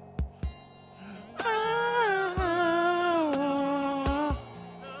 Ah.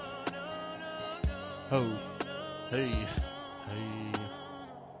 Oh. Hey.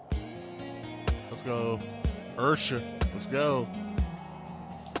 Let's go. Ursha. Let's go.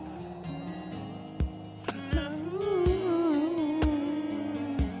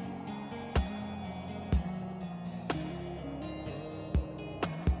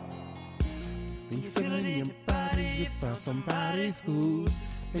 When you feeling in your body, you found somebody who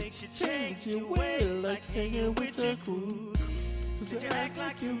makes you change your way, like hanging with your crew. Cause you act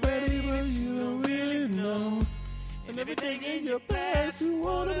like you're ready, but you don't really know. And everything in your past, you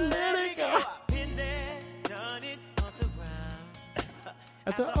wanna let it go. Been there, done it on the ground.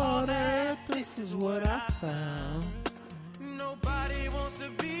 After all that, this is what I found. Nobody wants to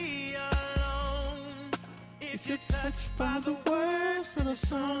be alone. If you're touched by the words in a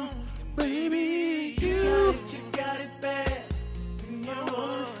song, baby, you got it bad. You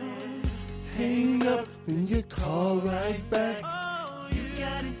want a friend. hang up, then you call right back. Oh, you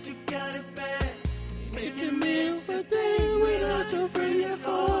got it bad. If you miss a day without your friend, your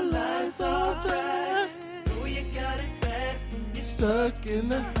whole life's off track. Oh, you got it bad. You're stuck in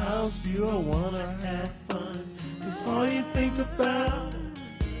the house, you don't wanna have fun. That's all you think about.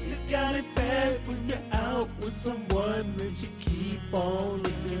 You got it bad when you're out with someone that you keep on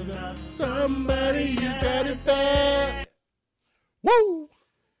looking at. Somebody, you got it bad. Woo!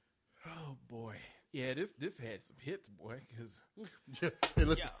 Oh boy. Yeah, this had some hits, boy. Cause Hey,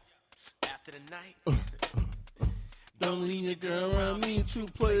 listen. After the night, Don't leave your girl around me to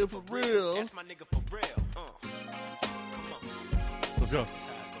play it for real. that's my nigga for real. Come on, Let's go. that's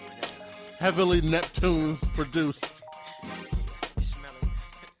how it's going down. Heavily Neptunes produced. You smell it?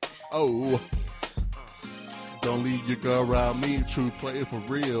 Oh. Don't leave your girl around me to play it for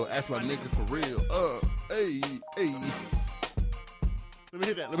real. Ask my nigga for real. Hey. Let me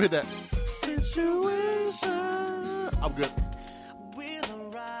hit that. Situation. I'm good.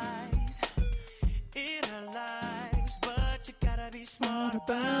 We'll arise in our lives, but you gotta be smart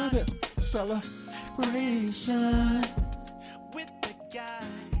About it. Celebration. with the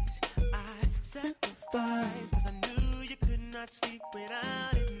guys. I sacrificed, cause I knew you could not sleep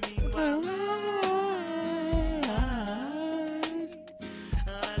without it. Meanwhile,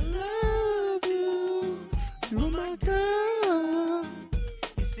 I love you. You're my girl.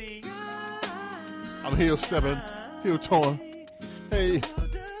 you see, I'm heel 7. Heel torn. Hey.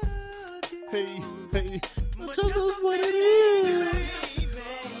 This is what it is.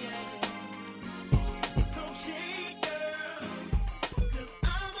 It's okay, girl, 'cause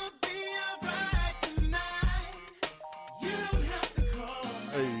I'ma be alright tonight. You don't have to call.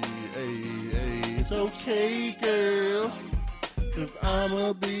 Hey. It's okay, girl. 'Cause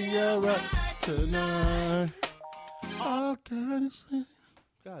I'ma be alright tonight. Oh, God,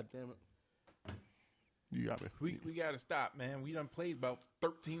 God damn it. You got me. we gotta stop, man. We done played about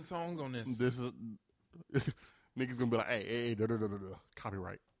 13 songs on this. This is Niggas gonna be like, hey, no.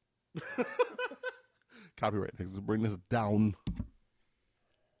 Copyright. Copyright, niggas. Bring this down.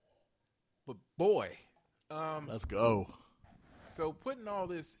 But boy, let's go. So putting all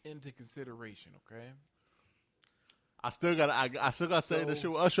this into consideration, okay? I still gotta say this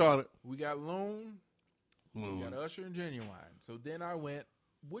shit with Usher on it. We got Loon, we got Usher and Genuine. So then I went,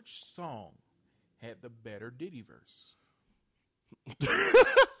 which song had the better Diddy verse?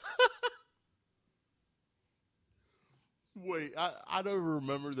 Wait, I don't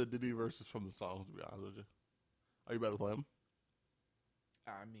remember the Diddy verses from the songs, to be honest with you. Are you about to play them?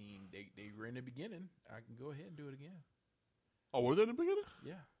 I mean, they were in the beginning. I can go ahead and do it again. Oh, were they in the beginning?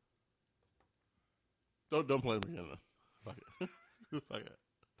 Yeah. Don't play them again. Fuck it. Fuck it.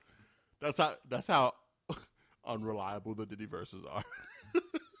 That's how unreliable the Diddy verses are.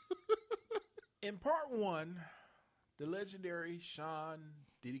 In part one, the legendary Sean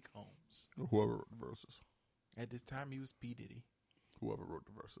Diddy Combs, Whoever wrote the verses. at this time he was P. Diddy, Whoever wrote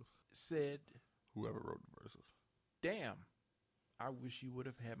the verses. said, Whoever wrote the verses. "Damn, I wish you would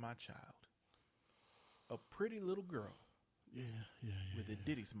have had my child. A pretty little girl Yeah. with a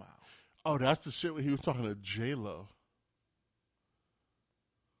Diddy smile." Oh, that's the shit when he was talking to J-Lo.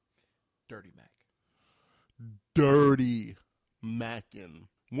 Dirty Mac. Dirty Mackin'.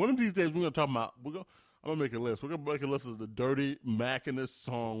 One of these days we're gonna talk about. I'm gonna make a list. We're gonna make a list of the Dirty Mackinist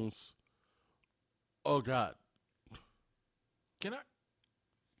songs. Oh God. Can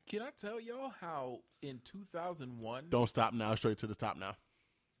I tell y'all how in 2001 Don't stop now. Straight to the top now.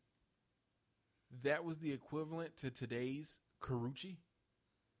 that was the equivalent to today's Karuchi?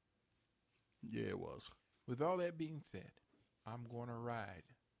 Yeah, it was. With all that being said, I'm going to ride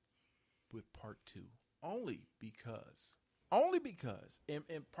with part two. Only because in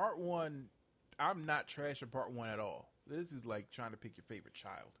part one, I'm not trashing part one at all. This is like trying to pick your favorite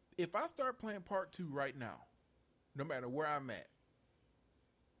child. If I start playing part two right now, no matter where I'm at,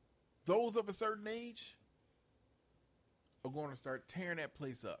 those of a certain age are going to start tearing that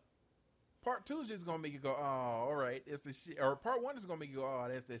place up. Part two is just going to make you go, oh, all right, it's the shit. Or part one is going to make you go, oh,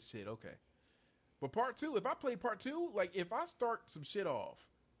 that's that shit, okay. But part two, if I play part two, like if I start some shit off,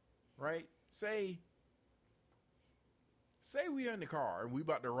 right? Say we in the car and we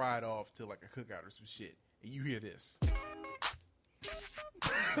about to ride off to like a cookout or some shit, and you hear this.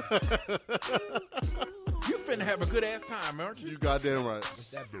 You finna have a good ass time, aren't you? You goddamn right. What's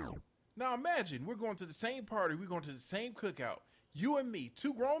that do? Now imagine we're going to the same party, we're going to the same cookout. You and me,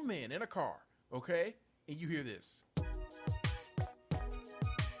 two grown men in a car, okay? And you hear this. Come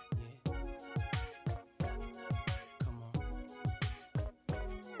on.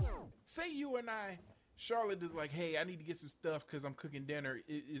 Say you and I, Charlotte is like, hey, I need to get some stuff because I'm cooking dinner.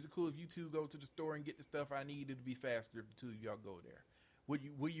 Is it cool if you two go to the store and get the stuff I need? It'd be faster if the two of y'all go there.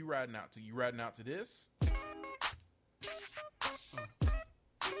 What you riding out to? You riding out to this?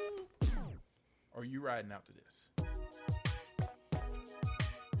 Or you riding out to this?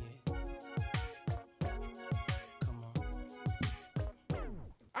 Come on.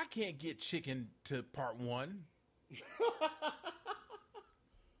 I can't get chicken to part one.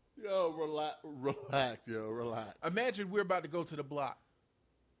 Yo, relax, relax. Imagine we're about to go to the block.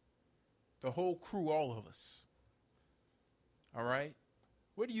 The whole crew, all of us. All right?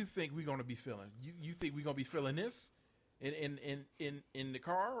 What do you think we're going to be feeling? You think we're going to be feeling this in the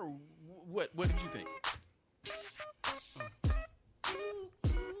car? Or what did you think?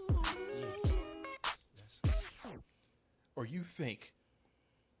 Or you think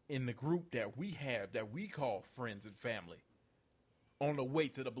in the group that we have, that we call friends and family, on the way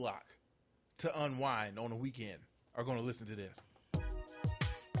to the block to unwind on the weekend, are going to listen to this?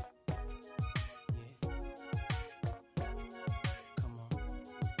 Come on.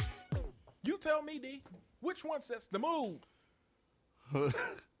 You tell me, D. Which one sets the mood?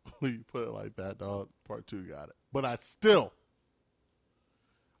 When you put it like that, dog, part two got it. But I still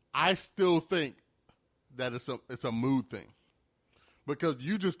think that it's a mood thing. Because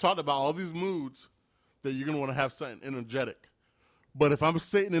you just talked about all these moods that you're going to want to have something energetic. But if I'm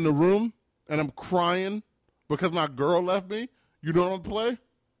sitting in the room and I'm crying because my girl left me, you know what I'm play?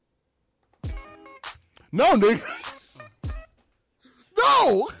 No, nigga.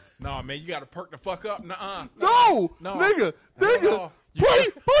 No. No, man, you got to perk the fuck up. Nuh-uh. No, nigga. No. Play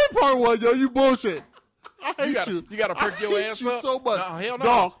part one, yo. You bullshit. I hate you. You got to perk your ass you up. so much. No, hell no.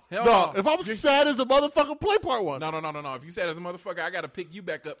 Dog, Hell dog. no. If I'm sad as a motherfucker, play part one. No. If you said as a motherfucker, I got to pick you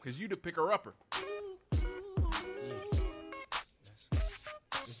back up because you the picker-upper.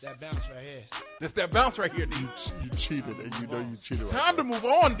 It's that bounce right here. That's that bounce right here, D. You cheated, and you know you cheated. Time to move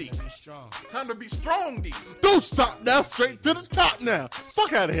on, D. Be strong. Time to be strong, D. Don't stop now. Straight to the top now.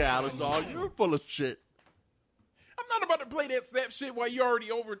 Fuck out of here, Alex, dog. You're full of shit. not about to play that sap shit while you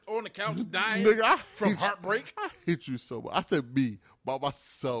already over on the couch dying Nigga, from heartbreak. I hate you so much. I said me, by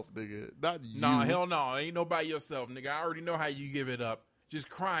myself, nigga. Not you. Nah, hell no. Ain't no by yourself, nigga. I already know how you give it up. Just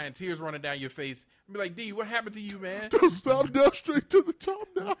crying, tears running down your face. Be like, D, what happened to you, man? Don't stop now, straight to the top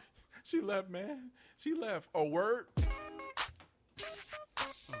now. She left, man. She left. Oh, word?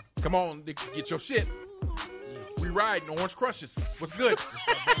 Come on, nigga, get your shit. We riding Orange Crushes. What's good?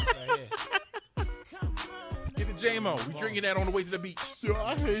 Get the JMO. We drinking that on the way to the beach. Yo,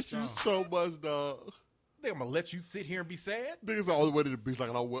 I hate you so much, dog. Think I'm gonna let you sit here and be sad? Niggas all the way to the beach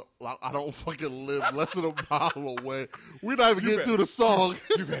like I don't fucking live less than a mile away. We're not even getting through the song.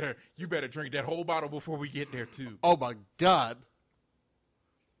 You better drink that whole bottle before we get there too. Oh my God.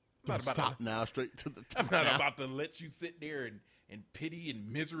 Stop now, straight to the top. I'm not about to let you sit there and pity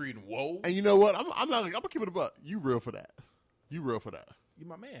and misery and woe. And you know what? I'm gonna keep it a buck. You real for that. You real for that. You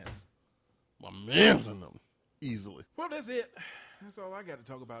my mans. My mans in them. Easily. Well, that's it. That's all I got to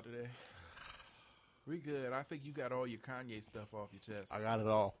talk about today. We good. I think you got all your Kanye stuff off your chest. I got it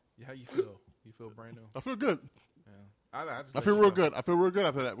all. How you feel? You feel brand new? I feel good. Yeah. I feel real good. I feel real good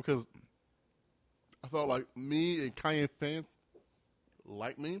after that because I felt like me and Kanye fans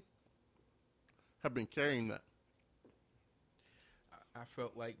like me have been carrying that. I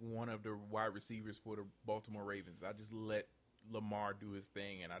felt like one of the wide receivers for the Baltimore Ravens. I just let Lamar do his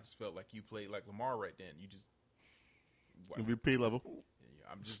thing, and I just felt like you played like Lamar right then. You just MVP level.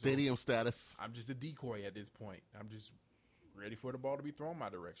 I'm just Stadium status. I'm just a decoy at this point. I'm just ready for the ball to be thrown my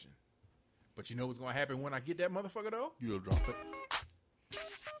direction. But you know what's going to happen when I get that motherfucker, though? You'll drop it.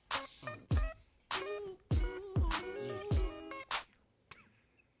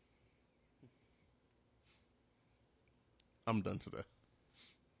 I'm done today.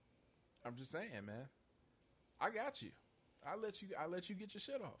 I'm just saying, man. I got you. I let you get your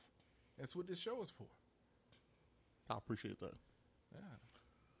shit off. That's what this show is for. I appreciate that. Yeah.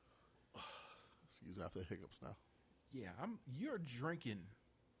 Excuse me, after the hiccups now. Yeah, you're drinking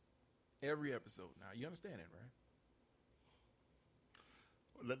every episode now. You understand it,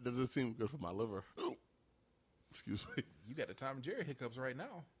 right? That doesn't seem good for my liver. Excuse me. You got the Tom and Jerry hiccups right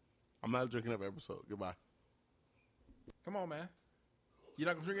now. I'm not drinking every episode. Goodbye. Come on, man. You're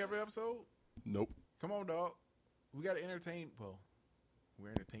not going to drink every episode? Nope. Come on, dog. We got to entertain. Well, we're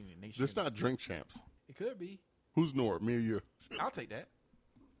entertaining the nation. This not drink champs. It could be. Who's Nord? Me or you? I'll take that.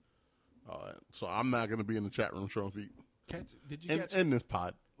 All right. So I'm not going to be in the chat room showing feet. Did you catch in this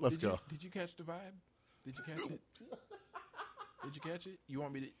pod? Let's go. Did you catch the vibe? Did you catch it? Did you catch it? You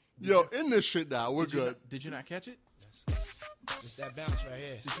want me to? Yo, in this shit now. We're good. Did you not catch it? It's that bounce right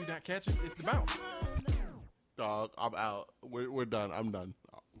here. Did you not catch it? It's the bounce. Dog, I'm out. We're done. I'm done.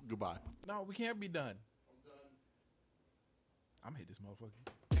 Goodbye. No, we can't be done. I'm gonna hit this motherfucker.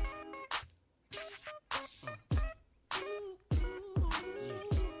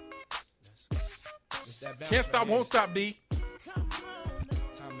 Can't stop, won't stop, D.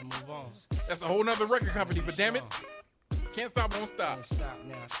 Time to move on. That's a whole nother record company, but damn it. Can't stop, won't stop. Don't stop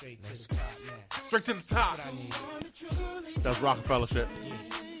now, straight to the top now. Straight to the top. What I need. That's Rockefeller shit.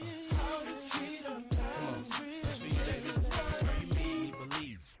 Come on. That's for you, baby. You made me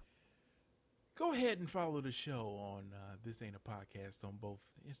believe. Go ahead and follow the show on This Ain't a Podcast on both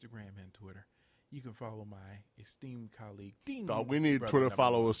Instagram and Twitter. You can follow my esteemed colleague, Dean. Dog, we need Twitter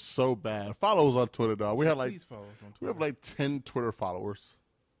followers so bad. Follow us on Twitter, dog. We have Please follow us on Twitter. We have like 10 Twitter followers.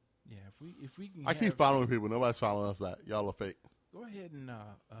 Yeah, if we can. I keep following people. Nobody's following us back. Y'all are fake. Go ahead and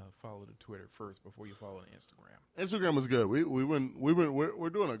follow the Twitter first before you follow the Instagram. Instagram is good. We're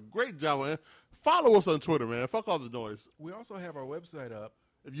doing a great job on it. Follow us on Twitter, man. Fuck all the noise. We also have our website up.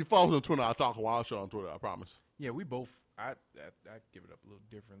 If you follow us on Twitter, I'll talk a wild shit on Twitter. I promise. Yeah, we both. I give it up a little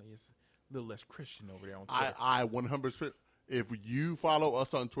differently. It's a little less Christian over there on Twitter. I 100%. If you follow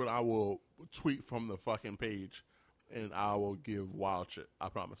us on Twitter, I will tweet from the fucking page, and I will give wild shit. I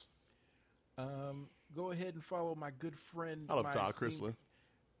promise. Go ahead and follow my good friend. I love Todd Chrisley.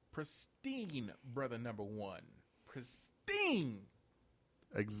 Pristine brother number 1. Pristine.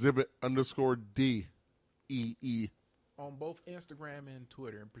 Exhibit_DEE. On both Instagram and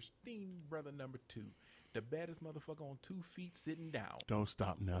Twitter. And Pristine brother number 2. The baddest motherfucker on 2 feet sitting down. Don't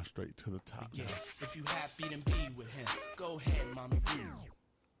stop now. Straight to the top. Yeah, if you happy, then be with him. Go ahead, mommy.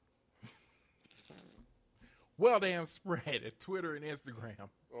 Well, damn spread at Twitter and Instagram.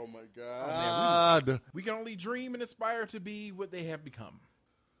 Oh, my God. Man, we can only dream and aspire to be what they have become.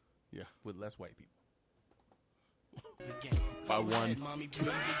 Yeah. With less white people. By one.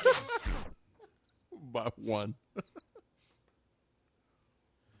 By one.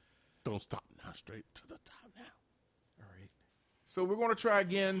 Don't stop now. Straight to the top now. All right. So we're going to try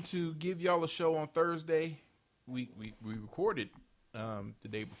again to give y'all a show on Thursday. we recorded the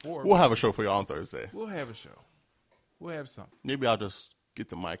day before. We'll have a show for you on Thursday. We'll have a show. We'll have something. Maybe I'll just get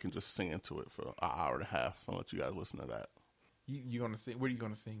the mic and just sing into it for an hour and a half. I'll let you guys listen to that. You gonna sing? What are you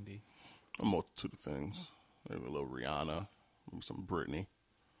gonna sing, D? A multitude of things. Maybe a little Rihanna, maybe some Britney,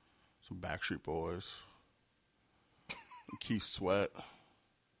 some Backstreet Boys, Keith Sweat,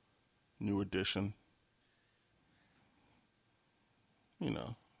 New Edition. You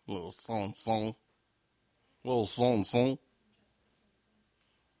know, a little song. Little song.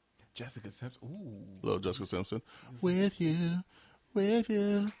 Jessica Simpson. Ooh. Little Jessica Simpson. With you.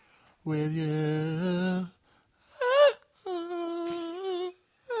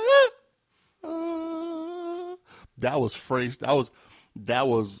 That was fresh. That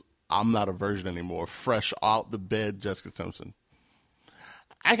was I'm Not a Virgin Anymore. Fresh out the bed, Jessica Simpson.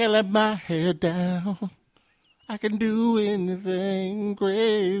 I can let my hair down. I can do anything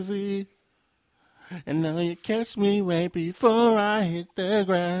crazy. And now you catch me right before I hit the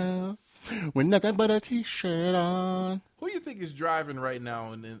ground with nothing but a t-shirt on. Who do you think is driving right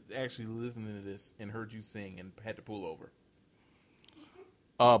now and actually listening to this and heard you sing and had to pull over?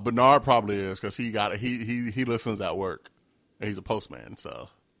 Bernard probably is because he listens at work. And he's a postman, so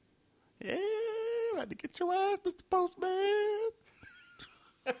yeah, had to get your ass, Mr. Postman.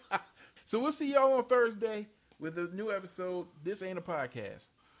 So we'll see y'all on Thursday with a new episode. This ain't a podcast.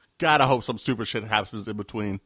 God, I hope some super shit happens in between.